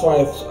rest. That's why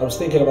I was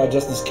thinking about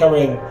just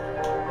discovering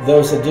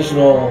those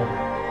additional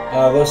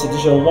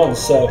ones.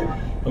 So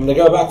I'm gonna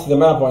go back to the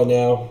map right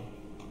now.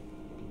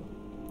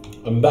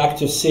 I'm back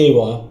to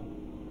Siwa.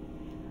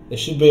 It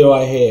should be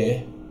right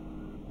here.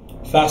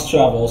 Fast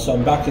travel, so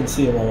I'm back in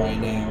Siwa right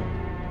now.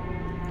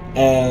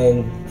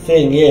 And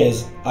thing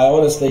is, I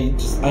honestly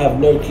I have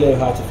no clue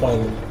how to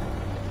find them.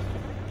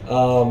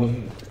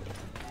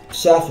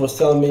 Seth was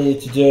telling me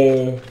to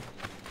do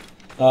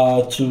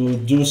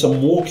some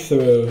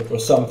walkthrough or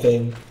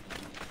something,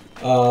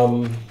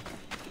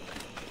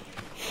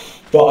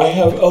 but I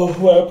have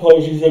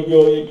apologies, I'm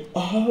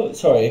yawning.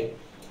 Sorry,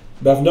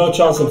 but I have no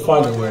chance of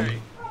finding them.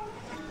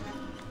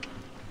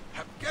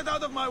 Get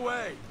out of my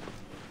way!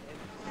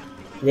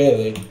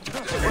 Really?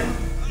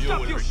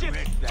 Stop your shit!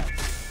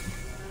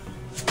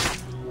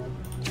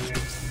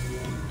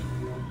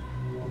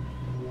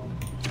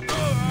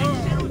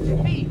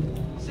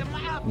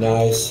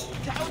 Nice.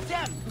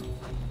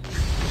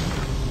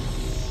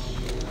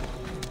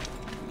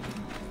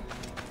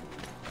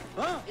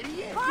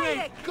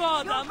 Great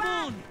God,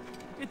 Amun!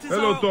 It is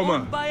Hello, our Toma.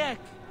 own Bayek.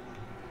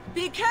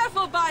 Be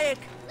careful, Bayek.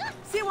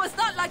 See what's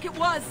not like it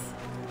was.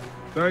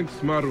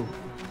 Thanks, Maru.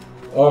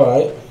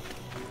 Alright.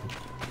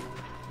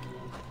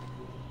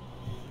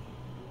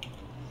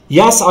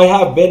 Yes, I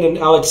have been in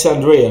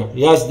Alexandria.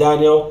 Yes,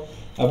 Daniel,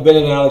 I've been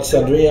in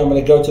Alexandria. I'm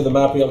going to go to the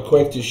map real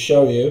quick to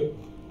show you.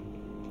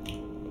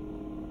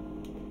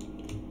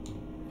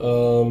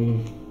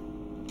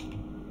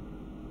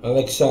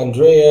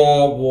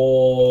 Alexandria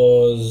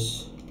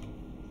was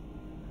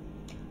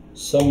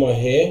somewhere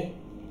here.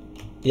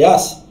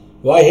 Yes,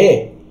 right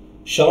here.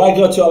 Shall I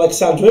go to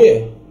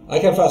Alexandria? I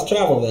can fast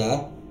travel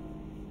there.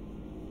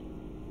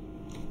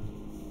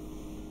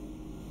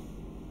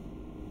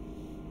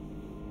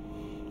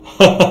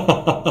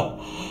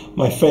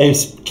 My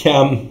face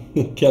can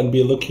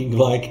be looking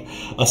like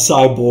a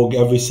cyborg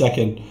every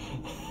second.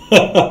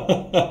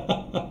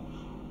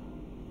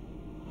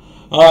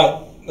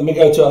 Alright, let me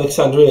go to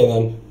Alexandria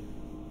then.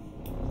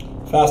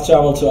 Fast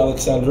travel to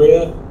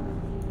Alexandria.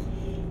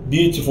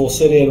 Beautiful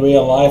city in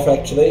real life,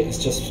 actually. It's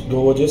just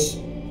gorgeous.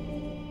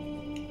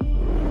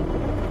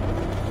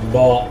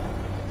 But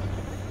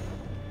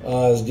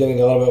it's getting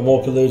a little bit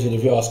more polluted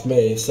if you ask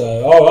me.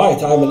 So,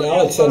 alright, I'm in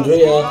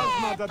Alexandria.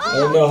 I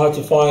don't know how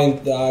to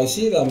find... I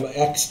see the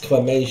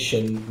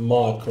exclamation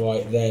mark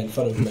right there in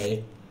front of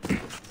me.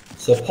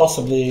 So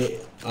possibly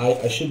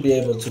I should be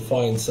able to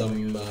find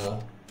some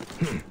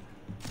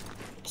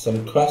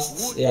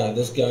quests. Yeah,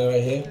 this guy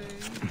right here.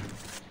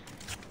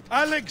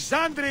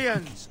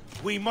 Alexandrians,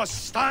 we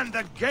must stand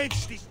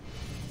against these...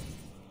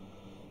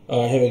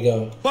 Alright, here we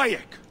go.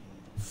 Bayek,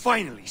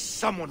 finally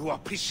someone who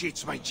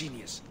appreciates my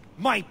genius.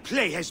 My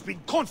play has been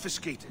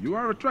confiscated. You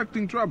are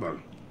attracting trouble.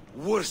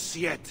 Worse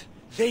yet,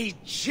 they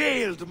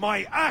jailed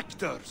my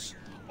actors.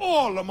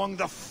 All among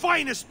the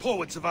finest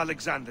poets of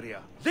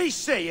Alexandria. They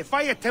say if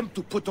I attempt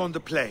to put on the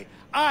play,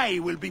 I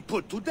will be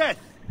put to death.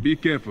 Be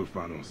careful,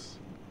 Phanos.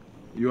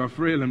 You are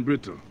frail and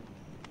brittle.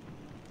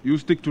 You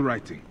stick to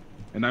writing,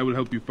 and I will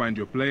help you find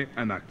your play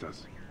and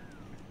actors.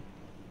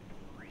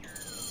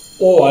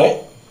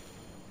 Alright.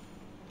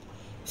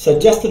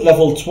 Suggested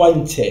level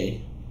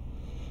 20.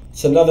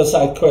 It's another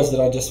side quest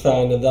that I just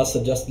found, and that's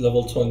suggested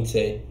level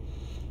 20.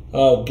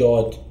 Oh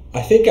god.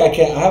 I think I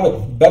have a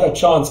better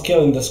chance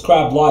killing the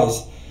Scrab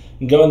lice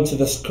and going to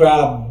the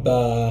Scrab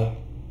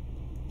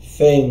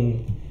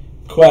thing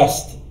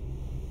quest.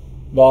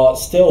 But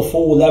still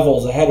 4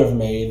 levels ahead of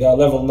me. They're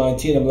level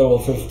 19, I'm level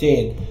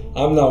 15.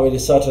 I'm not really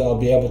certain I'll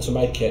be able to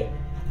make it.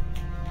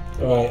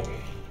 Alright.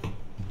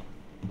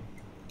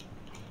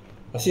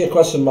 I see a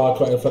question mark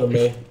right in front of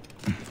me.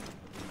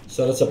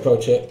 So let's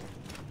approach it.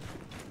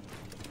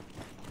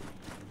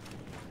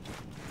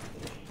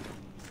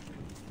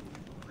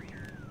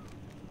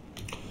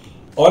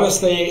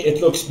 Honestly,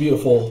 it looks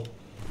beautiful.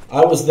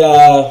 I was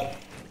there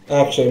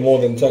actually more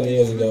than 10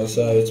 years ago,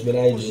 so it's been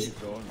ages.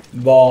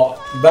 But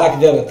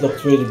back then it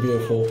looked really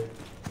beautiful.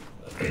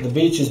 The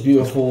beach is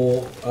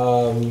beautiful.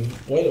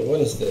 Wait, what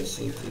is this?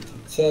 It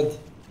said...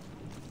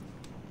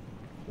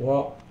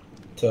 What?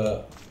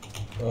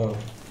 Oh.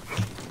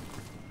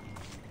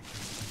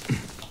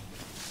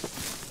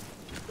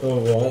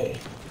 Alright.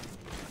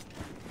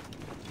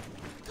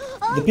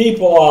 The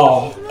people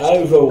are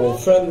overall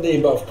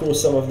friendly, but of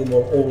course some of them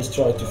will always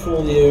try to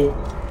fool you.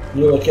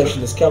 New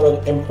location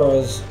discovered,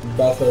 Emperor's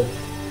Battle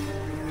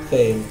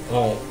theme.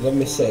 Alright, let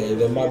me see.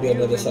 There might be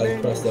another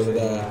side quest over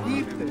there.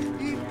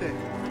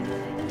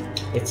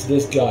 It's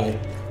this guy.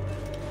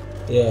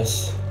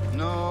 Yes.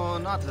 No,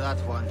 not that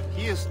one.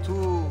 He is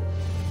too...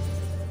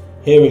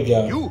 Here we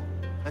go. You,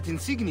 that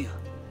insignia.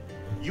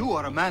 You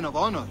are a man of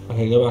honor.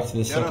 Okay, go back to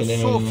the second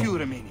area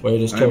where you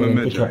just come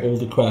and pick up all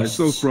the quests.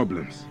 I solve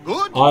problems.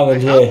 Good.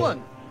 Island I have here.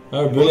 one.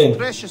 Oh, brilliant. Most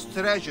precious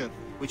treasure,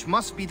 which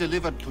must be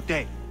delivered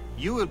today.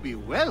 You will be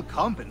well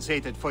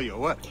compensated for your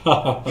work.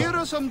 Here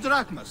are some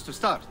drachmas to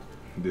start.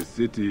 The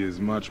city is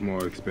much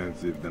more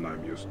expensive than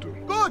I'm used to.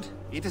 Good.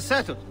 It is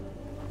settled.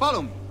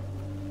 Follow me.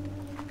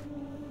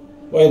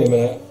 Wait a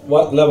minute.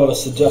 What level is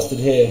suggested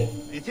here?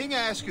 The thing I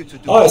ask you to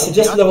do... Oh, it's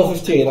suggested level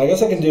 15. I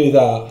guess I can do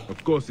that.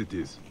 Of course it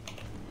is.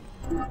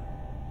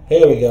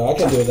 Here we go. I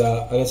can do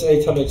that. And it's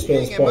 800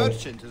 experience Being a points.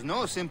 merchant is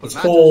no simple It's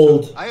matter,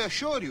 called sir. I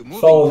assure you,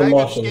 Follow moving the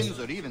tiger Martians. skins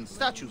or even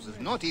statues is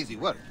not easy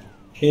work.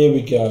 Here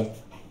we go.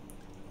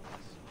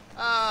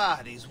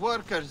 Ah, these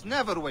workers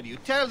never when you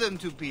tell them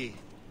to be.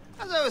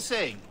 As I was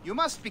saying, you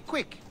must be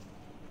quick.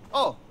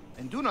 Oh,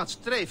 and do not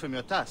stray from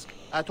your task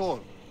at all.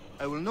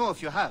 I will know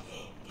if you have.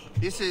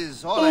 This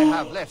is all I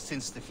have left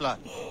since the flood.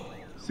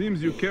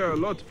 Seems you care a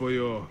lot for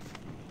your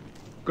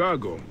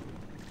cargo.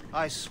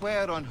 I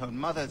swear on her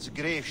mother's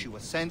grave she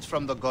was sent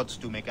from the gods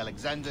to make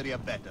Alexandria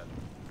better.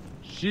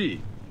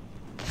 She?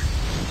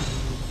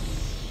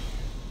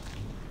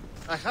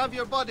 I have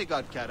your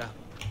bodyguard, Kara.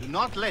 Do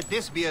not let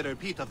this be a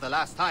repeat of the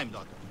last time,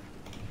 daughter.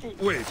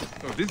 Wait,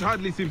 this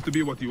hardly seems to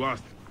be what you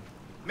asked.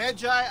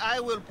 Medjay, I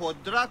will pour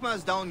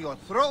drachmas down your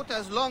throat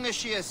as long as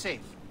she is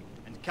safe.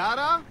 And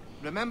Kara,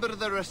 remember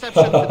the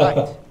reception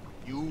tonight.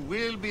 You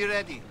will be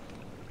ready.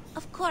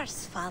 Of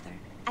course, Father.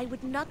 I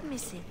would not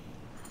miss it.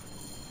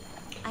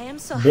 I am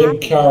so Bring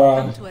happy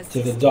Kara to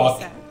to the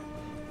dock. sir.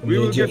 We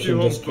will get you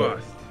home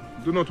district.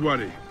 fast. Do not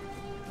worry.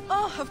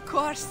 Oh, of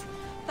course.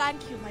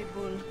 Thank you, my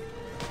bull.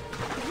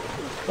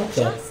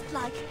 Okay. Just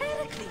like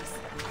Heracles.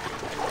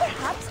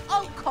 Perhaps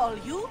I'll call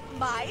you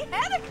my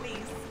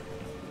Heracles.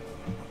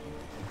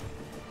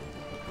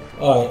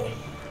 Alright.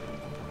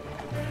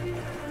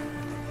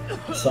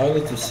 So I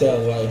need to sail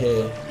right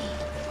here.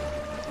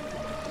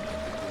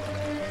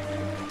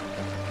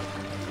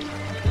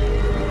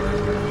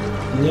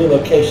 New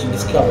location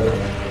discovered.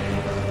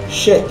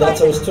 Shit,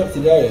 that's a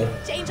restricted area.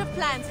 Change of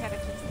plans,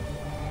 Heracles.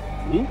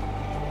 Who?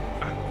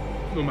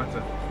 No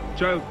matter.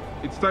 Child,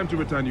 it's time to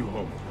return you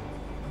home.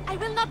 I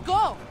will not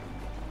go.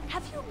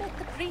 Have you met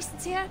the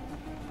priests here?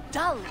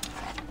 Dull.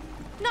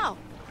 No,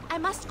 I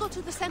must go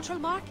to the central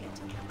market.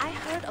 I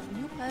heard of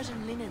new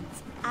Persian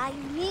linens. I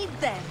need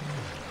them.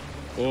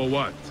 Or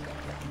what?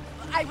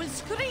 I will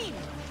scream,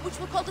 which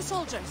will call the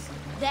soldiers.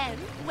 Then,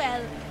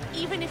 well,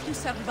 even if you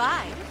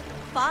survive,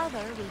 Father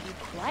will be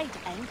quite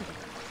angry.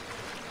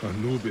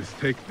 Anubis,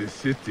 take this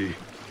city.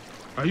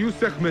 Are you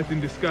Sekhmet in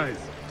disguise?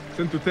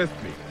 Sent to test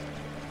me?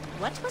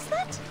 What was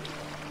that?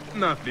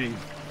 Nothing.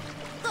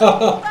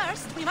 Good.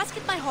 First, we must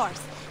get my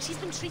horse. She's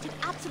been treated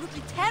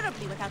absolutely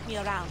terribly without me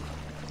around.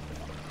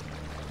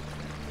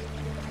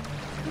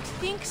 You'd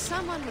think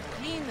someone would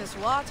clean this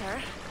water.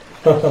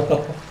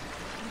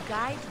 You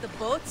guide the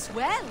boats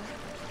well.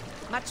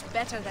 Much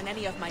better than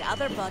any of my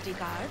other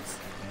bodyguards.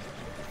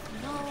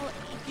 No,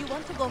 if you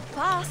want to go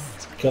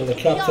fast, Kill the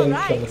captain,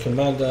 kill the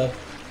commander.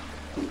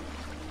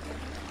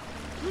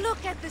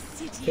 Look at the I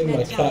city. think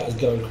my cat is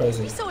going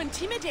crazy. It's so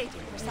intimidating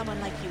for someone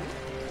like you.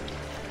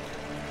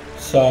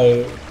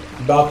 So,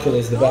 balcony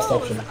is the best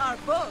Those option. are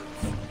boats.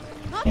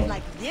 Not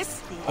like this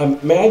thing.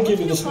 May I give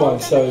you this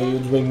mug so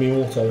you'd bring me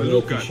water? I really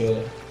Look at- appreciate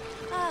it.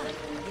 Ah,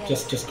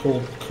 yes. Just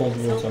cold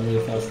water, I'm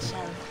really thirsty.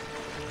 Shell.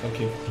 Thank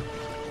you.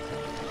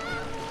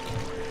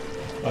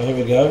 Right, here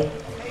we go.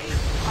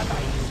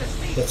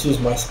 Let's use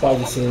my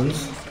spidey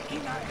scenes.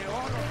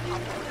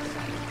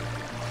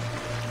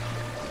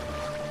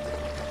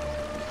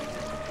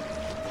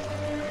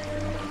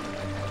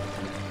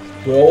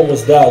 We're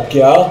almost there,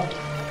 girl.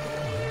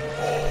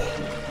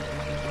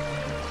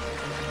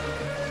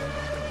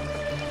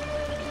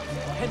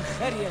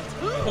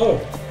 Oh,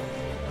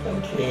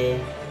 thank you.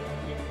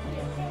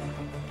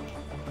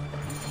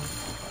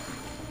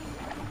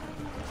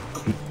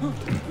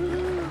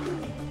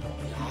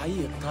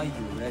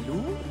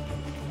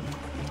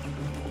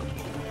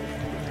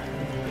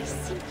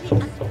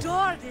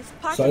 Adore this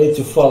part. So I need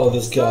to follow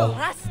this girl.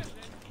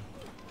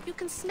 You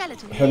can smell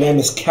it in Her name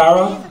is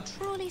Kara. We have a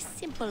truly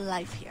simple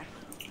life here.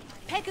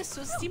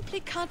 Pegasus simply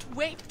can't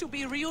wait to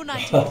be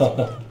reunited.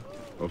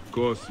 Of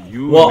course,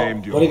 you What?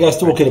 named your What are you guys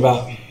talking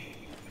about?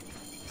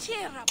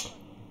 Cheer up.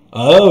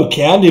 Oh,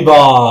 candy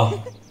bar.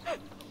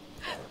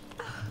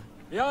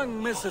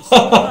 Young miss, it's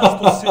so nice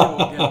to see you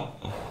again.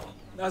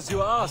 As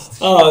you asked.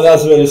 Oh,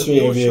 that's very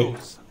sweet of you.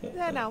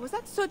 There now, was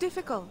that so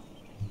difficult?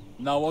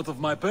 Now out of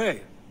my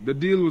pay. The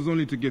deal was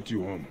only to get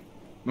you home,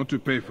 not to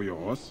pay for your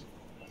horse.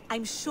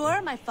 I'm sure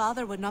my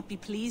father would not be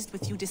pleased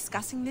with you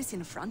discussing this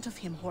in front of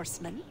him,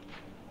 horseman.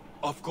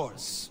 Of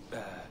course.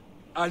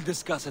 I'll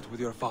discuss it with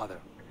your father.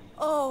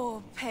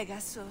 Oh,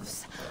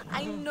 Pegasus,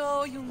 I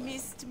know you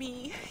missed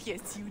me.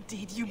 Yes, you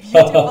did, you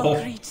beautiful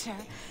creature.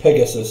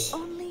 Pegasus.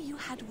 Only you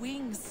had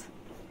wings.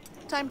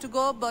 Time to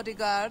go,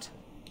 bodyguard.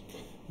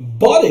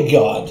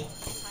 Bodyguard?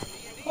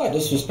 Oh,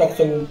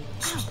 disrespectful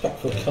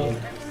cunt.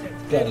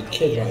 Bloody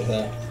kid right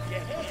there.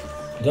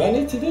 Do I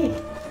need to do?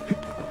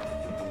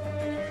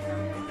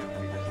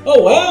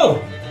 Oh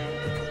wow!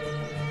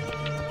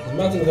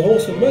 Imagine the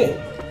horse with me.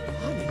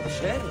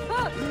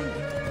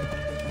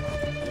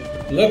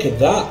 Look at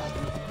that.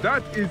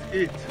 That is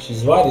it.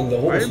 She's riding the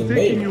I horse am with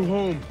taking me. you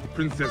home,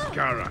 Princess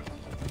Kara.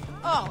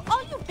 Oh,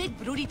 all you big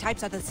broody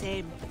types are the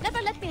same.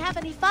 Never let me have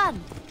any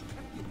fun.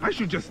 I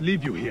should just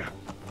leave you here.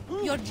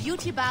 You're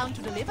duty-bound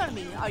to deliver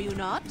me, are you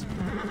not?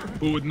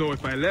 Who would know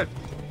if I left?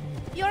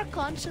 Your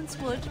conscience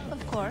would,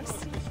 of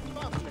course.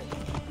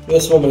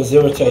 This woman is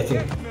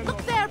irritating.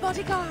 Look there,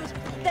 bodyguard.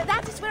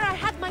 That is where I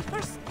had my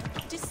first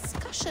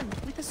discussion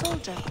with a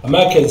soldier.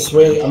 American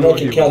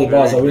candy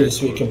bars are really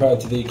sweet compared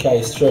to the UK,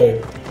 it's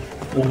true.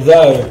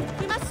 Although,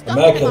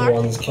 American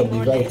ones can be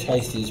very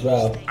tasty as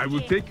well. I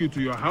will take you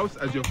to your house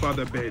as your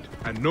father bade,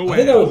 and I nowhere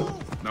think else.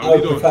 I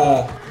would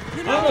prefer... I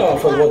don't know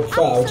if I would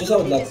prefer, I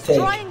would like to take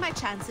my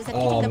chances at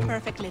getting the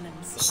perfect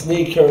linens.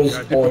 Sneakers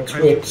or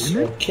Twix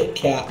or Kit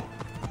Kat.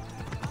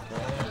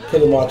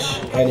 Pretty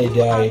much any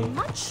day.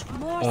 Much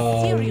more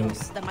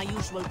serious than my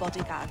usual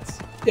bodyguards.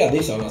 Yeah,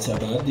 these are not so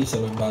bad. These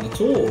are not bad at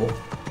all.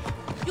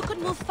 You could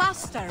move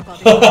faster,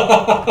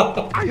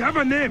 bodyguard. I have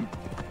a name!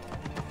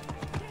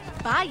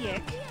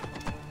 Bayek?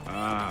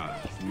 Ah,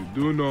 you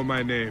do know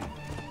my name.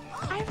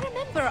 I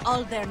remember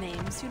all their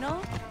names, you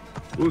know?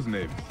 Whose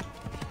names?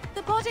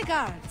 The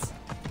bodyguards.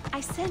 I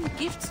send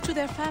gifts to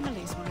their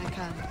families when I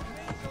can.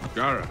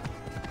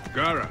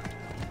 Gara.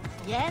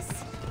 Yes?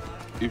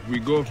 If we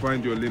go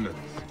find your linens,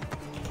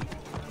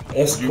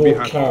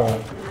 Escort Kara.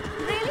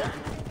 Really?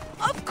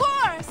 Of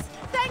course!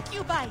 Thank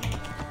you, Bayek.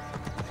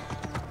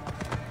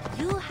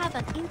 You have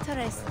an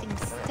interesting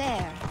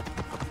stare.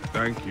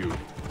 thank you.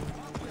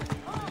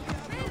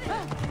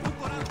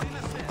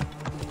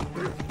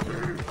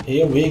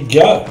 Here we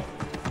go.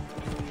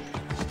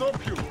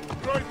 Stop you,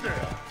 right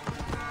there.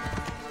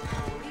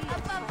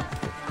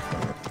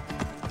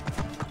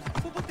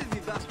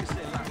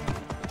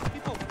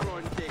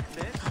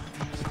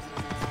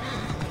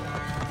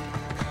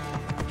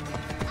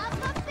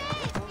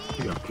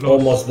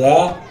 Almost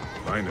there.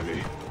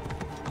 Finally.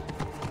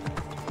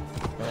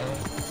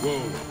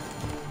 Whoa.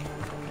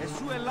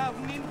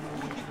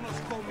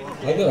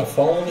 I gotta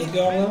follow this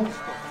guy now.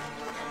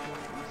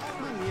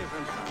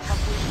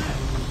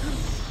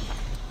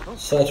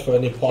 Search for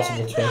any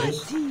possible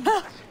treasures.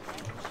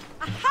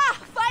 Aha!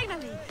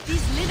 Finally!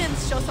 These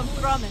linens show some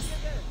promise.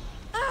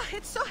 Ah,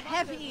 it's so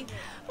heavy.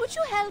 Would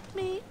you help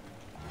me?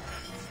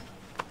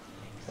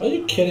 Are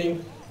you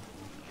kidding?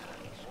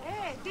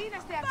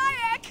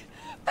 Bayek!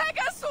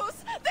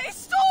 Pegasus! They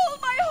stole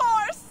my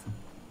horse!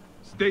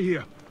 Stay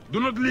here. Do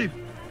not leave.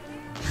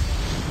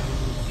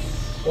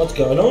 What's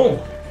going on?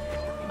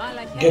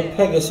 Get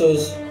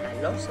Pegasus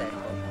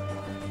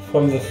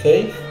from the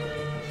thief?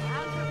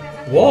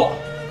 What?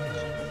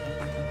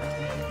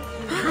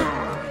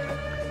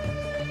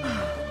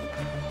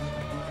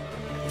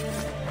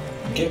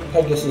 Get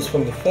Pegasus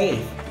from the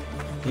thief?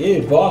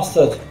 You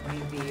bastard!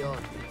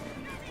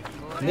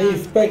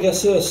 Leave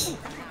Pegasus!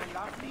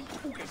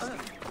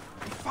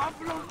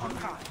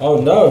 Oh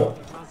no!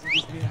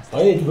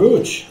 I need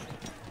Rouge!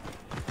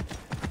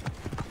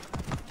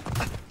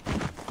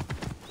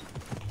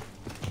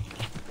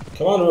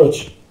 Come on,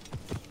 Rouge!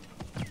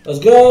 Let's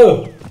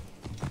go!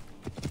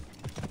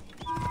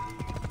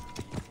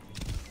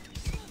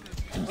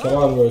 Come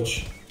on,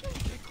 Rouge.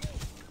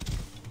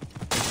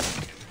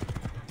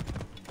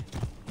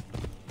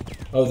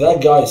 Oh,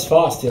 that guy is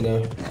fast, you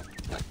know.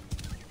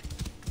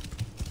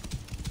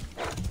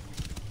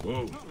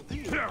 Whoa.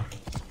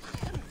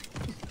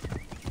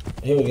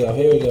 Here we go,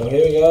 here we go,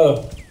 here we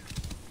go.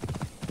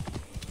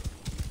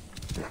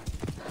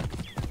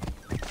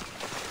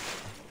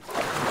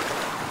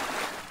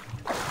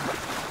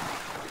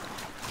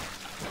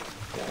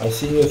 I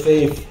see you,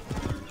 thief.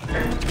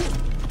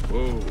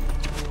 Whoa.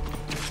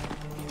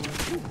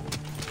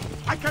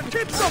 I can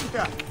hit some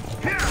here.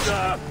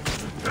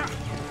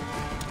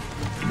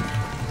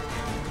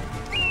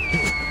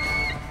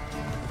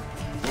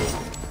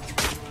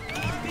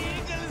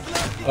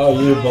 Oh,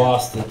 you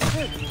bastard.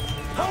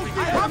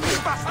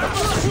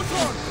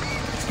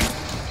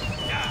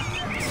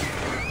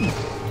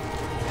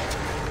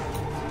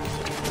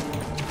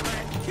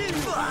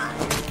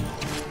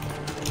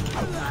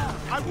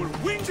 I will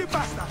win the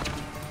bastard.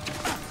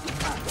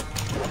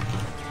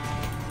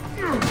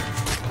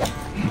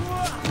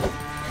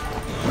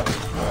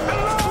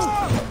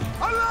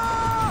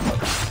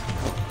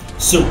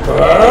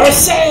 Super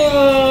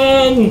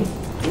Saiyan!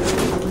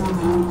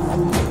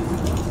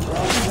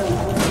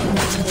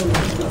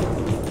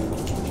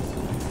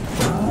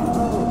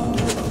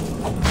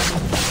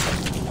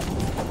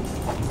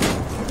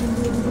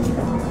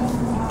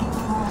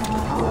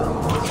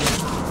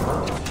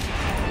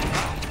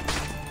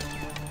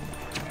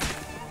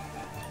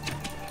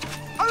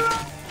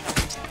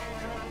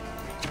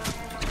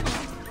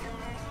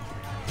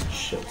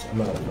 Shit,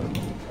 I'm out of them.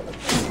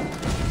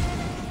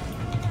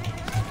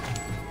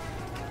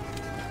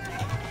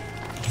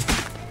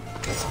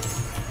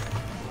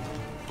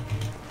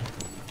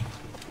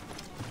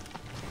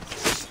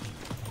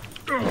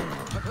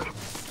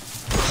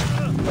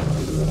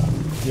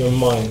 You're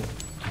mine.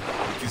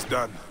 It is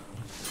done.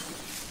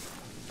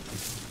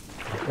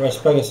 Where's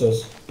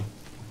Pegasus?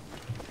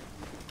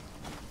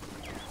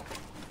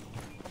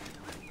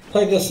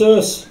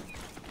 Pegasus!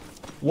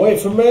 Wait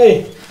for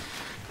me!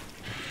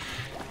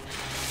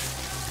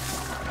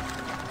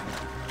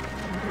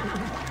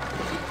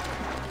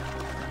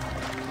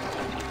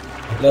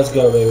 Let's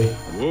go, baby.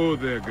 Whoa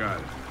there, guy.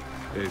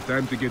 It's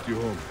time to get you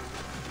home.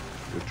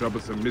 Your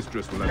troublesome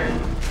mistress will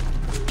have...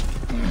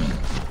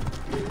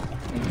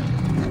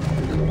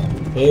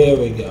 Here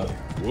we go.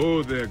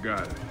 Whoa there,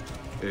 guy.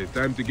 It's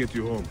time to get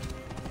you home.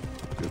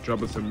 Your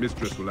troublesome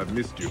mistress will have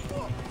missed you.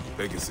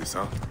 Pegasus,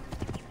 huh?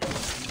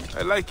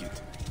 I like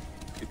it.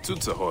 It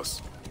suits a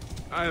horse.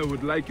 I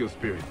would like your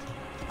spirit.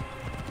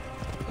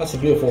 That's a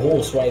beautiful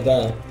horse right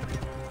there.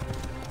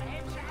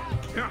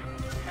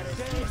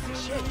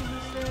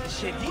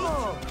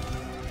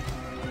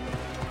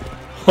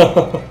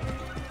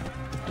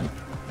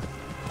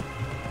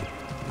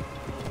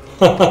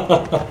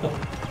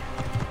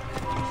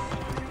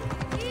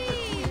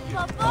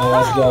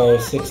 Let's go.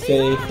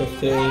 60,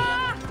 50,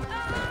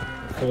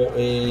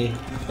 40,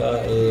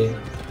 30,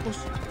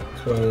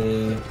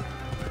 20.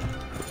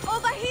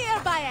 Over here,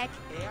 Bayek.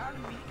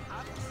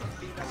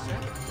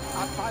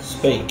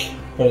 Speak.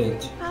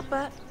 Brilliant.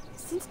 Papa,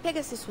 since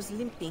Pegasus was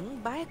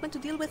limping, Bayek went to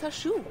deal with her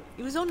shoe.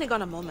 It was only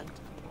gone a moment.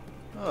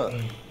 Oh,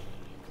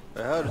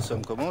 I heard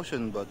some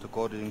commotion, but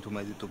according to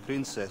my little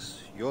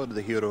princess, you're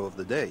the hero of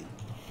the day.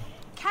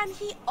 Can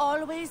he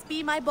always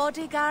be my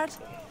bodyguard?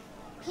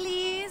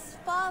 Please,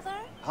 Father?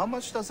 How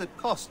much does it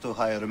cost to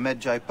hire a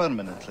Magi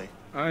permanently?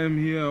 I am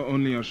here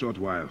only a short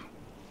while.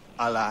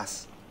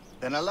 Alas.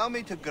 Then allow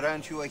me to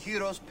grant you a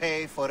hero's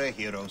pay for a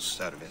hero's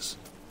service.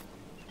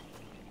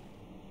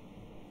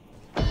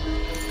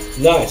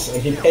 Nice,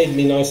 and he paid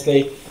me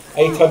nicely.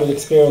 800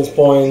 experience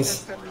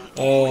points,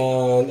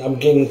 and I'm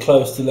getting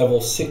close to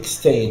level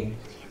 16.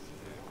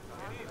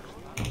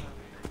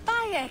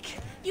 Bayek,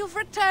 you've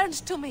returned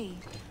to me.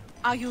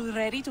 Are you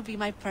ready to be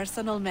my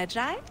personal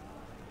Magi?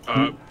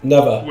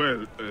 Never.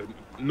 Well,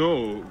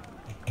 no.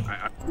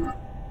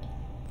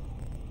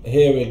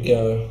 Here we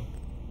go.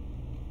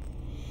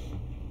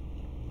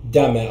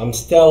 Damn it, I'm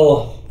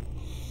still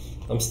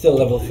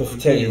level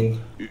 15.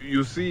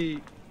 You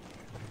see...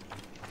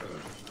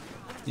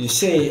 You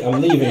see,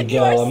 I'm leaving,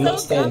 girl. I'm not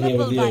staying here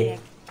with you. Bayek.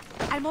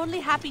 I'm only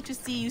happy to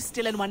see you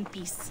still in one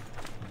piece.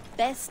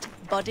 Best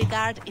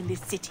bodyguard in the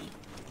city.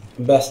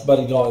 Best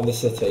bodyguard in the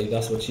city,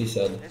 that's what she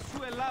said.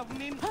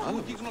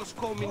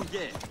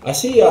 I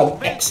see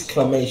an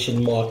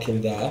exclamation mark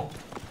in there.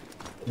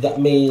 That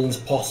means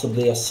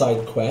possibly a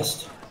side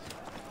quest.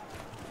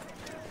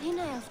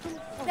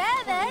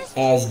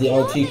 As the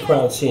IT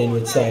crowd scene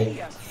would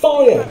say,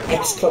 fire!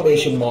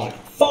 Exclamation mark!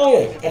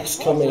 Fire!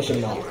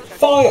 Exclamation mark!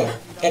 Fire!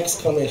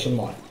 Exclamation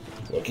mark!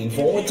 Looking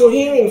forward to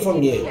hearing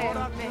from you.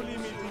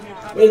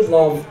 With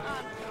love.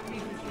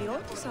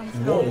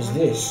 What is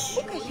this?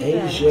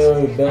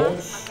 Asia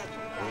bells?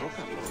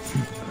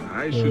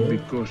 I should be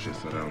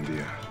cautious around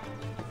here.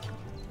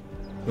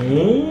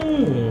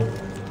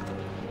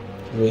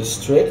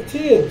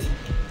 Restricted.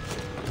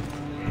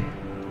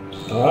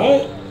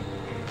 Alright.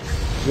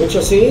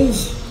 Witcher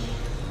scenes.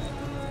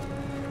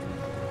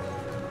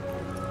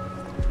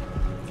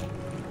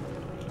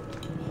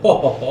 Ho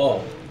ho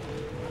ho.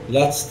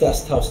 Let's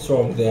test how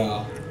strong they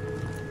are.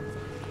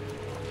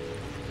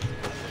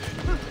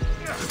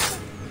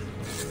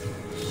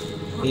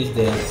 He's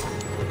dead.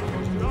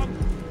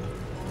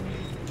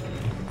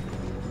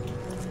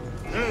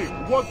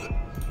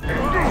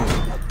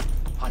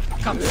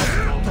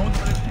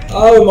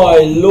 Oh my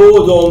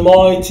Lord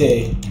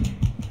Almighty!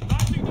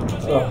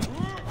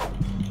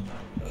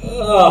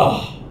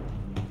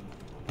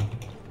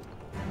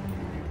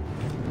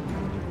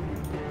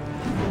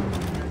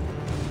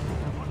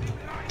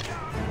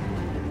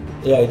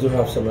 Yeah, I do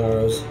have some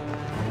arrows.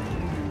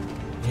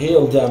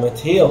 Heal, damn it,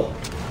 heal!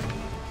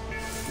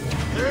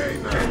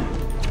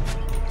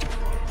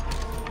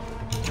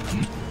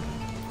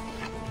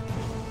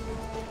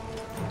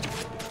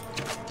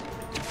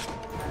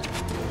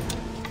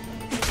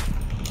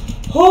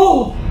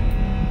 Oh!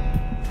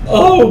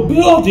 Oh,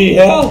 bloody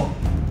hell!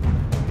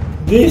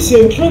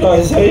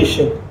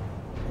 Desynchronization!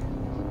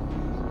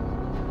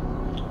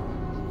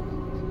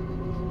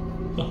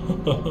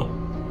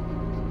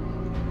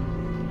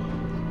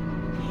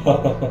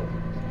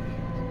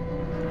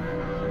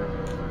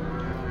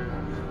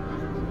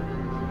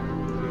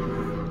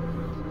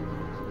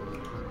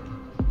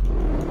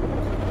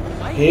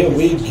 Here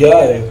we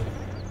go!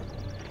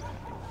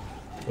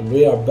 And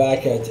we are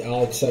back at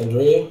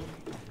Alexandria.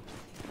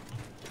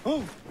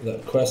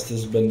 That quest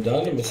has been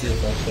done. Let me see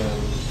if I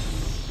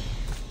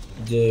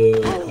can do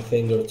a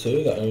thing or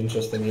two that are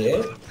interesting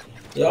here.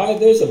 Yeah,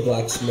 there's a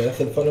blacksmith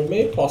in front of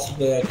me.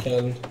 Possibly I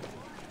can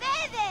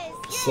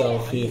sell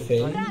a few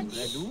things.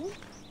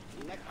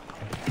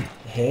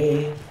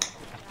 Hey,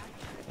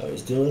 I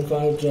was doing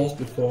fine just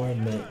before I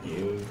met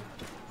you.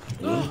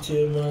 You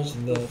too much,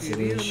 and that's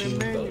an issue,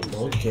 but I'm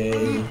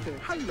okay.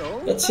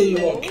 Let's see,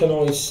 what can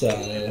I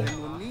sell?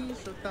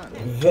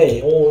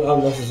 They all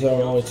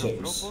unnecessary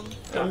items.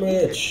 I'm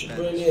rich,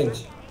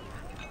 brilliant.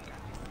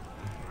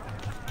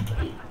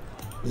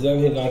 Is there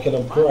anything I can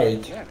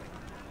upgrade?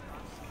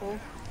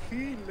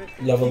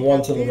 Level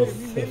 1 to level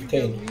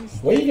 15.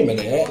 Wait a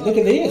minute, look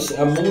at this.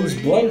 A moon's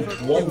blade,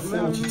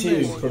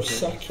 142 per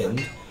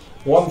second,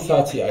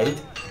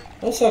 138.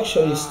 That's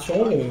actually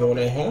stronger than the one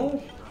I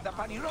have.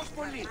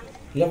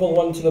 Level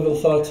 1 to level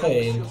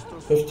 13,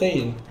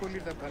 15.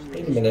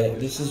 Wait a minute,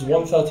 this is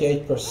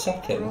 138 per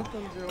second.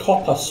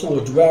 Copper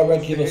sword, rare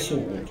regular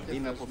sword.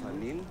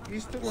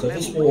 So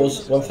this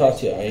was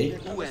 138.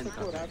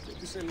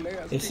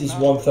 This is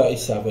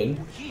 137.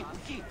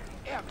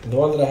 The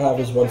one that I have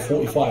is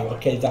 145.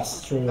 Okay, that's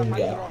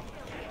stronger.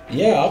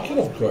 Yeah, I can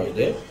upgrade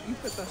it.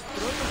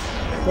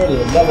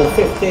 Brilliant, level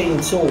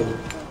 15 sword.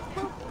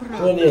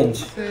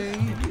 Brilliant.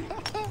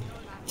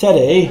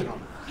 Teddy.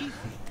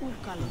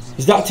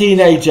 Is that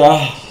teenager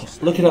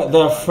looking at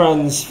their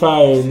friends'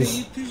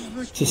 phones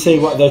to see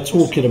what they're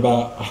talking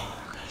about?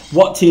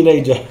 What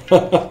teenager?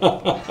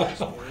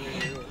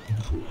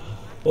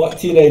 What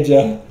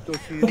teenager?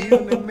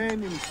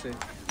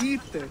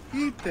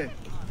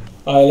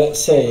 Alright, let's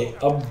see.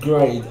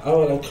 Upgrade.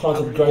 Oh, I can't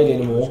upgrade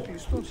anymore.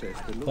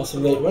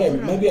 Possibly. Wait,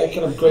 maybe I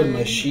can upgrade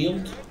my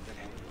shield?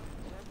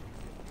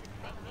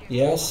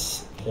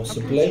 Yes,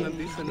 possibly.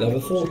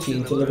 Level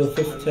 14 to level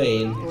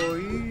 15.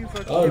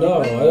 Oh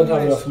no, I don't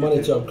have enough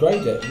money to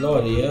upgrade it.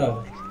 Bloody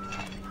hell.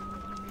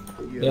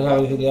 I don't have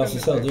anything else to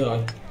sell, do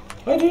I?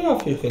 I do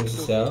have a few things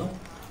to sell.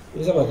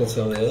 Because I can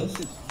sell this.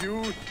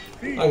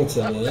 I can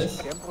sell this.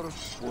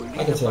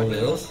 I can sell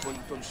this.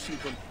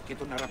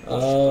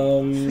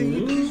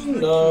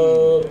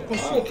 No,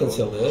 I can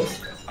sell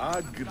this.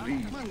 I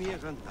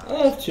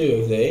have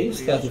two of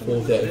these,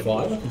 34,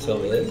 35. I can sell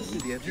this.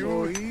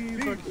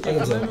 I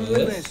can sell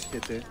this.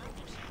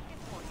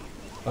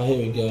 Oh, here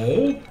we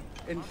go.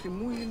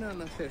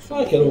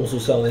 I can also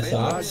sell this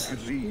axe.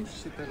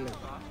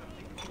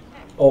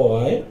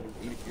 Alright.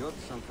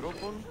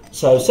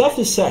 So Seth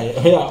is saying,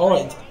 yeah,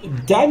 alright,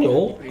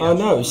 Daniel,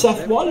 no,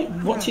 Seth,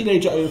 what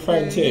teenager are you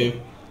referring to?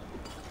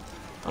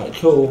 Alright,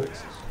 cool.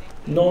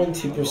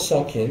 90 per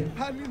second.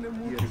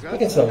 I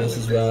can sell this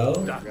as well.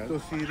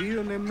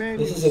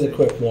 This is an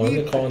equipped one,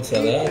 I can't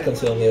sell it, I can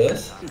sell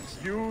this.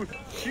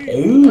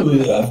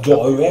 Ooh, I've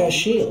got a rare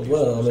shield.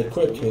 Well, I'm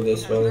equipped with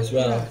this one as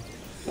well.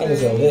 I can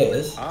sell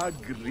this.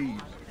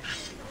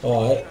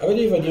 Alright, I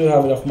believe I do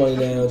have enough money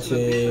now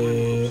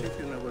to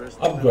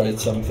upgrade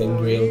something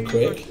real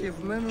quick.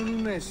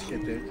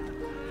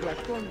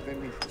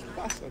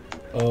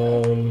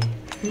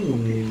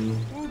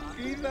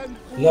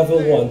 Level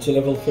 1 to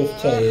level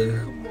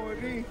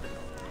 15.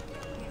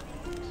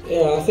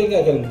 Yeah, I think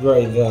I can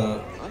upgrade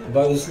that.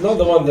 But it's not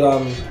the one that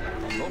I'm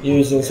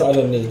using, so I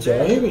don't need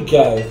to. Here we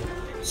go.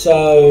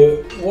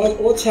 So,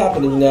 what's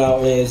happening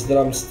now is that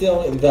I'm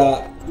still in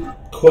that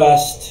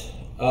quest,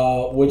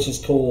 which is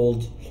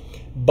called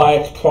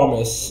Bayek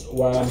Promise,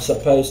 where I'm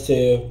supposed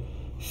to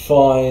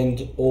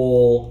find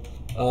all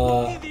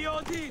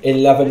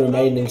 11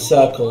 remaining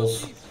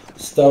circles,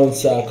 stone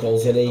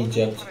circles in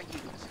Egypt,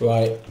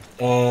 right?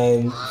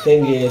 And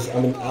thing is,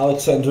 I'm in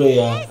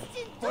Alexandria.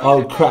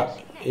 Oh crap,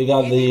 you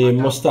got the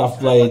Mustafa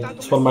blade.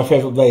 It's one of my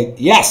favorite blades.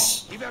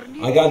 Yes!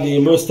 I got the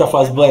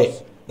Mustafa's blade.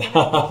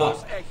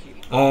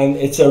 And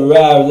it's a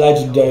rare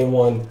legendary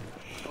one.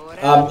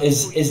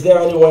 Is there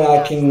any way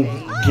I can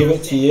give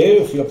it to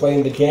you if you're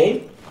playing the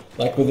game?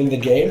 Like within the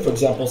game, for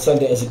example,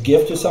 send it as a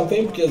gift or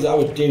something? Because I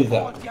would do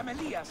that.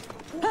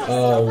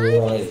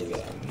 Alrighty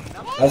then.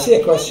 I see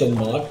a question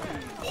mark.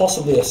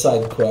 Possibly a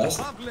side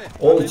quest.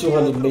 Only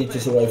 200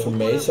 meters away from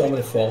me, so I'm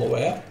going to follow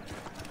it.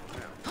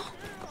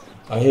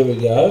 Here we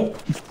go.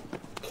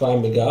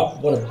 Climbing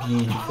up. What a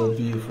beautiful,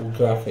 beautiful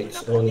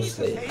graphics,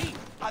 honestly.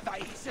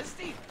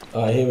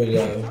 Here we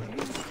go.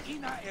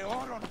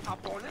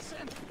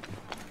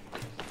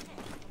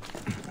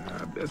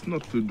 Best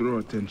not to draw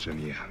attention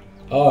here.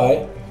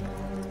 Alright.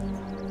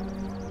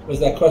 Where's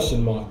that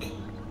question mark?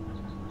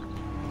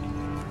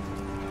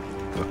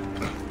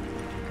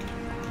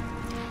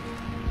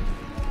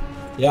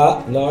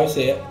 Yeah, no, I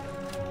see it.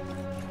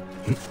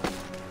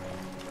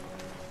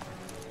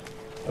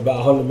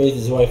 About 100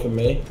 meters away from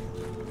me.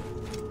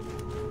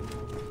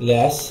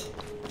 Less.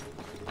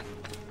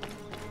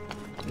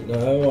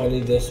 No, I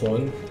need this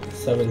one.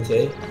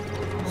 70,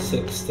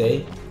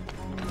 60,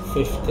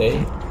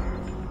 50.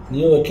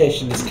 New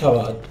location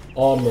discovered.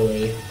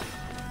 Armory.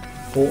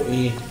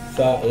 40,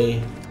 30.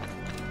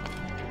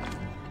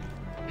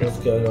 What's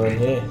going on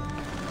here?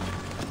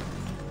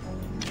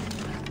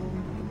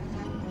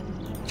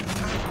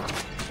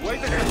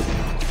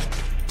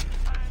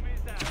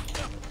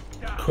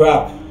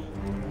 Crap.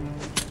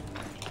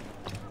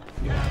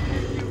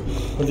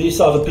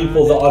 These are the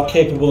people that are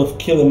capable of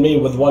killing me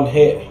with one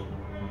hit.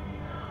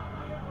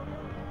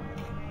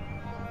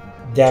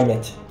 Damn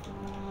it.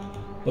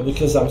 But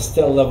because I'm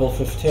still level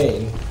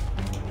 15.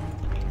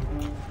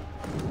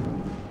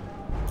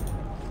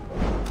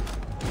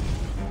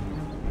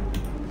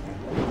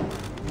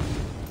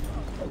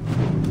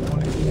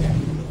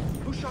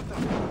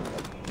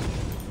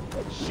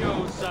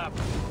 Shows up.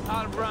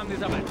 I'll run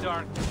this up a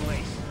dark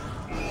place.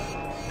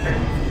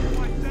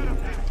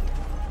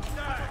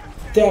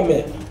 Damn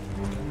it.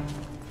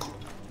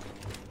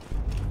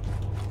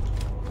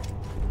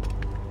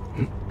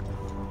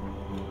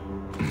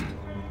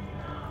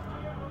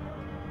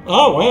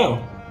 Oh,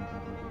 wow.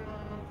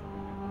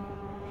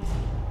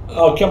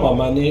 Oh, come on,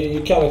 man.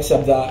 You can't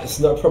accept that. It's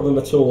no problem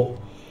at all.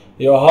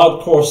 You're a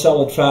hardcore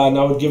Solid fan.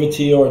 I would give it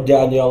to you or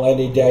Daniel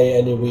any day,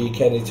 any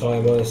week, any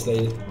time,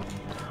 honestly.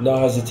 No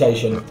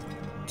hesitation.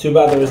 Too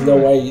bad there is no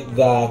way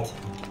that...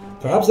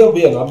 Perhaps there'll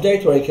be an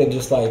update where you can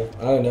just, like,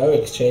 I don't know,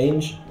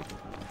 exchange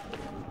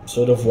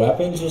sort of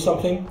weapons or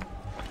something.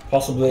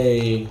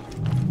 Possibly,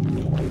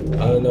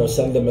 I don't know,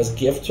 send them as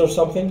gifts or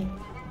something.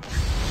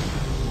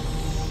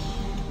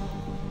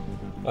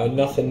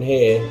 Nothing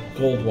here,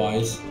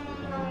 gold-wise.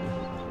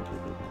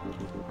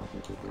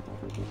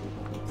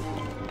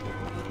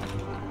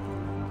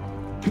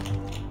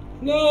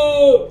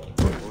 No!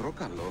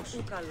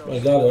 My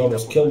god, I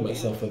almost killed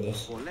myself with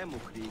this.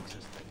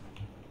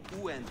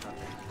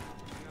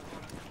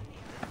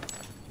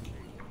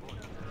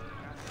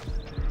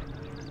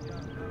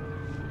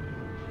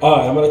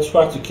 Alright, I'm gonna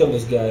try to kill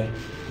this guy.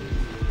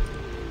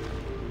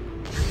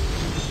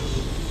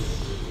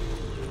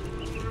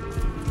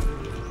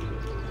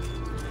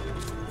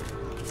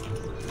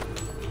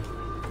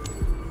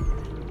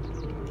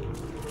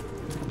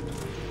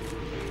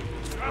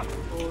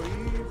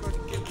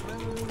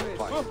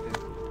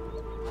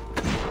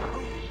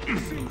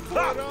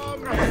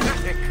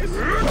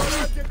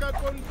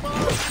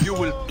 You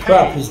will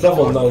Crap, he's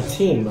level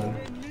 19, man.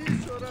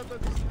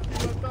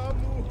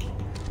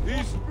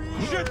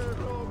 Shit!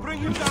 Bring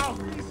him down!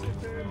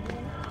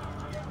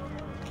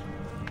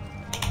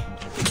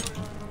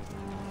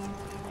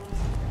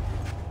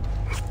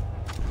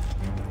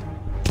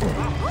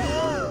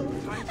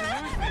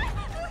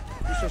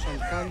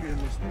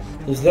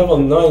 He's level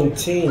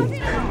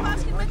 19.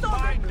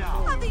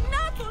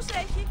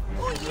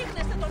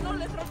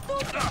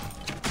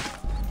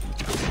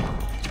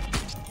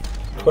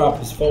 Crap,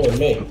 he's following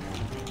me.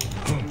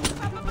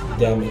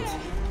 Damn it.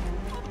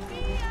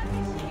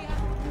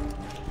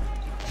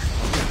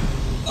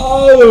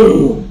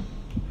 Oh!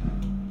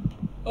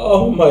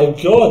 Oh my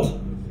god!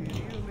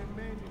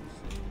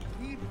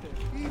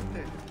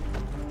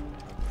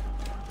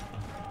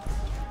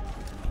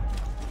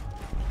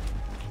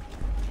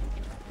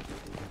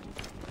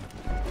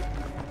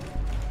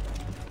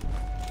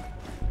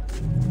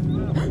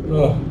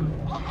 Oh.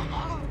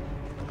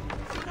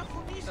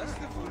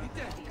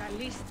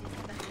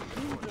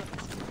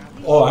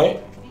 Alright.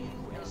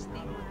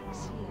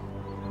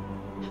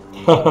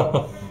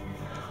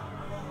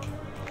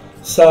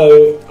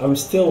 So, I'm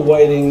still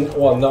waiting,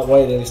 well not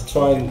waiting, it's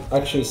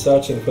actually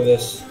searching for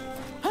this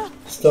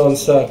stone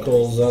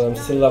circles, and I'm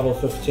still level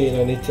 15.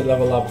 I need to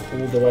level up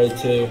all the way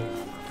to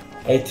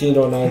 18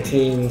 or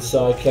 19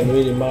 so I can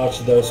really march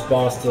those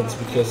bastards,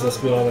 because let's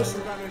be honest,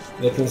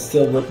 they can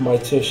still rip my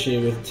tushy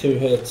with 2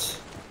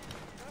 hits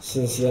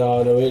since they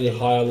are on a really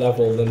higher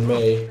level than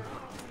me.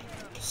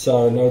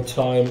 So no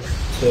time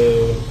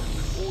to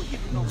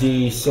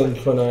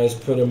desynchronize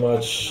pretty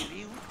much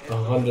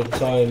 100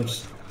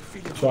 times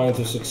trying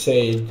to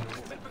succeed.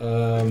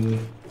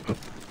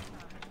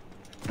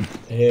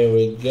 Here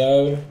we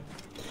go.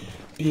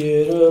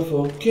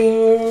 Beautiful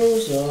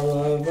girls all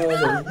over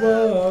the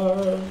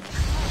world.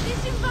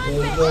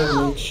 They're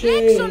gonna be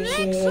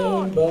chasing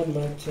by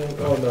my tongue.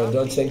 Oh no,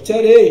 don't sing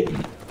Teddy!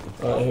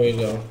 Alright, here we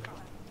go.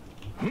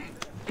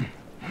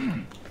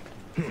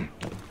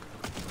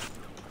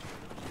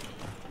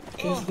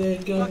 guess they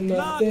got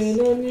nothing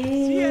on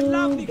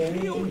you,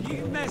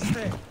 baby.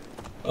 Mestre.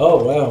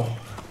 Oh, wow.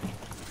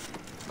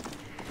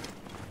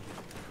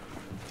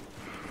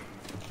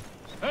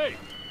 Hey!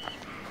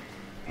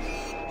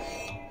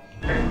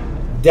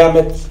 Damn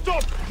it.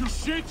 Stop, you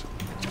shit!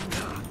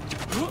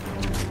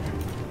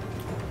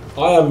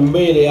 I am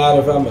really out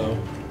of ammo.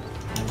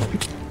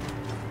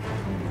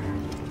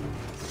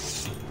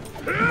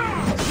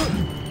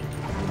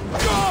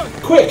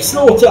 Quick,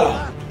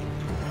 slaughter!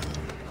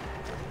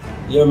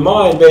 You're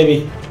mine,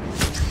 baby.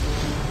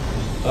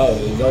 Oh,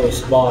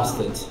 those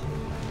bastards.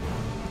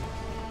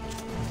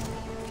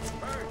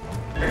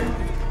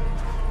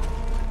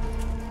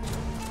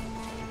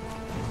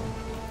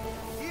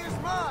 He is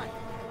mine.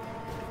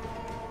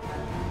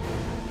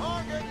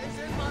 Target is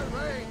in my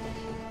range.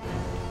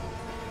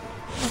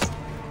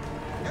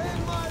 In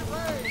my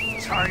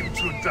range. Time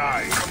to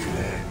die.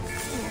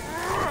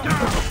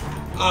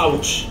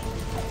 Ouch.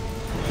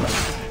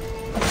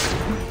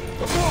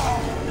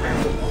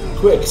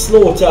 Quick,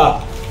 slaughter!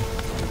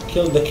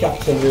 Kill the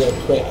captain real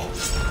quick.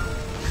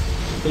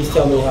 Please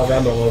tell me you have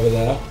ammo over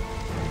there.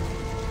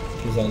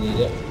 Because I need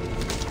it.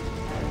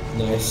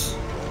 Nice.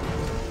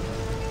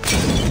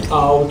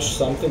 Ouch,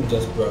 something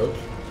just broke.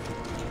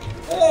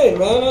 Hey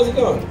man, how's it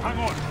going? Hang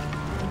on.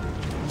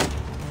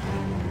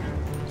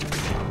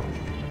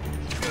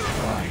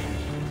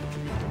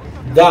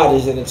 That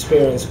is an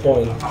experience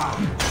point.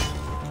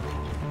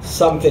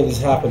 Something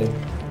is happening.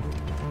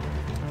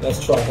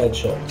 Let's try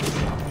headshot.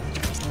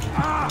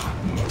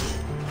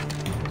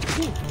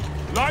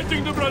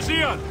 Lighting the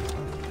Brazilian.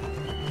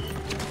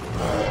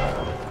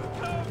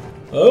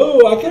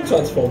 Oh, I can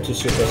transform to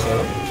Super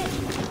Saiyan.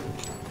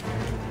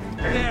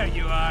 There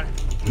you are.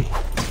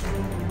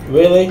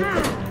 Really?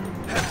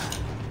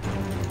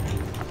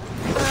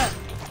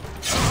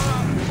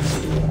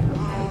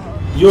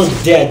 You're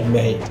dead,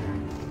 mate.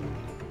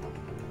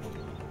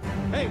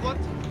 Hey, what?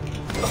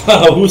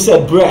 Who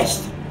said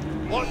breast?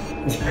 What?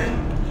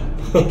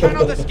 You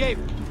cannot escape.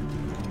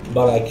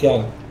 But I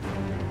can.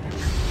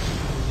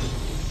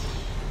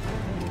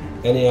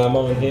 Any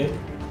ammo in here?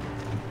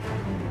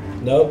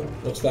 Nope.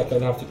 Looks like I'm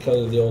gonna have to kill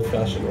you the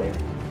old-fashioned way.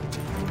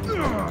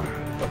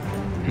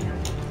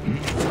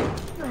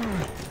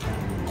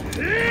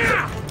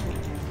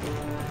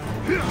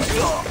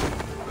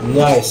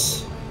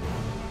 Nice.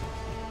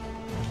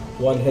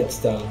 One hit's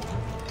down.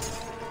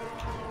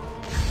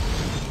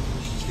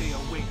 Stay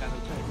awake, I'll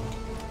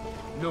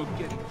no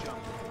getting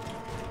jumped.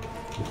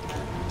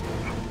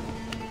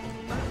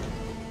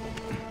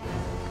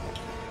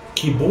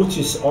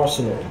 Kibbutz's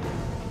Arsenal.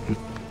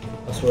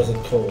 That's what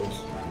it's called.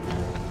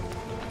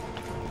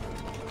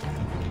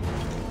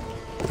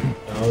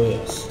 Oh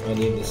yes, I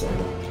need this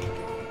ammo.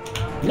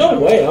 No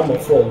way, I'm a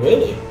full,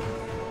 really?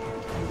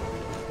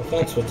 Well,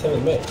 thanks for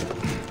telling me.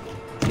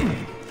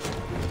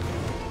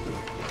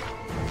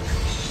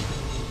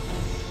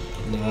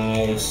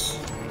 Nice.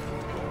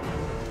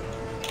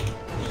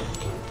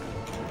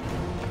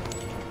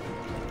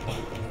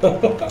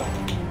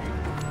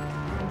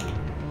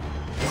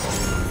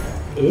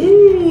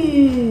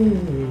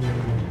 Ooh.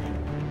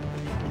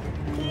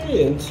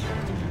 Brilliant.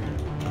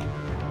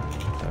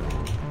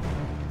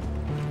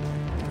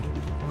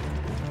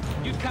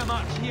 You'd come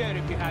out here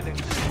if you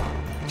hadn't.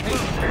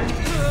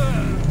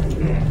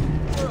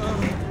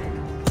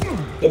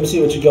 Let me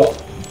see what you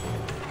got.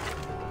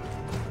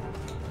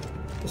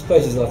 This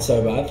place is not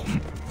so bad.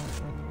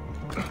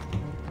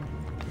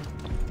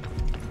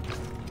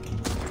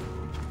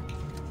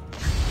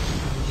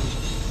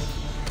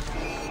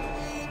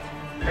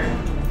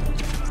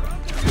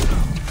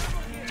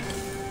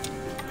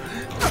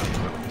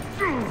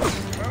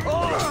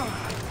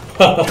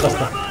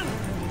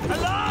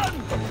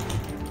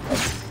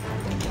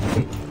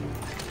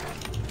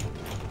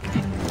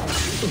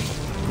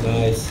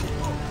 Nice.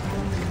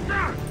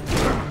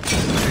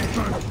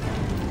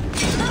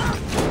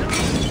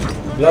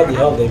 Bloody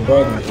hell, they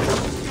burned me.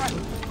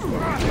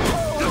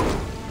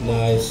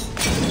 Nice.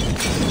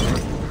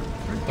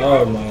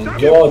 Oh my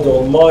god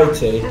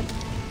almighty.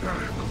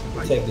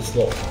 Take this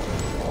lot.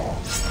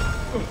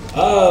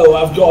 Oh,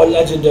 I've got a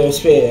legendary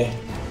spear.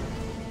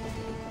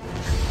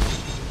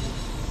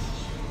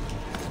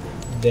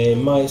 They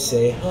might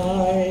say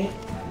hi,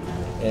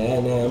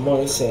 and I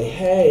might say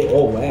hey.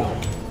 Oh wow.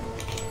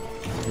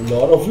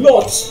 Lot of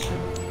lots.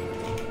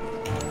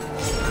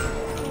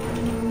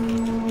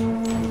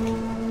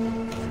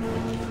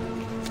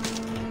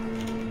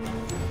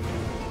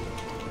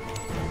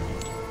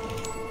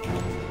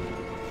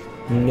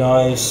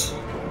 Nice.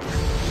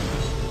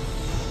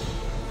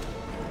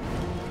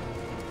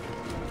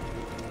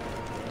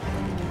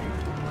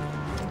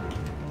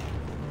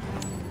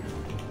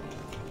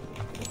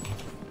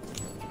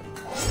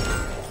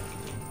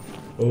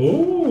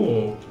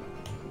 Ooh.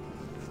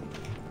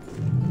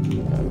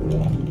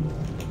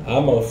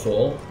 Ammo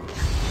full.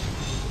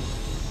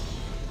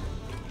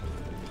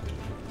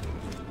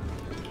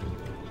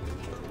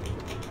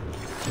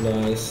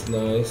 Nice,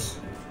 nice.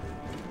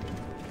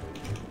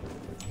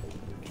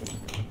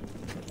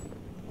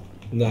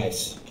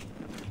 Nice.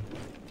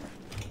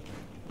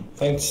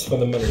 Thanks for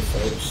the money,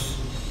 folks.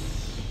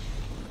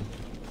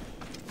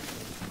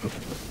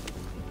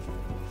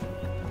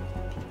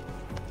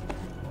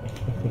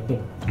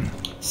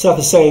 Seth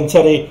is saying,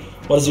 Teddy,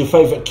 what is your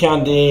favourite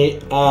candy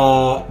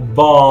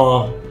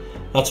bar?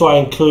 That's why I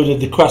included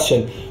the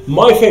question.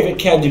 My favourite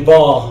candy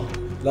bar.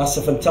 That's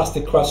a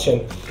fantastic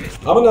question.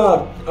 I'm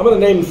gonna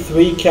name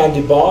 3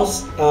 candy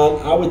bars, and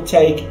I would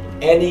take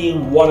any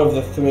one of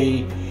the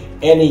 3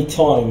 any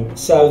time.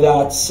 So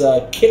that's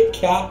Kit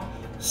Kat,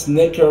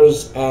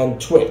 Snickers, and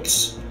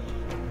Twix.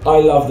 I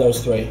love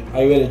those 3.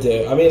 I really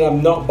do. I mean,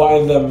 I'm not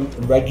buying them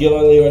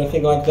regularly or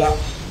anything like that,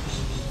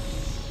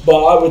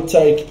 but I would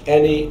take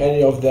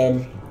any of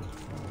them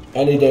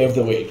any day of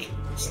the week.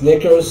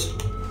 Snickers,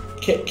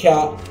 Kit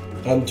Kat,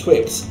 and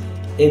Twix,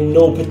 in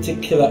no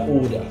particular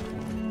order.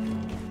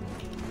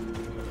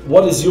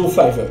 What is your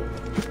favorite?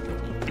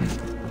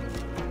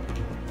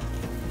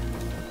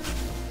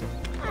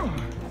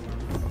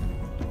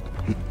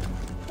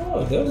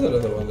 Oh, there's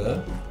another one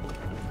there.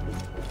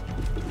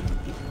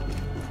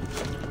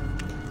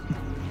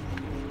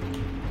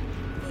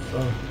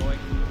 Oh.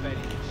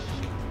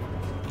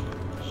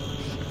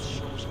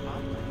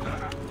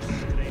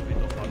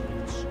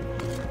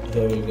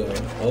 There we go.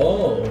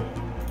 Oh.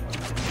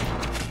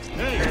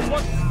 Hey,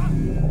 what?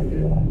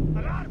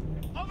 Alarm!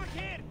 Over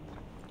here!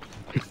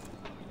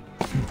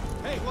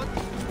 Hey, what?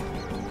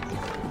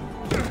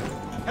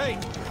 Hey!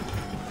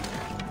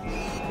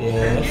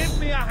 Yes. Give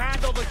me a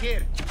hand over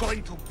here.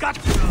 Going to gut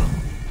you.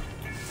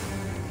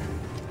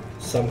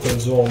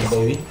 Something's wrong,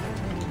 baby.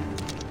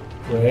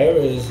 Where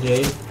is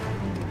he?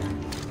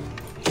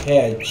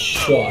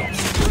 Headshot.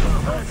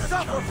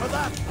 Suffer for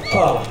that.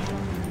 Ah.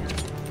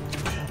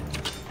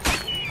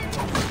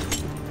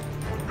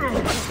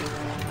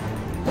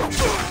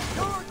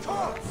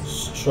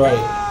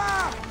 Straight.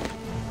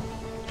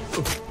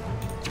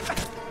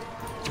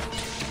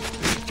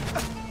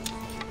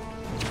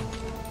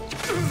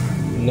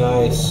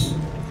 Nice.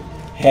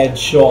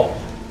 Headshot.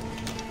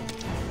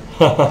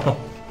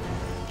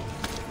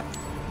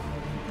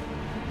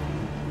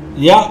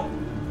 Yeah.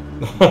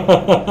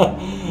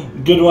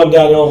 Good one,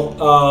 Daniel.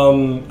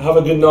 Have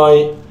a good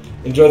night.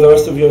 Enjoy the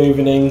rest of your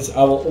evenings.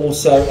 I will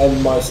also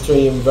end my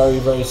stream very,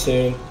 very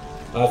soon.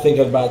 I think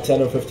at about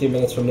 10 or 15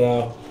 minutes from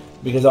now,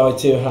 because I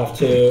too have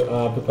to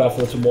prepare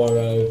for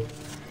tomorrow,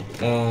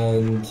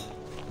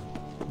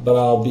 but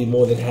I'll be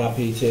more than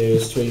happy to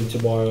stream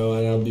tomorrow,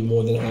 and I'll be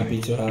more than happy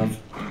to have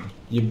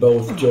you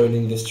both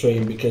joining the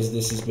stream, because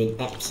this has been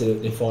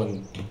absolutely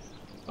fun.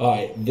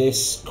 Alright,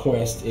 this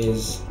quest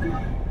is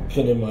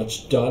pretty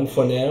much done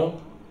for now.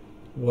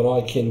 What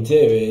I can do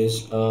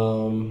is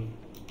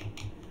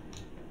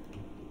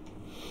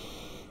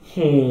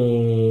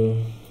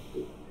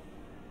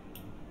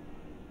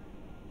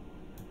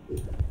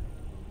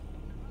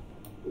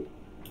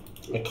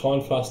I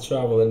can't fast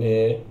travel in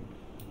here,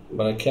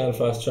 but I can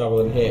fast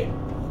travel in here.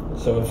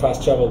 So I'll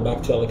fast travel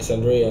back to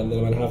Alexandria, and then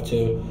I'm gonna have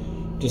to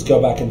just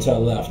go back and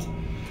turn left.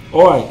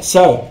 Alright,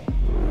 so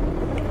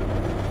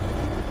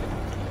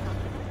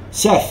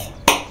Seth,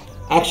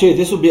 actually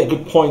this would be a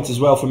good point as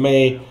well for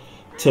me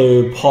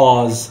to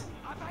pause.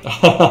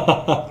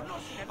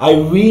 I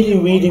really,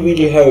 really,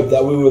 really hope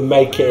that we will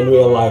make it in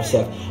real life,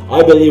 Seth.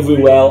 I believe we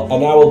will,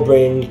 and I will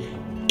bring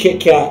Kit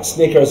Kat,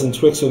 Snickers, and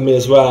Twix with me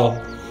as well.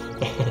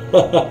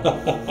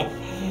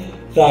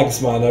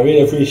 Thanks, man. I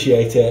really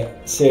appreciate it.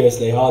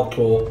 Seriously,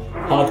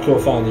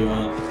 hardcore fan you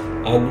are,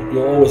 and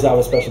you'll always have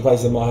a special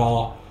place in my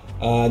heart.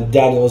 And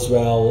Daniel as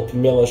well,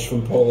 Milosh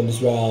from Poland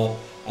as well,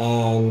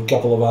 and a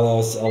couple of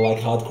others are like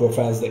hardcore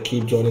fans that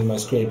keep joining my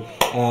stream.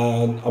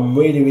 And I'm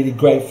really, really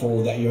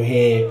grateful that you're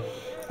here.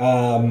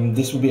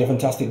 This would be a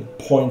fantastic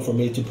point for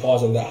me to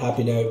pause on that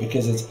happy note,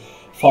 because it's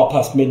far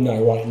past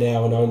midnight right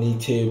now, and I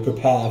need to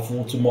prepare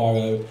for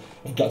tomorrow.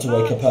 I've got to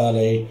wake up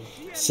early.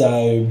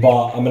 So,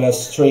 but I'm gonna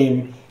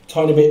stream a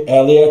tiny bit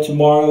earlier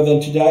tomorrow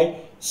than today.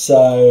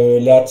 So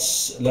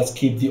let's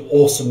keep the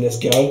awesomeness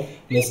going.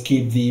 Let's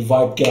keep the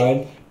vibe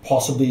going.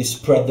 Possibly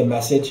spread the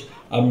message.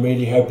 I'm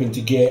really hoping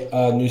to get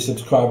new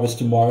subscribers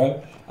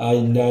tomorrow. I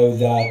know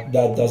that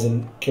that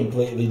doesn't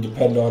completely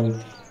depend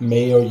on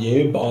me or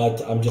you,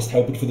 but I'm just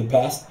hoping for the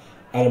best,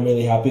 and I'm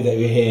really happy that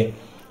you're here.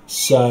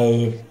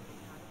 So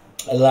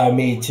allow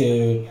me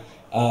to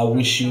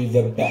wish you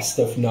the best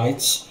of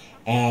nights,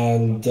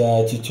 and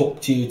to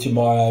talk to you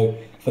tomorrow.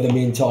 For the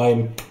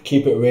meantime,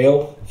 keep it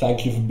real.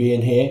 Thank you for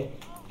being here,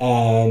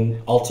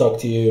 and I'll talk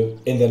to you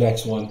in the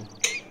next one.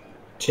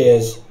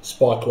 Cheers,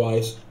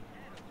 Sparkwise.